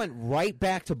 and they went right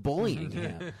back to bullying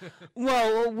him.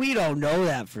 Well, we don't know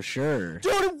that for sure.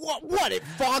 Dude, what? It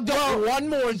fogged up one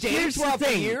more day Here's the throughout the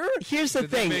thing. year? Here's the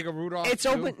Did they thing. make a Rudolph It's too?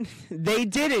 open. They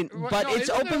didn't, Well, but no, it's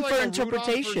isn't there open like for a Rudolph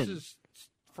interpretation. versus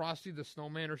Frosty the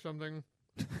Snowman or something?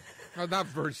 No, not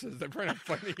versus. They're trying to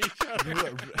fight each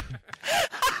other.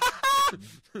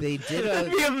 They did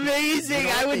That'd be amazing. You know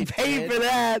I what would they pay did? for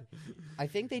that. I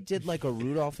think they did like a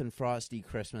Rudolph and Frosty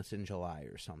Christmas in July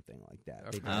or something like that.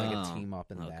 They did like a Oh, team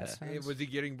up in okay. that Hey, sense. was he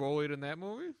getting bullied in that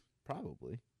movie?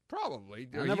 Probably. Probably.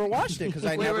 I never watched it because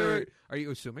I Wait, never. wait. Are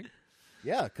you assuming?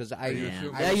 Yeah, because I. you Yeah.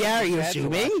 assuming? I Yeah, are you had to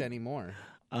assuming? watch anymore.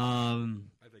 I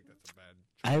think that's a bad.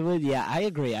 I would. Yeah, I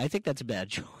agree. I think that's a bad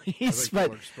choice, I think but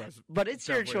Polar Express but it's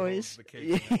your definitely holds choice. the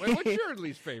cake on that. Wait, what's your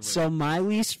least favorite? So my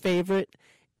least favorite,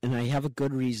 and I have a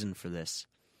good reason for this,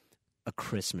 A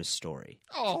Christmas Story.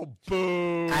 oh,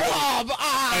 boo!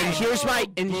 And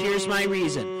here's my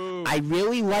reason. I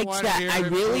really liked wanna that. hear I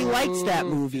it, really boo. liked that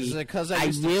movie. Is it because I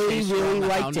used to really, chase you really around the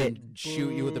liked hound it. and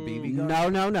shoot you with a BB gun?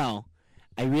 No.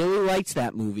 I really liked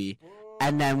that movie.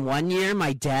 And then one year,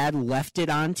 my dad left it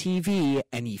on TV,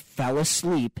 and he fell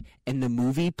asleep, and the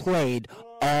movie played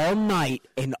all night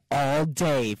and all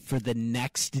day for the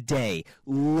next day.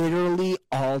 Literally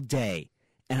all day.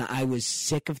 And I was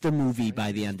sick of the movie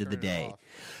by the end of the day.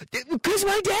 Because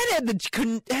my dad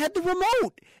had the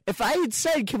remote. If I had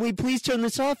said, can we please turn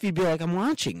this off, he'd be like, I'm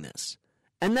watching this.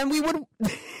 And then we would,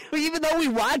 even though we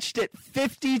watched it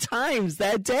 50 times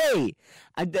that day,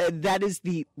 that is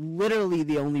literally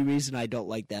the only reason I don't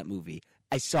like that movie.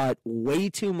 I saw it way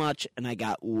too much, and I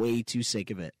got way too sick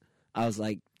of it. I was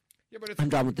like, I'm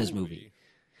done with this movie.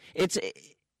 It's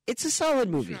a solid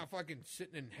movie. You're not fucking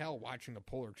sitting in hell watching the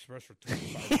Polar Express for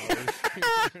 25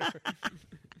 hours.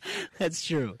 That's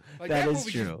true. Like, that is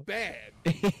movie's true. Just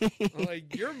bad.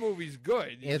 Like, your movie's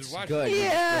good. You It's just watch good. it.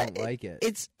 Yeah, I don't like it.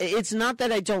 It's not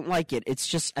that I don't like it. It's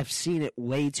just I've seen it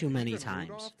way too many Even times.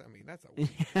 Rudolph? I mean, that's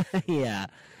a Yeah.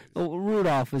 Well,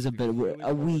 Rudolph was a bit Really, a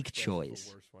Polar weak Express is choice.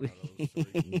 the worst one out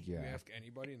of those three. Yeah. You ask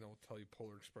anybody, and they'll tell you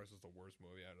Polar Express is the worst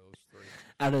movie out of those three.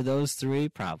 Out of those three,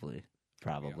 probably.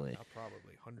 Yeah,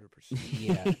 probably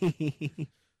 100%.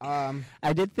 Yeah.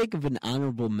 I did think of an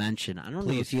honorable mention. I don't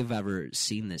know if Please. you've ever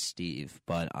seen this, Steve,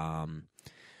 but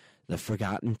The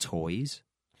Forgotten Toys.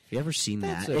 Have you ever seen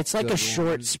That's that? a It's like a good short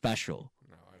one. special.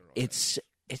 No, I don't know.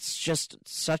 It's just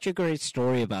such a great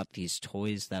story about these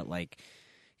toys that like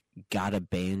got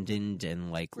abandoned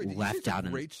and like Wait, did you say left it's a out.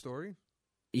 great story.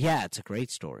 Yeah, it's a great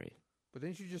story. But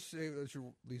didn't you just say that's your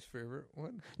least favorite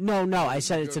one? No, I It's a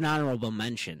said it's good- an honorable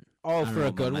mention. Oh, for a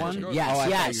Honorable good mention. one? Yes, Oh, I thought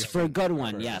yes, you were for a saying good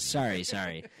one. for a Yes, good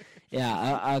sorry.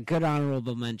 Yeah, a good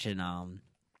honorable mention.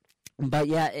 But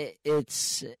yeah,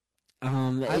 it's I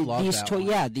love these that one.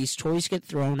 Yeah, these toys get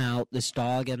thrown out. This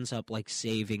dog ends up like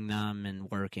saving them and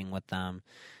working with them,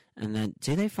 and then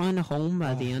do they find a home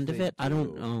by the end of They it? I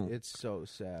don't do. know. It's so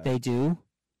sad. They do.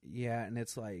 Yeah, and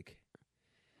it's like,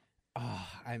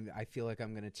 I feel like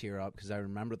I'm gonna tear up because I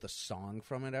remember the song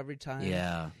from it every time.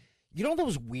 Yeah. You know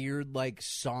those weird like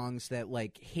songs that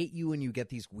like hit you and you get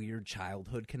these weird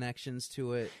childhood connections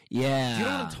to it. Yeah. Do you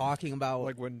know what I'm talking about?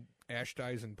 Like when Ash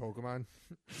dies in Pokemon?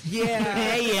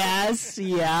 Yeah. Yes.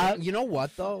 Yeah. You know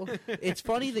what though? It's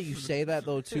funny that you say that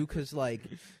though too, because like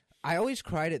I always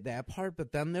cried at that part,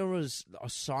 but then there was a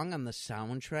song on the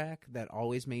soundtrack that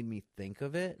always made me think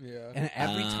of it. Yeah. And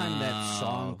every time that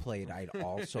song Oh. played, I'd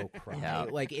also cry. Yeah.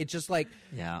 Like it just like.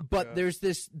 Yeah. But Yeah. there's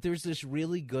this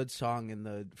really good song in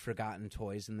the Forgotten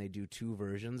Toys, and they do two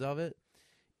versions of it.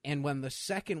 And when the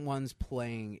second one's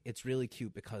playing, it's really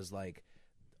cute because like,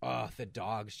 the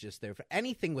dog's just there for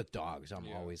anything with dogs. I'm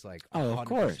Yeah. always like, Oh, 100% of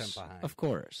course. behind. Of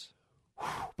course.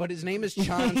 But his name is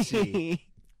Chauncey.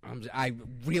 I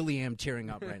really am tearing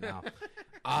up right now.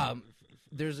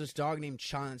 There's this dog named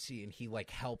Chauncey, and he like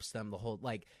helps them the whole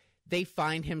like. They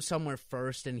find him somewhere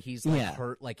first, and he's like Yeah.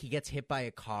 hurt. Like he gets hit by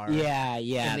a car. Yeah.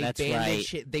 and they That's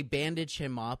right. They bandage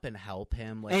him up and help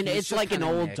him. Like, And he's it's just like an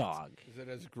kinda old nicked. dog. Is it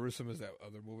as gruesome as that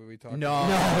other movie we talked No.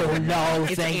 about? No,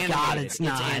 It's thank God animated. it's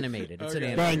not. It's animated. It's an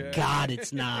Okay. animated. Thank God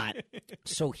it's not.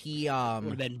 So he Would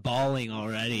have been bawling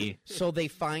already. So they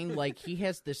find like he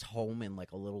has this home in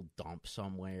like a little dump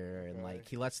somewhere, and like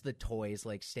he lets the toys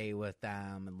like stay with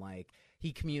them, and like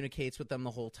he communicates with them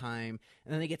the whole time,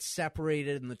 and then they get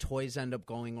separated, and the toys end up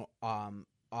going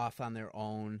off on their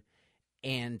own,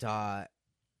 and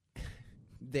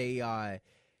they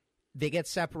get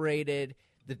separated.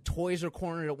 The toys are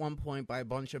cornered at one point by a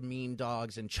bunch of mean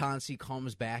dogs, and Chauncey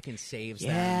comes back and saves them.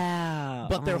 Yeah.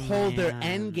 But their Oh, their man.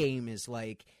 end game is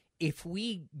like, if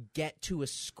we get to a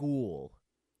school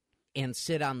and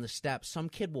sit on the steps, some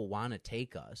kid will want to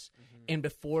take us. And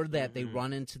before that, they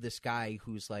run into this guy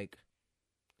who's like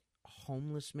a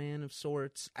homeless man of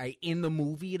sorts. In the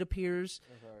movie, it appears,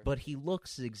 but he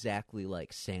looks exactly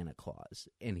like Santa Claus,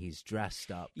 and he's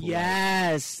dressed up.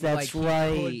 Yes, that's like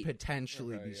right. He could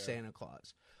potentially Okay, be yeah. Santa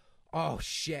Claus. Oh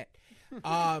shit.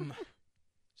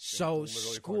 So Literally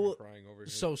school. fucking crying over here.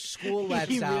 So school lets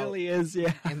He out. really is,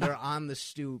 yeah. And they're on the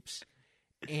stoops,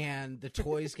 and the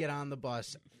toys get on the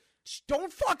bus.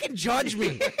 Don't fucking judge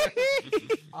me.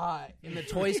 And the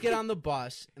toys get on the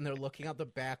bus, and they're looking out the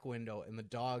back window, and the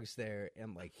dog's there,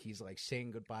 and like he's like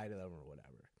saying goodbye to them or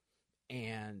whatever.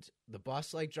 And the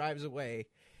bus like drives away.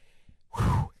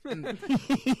 And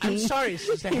I'm sorry, it's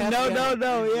just a happy ending.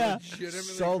 no, yeah. Shit him in the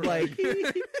So crotch. like,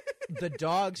 the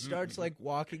dog starts like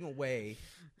walking away,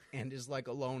 and is like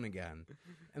alone again.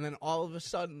 And then all of a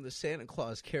sudden, the Santa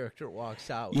Claus character walks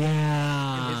out.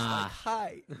 Yeah. And it's like,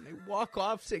 hi. And they walk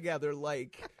off together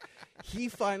like he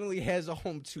finally has a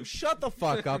home too. Shut the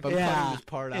fuck up. I'm cutting this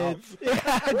part out. Don't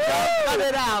cut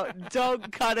it out.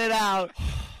 Don't cut it out.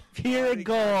 Pure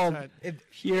gold.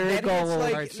 Pure gold.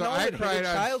 Like, Right, so no, I it hit cried a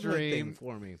on childhood stream. thing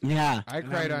for me. Yeah. I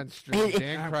cried on It- stream.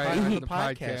 Dan I'm cried crying on on the the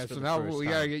podcast podcast. for So the now first we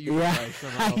gotta time. get you to Yeah. cry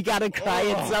somehow. I gotta cry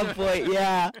at some point.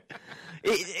 Yeah.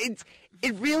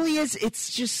 It really is.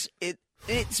 It's just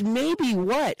it's maybe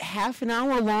what, half an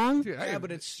hour long. Dude, Yeah,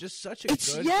 but it's just such a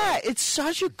It's good. it's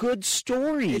such a good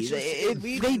story. It's just- it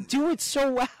leaves- They do it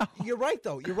so well. You're right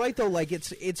though. Like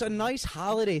it's a nice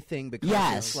holiday thing because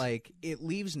Yes. it's like it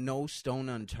leaves no stone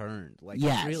unturned. Like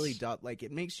Yes. it really does. Like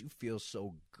it makes you feel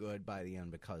so good by the end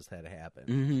because that happened.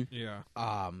 Mm-hmm.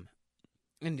 Yeah.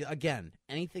 And again,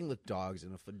 anything with dogs,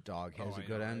 and if a dog has a I good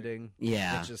know, right? ending,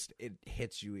 Yeah. it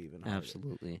hits you even harder.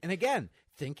 Absolutely. And again,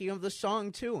 thinking of the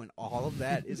song too, and all of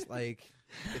that is like.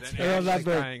 It's I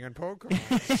remember- dying on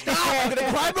Pokemon. Stop! I'm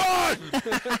gonna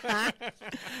cry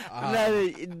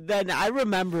more. Then I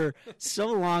remember so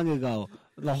long ago,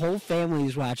 the whole family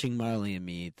is watching Marley and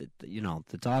Me.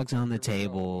 The dog's on the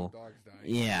table. Dog's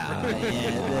dying. Yeah,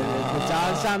 the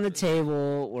dog's on the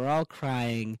table. We're all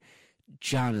crying.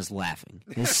 John is laughing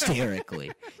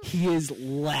hysterically. He is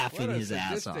laughing What a his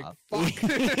ass sadistic off. fuck.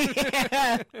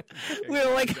 Yeah.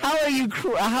 We're like,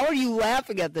 how are you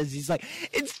laughing at this? He's like,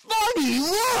 it's funny.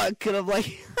 Look, and I'm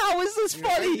like, how is this You know,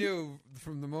 I funny? knew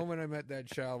from the moment I met that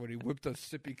child when he whipped a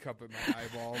sippy cup at my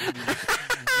eyeball. when he was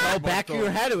Oh, one back of month your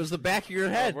old, head. It was the back of your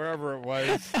head. wherever it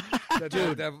was.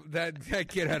 That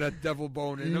kid had a devil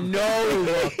bone in him. No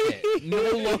looked it. No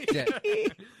looked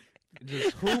it.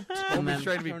 Just hooped and then Homie's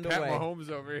trying to be turned Pat away.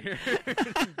 Mahomes over here.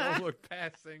 Don't look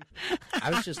passing. I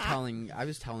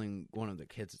was telling one of the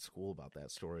kids at school about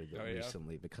that story Oh, yeah?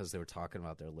 recently because they were talking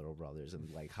about their little brothers and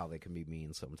like how they can be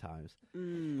mean sometimes.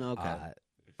 Okay.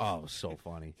 Oh, so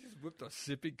funny. Just whipped a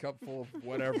sippy cup full of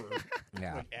whatever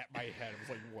Yeah. like, at my head. It was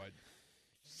like, what,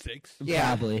 6? Yeah.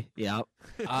 Probably. Yep.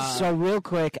 So real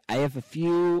quick, I have a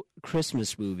few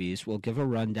Christmas movies. We'll give a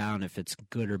rundown if it's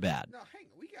good or bad. No, hang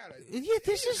on. We gotta. Yeah,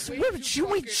 this is way we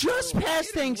too just fucking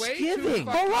passed early. It is way too Thanksgiving.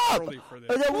 fucking Hold up. early for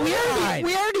this.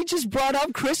 We already just brought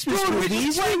up Christmas Dude, we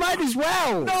movies. just We might as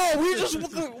well. No, we just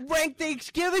ranked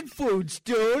Thanksgiving foods,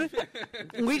 dude.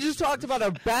 We just talked about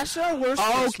our best and our worst.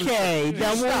 Okay,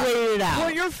 then we'll Stop. wait it out.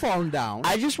 Put your phone down.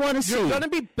 I just want to see. You're gonna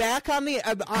be back on the.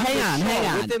 Hang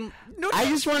on. Within, no, I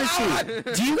just want to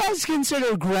see. Do you guys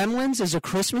consider Gremlins as a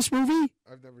Christmas movie?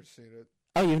 I've never seen it.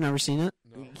 Oh, you've never seen it?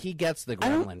 No. He gets the I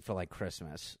don't- gremlin for like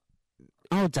Christmas.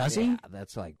 Oh, does he? Yeah,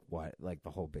 that's like what like the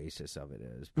whole basis of it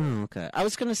is. Oh, okay. I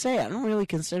was gonna say I don't really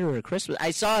consider it a Christmas.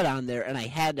 I saw it on there and I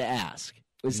had to ask.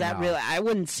 Was that No. really? I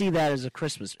wouldn't see that as a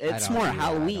Christmas. It's more I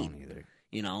Halloween, don't either.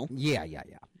 you know. Yeah.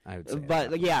 I would say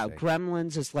But yeah, say.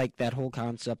 Gremlins is like that whole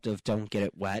concept of don't get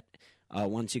it wet.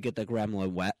 Once you get the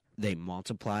gremlin wet, they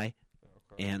multiply,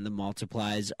 and the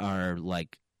multiplies are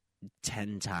like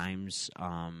 10 times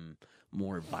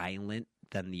more violent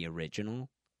than the original.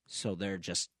 So they're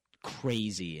just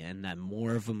crazy, and then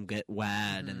more of them get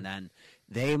wet, and then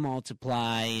they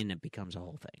multiply, and it becomes a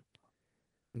whole thing.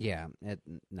 Yeah.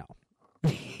 No.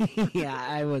 Yeah,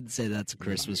 I would say that's a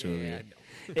Christmas movie. Yeah,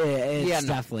 It's Yeah, no,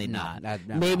 definitely no, not.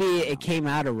 no, Maybe no. it came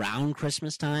out around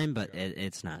Christmas time, but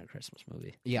it's not a Christmas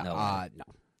movie. Yeah. No.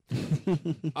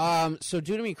 No. So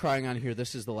due to me crying on here,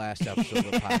 this is the last episode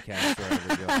of the podcast we're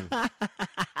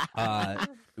ever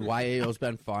doing. YAO's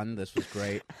been fun. This was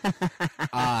great.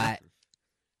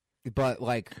 But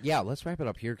like, yeah, let's wrap it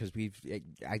up here because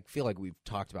I feel like we've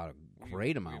talked about a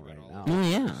great amount right now. Oh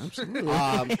yeah,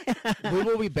 absolutely. We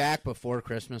will be back before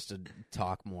Christmas to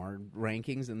talk more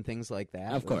rankings and things like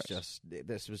that. Of course.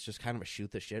 This was just kind of a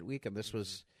shoot the shit week, and this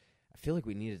was. I feel like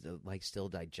we needed to like still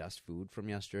digest food from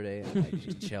yesterday and like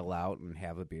just chill out and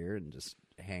have a beer and just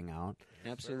hang out.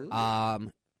 Absolutely.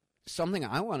 Something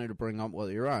I wanted to bring up while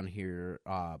you're on here,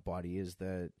 buddy, is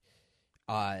that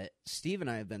Steve and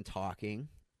I have been talking,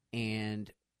 and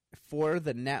for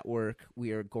the network,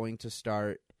 we are going to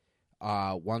start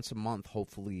once a month,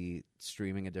 hopefully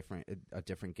streaming a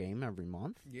different game every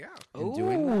month. Yeah. And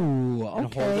doing that. Ooh, And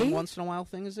okay. holding once in a while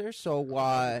things there. So Do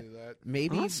that.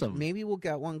 maybe we'll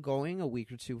get one going a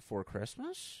week or two before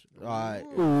Christmas.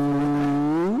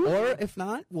 Ooh. Or if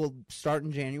not, we'll start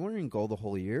in January and go the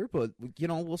whole year. But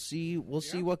we'll see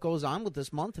what goes on with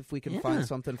this month if we can Yeah. find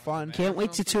something fun. Can't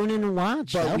wait to tune in and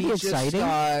watch. But That'll we be just, exciting.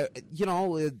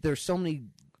 there's so many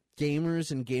gamers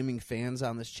and gaming fans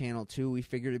on this channel too. We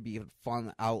figured it'd be a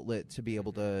fun outlet to be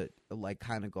able to like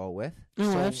kind of go with. Oh,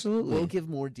 So absolutely. We'll give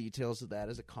more details of that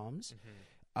as it comes.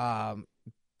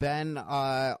 Ben,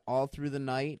 all through the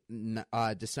night,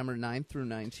 December 9th through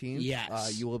 19th,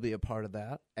 Yes. you will be a part of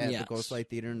that at Yes. the Ghostlight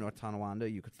Theater in North Tonawanda.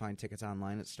 You could find tickets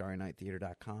online at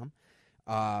starrynighttheater.com.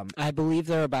 I believe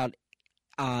they're about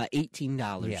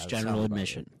 $18 Yeah, general sounds about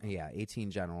admission. right. Yeah, 18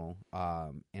 general,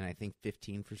 and I think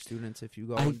 15 for students if you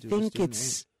go I and do the think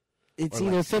student it's Or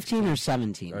either like 15 or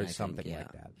 17 or I think, something yeah.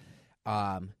 like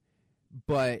that.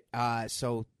 But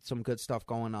so some good stuff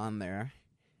going on there.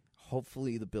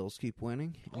 Hopefully the Bills keep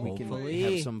winning. And we can Hopefully.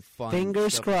 have some fun.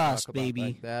 Fingers stuff to talk crossed, about baby.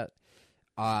 Like that.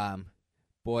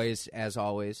 Boys, as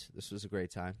always, this was a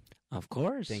great time. Of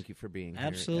course. Thank you for being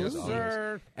Absolutely. here. as Yes, always.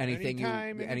 sir. Anything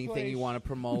Anytime, any anything you place. want to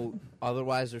promote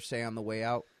otherwise or say on the way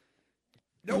out?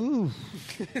 Nope. Ooh.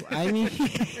 I mean,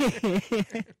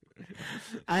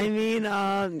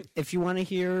 if you want to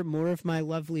hear more of my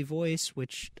lovely voice,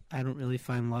 which I don't really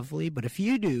find lovely, but if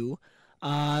you do,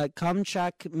 come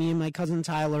check me and my cousin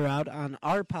Tyler out on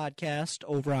our podcast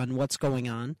over on What's Going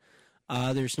On.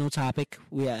 There's no topic.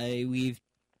 We've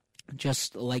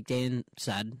just, like Dan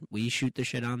said, we shoot the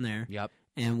shit on there. Yep.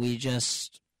 And we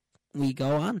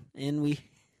go on and we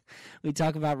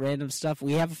talk about random stuff.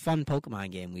 We have a fun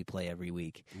Pokemon game we play every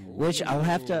week, which I'll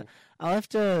have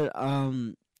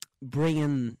to bring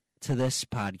in to this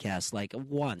podcast like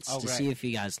once to right. see if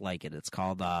you guys like it. It's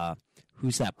called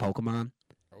Who's That Pokemon?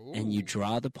 And you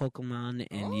draw the Pokemon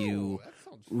and you that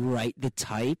sounds fun. write the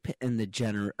type and the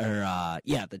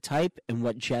the type and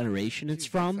what generation it's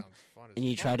Dude, that from, sounds fun as and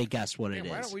you try fuck. to guess what Man, it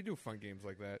why is. don't we do fun games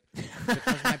like that?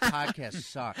 Because my podcast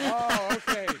sucks. Oh,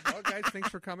 okay. Well, guys, thanks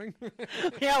for coming.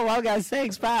 Yeah, well, guys,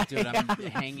 thanks. Bye. Dude, I'm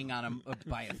hanging on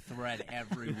by a thread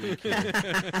every week.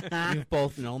 You've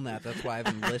both known that. That's why I've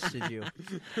enlisted you.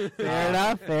 Fair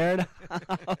enough. Fair enough.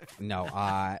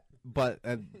 No,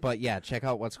 but yeah, check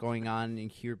out What's Going On and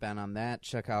hear Ben on that.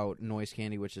 Check out Noise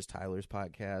Candy, which is Tyler's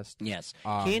podcast. Yes,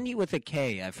 Candy with a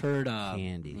K. I've heard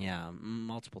Candy. Yeah,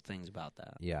 multiple things about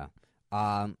that. Yeah.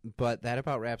 But that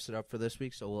about wraps it up for this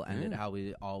week, so we'll end it how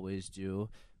we always do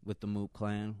with the Moop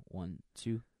Clan. 1,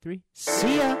 2, 3.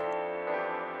 See ya.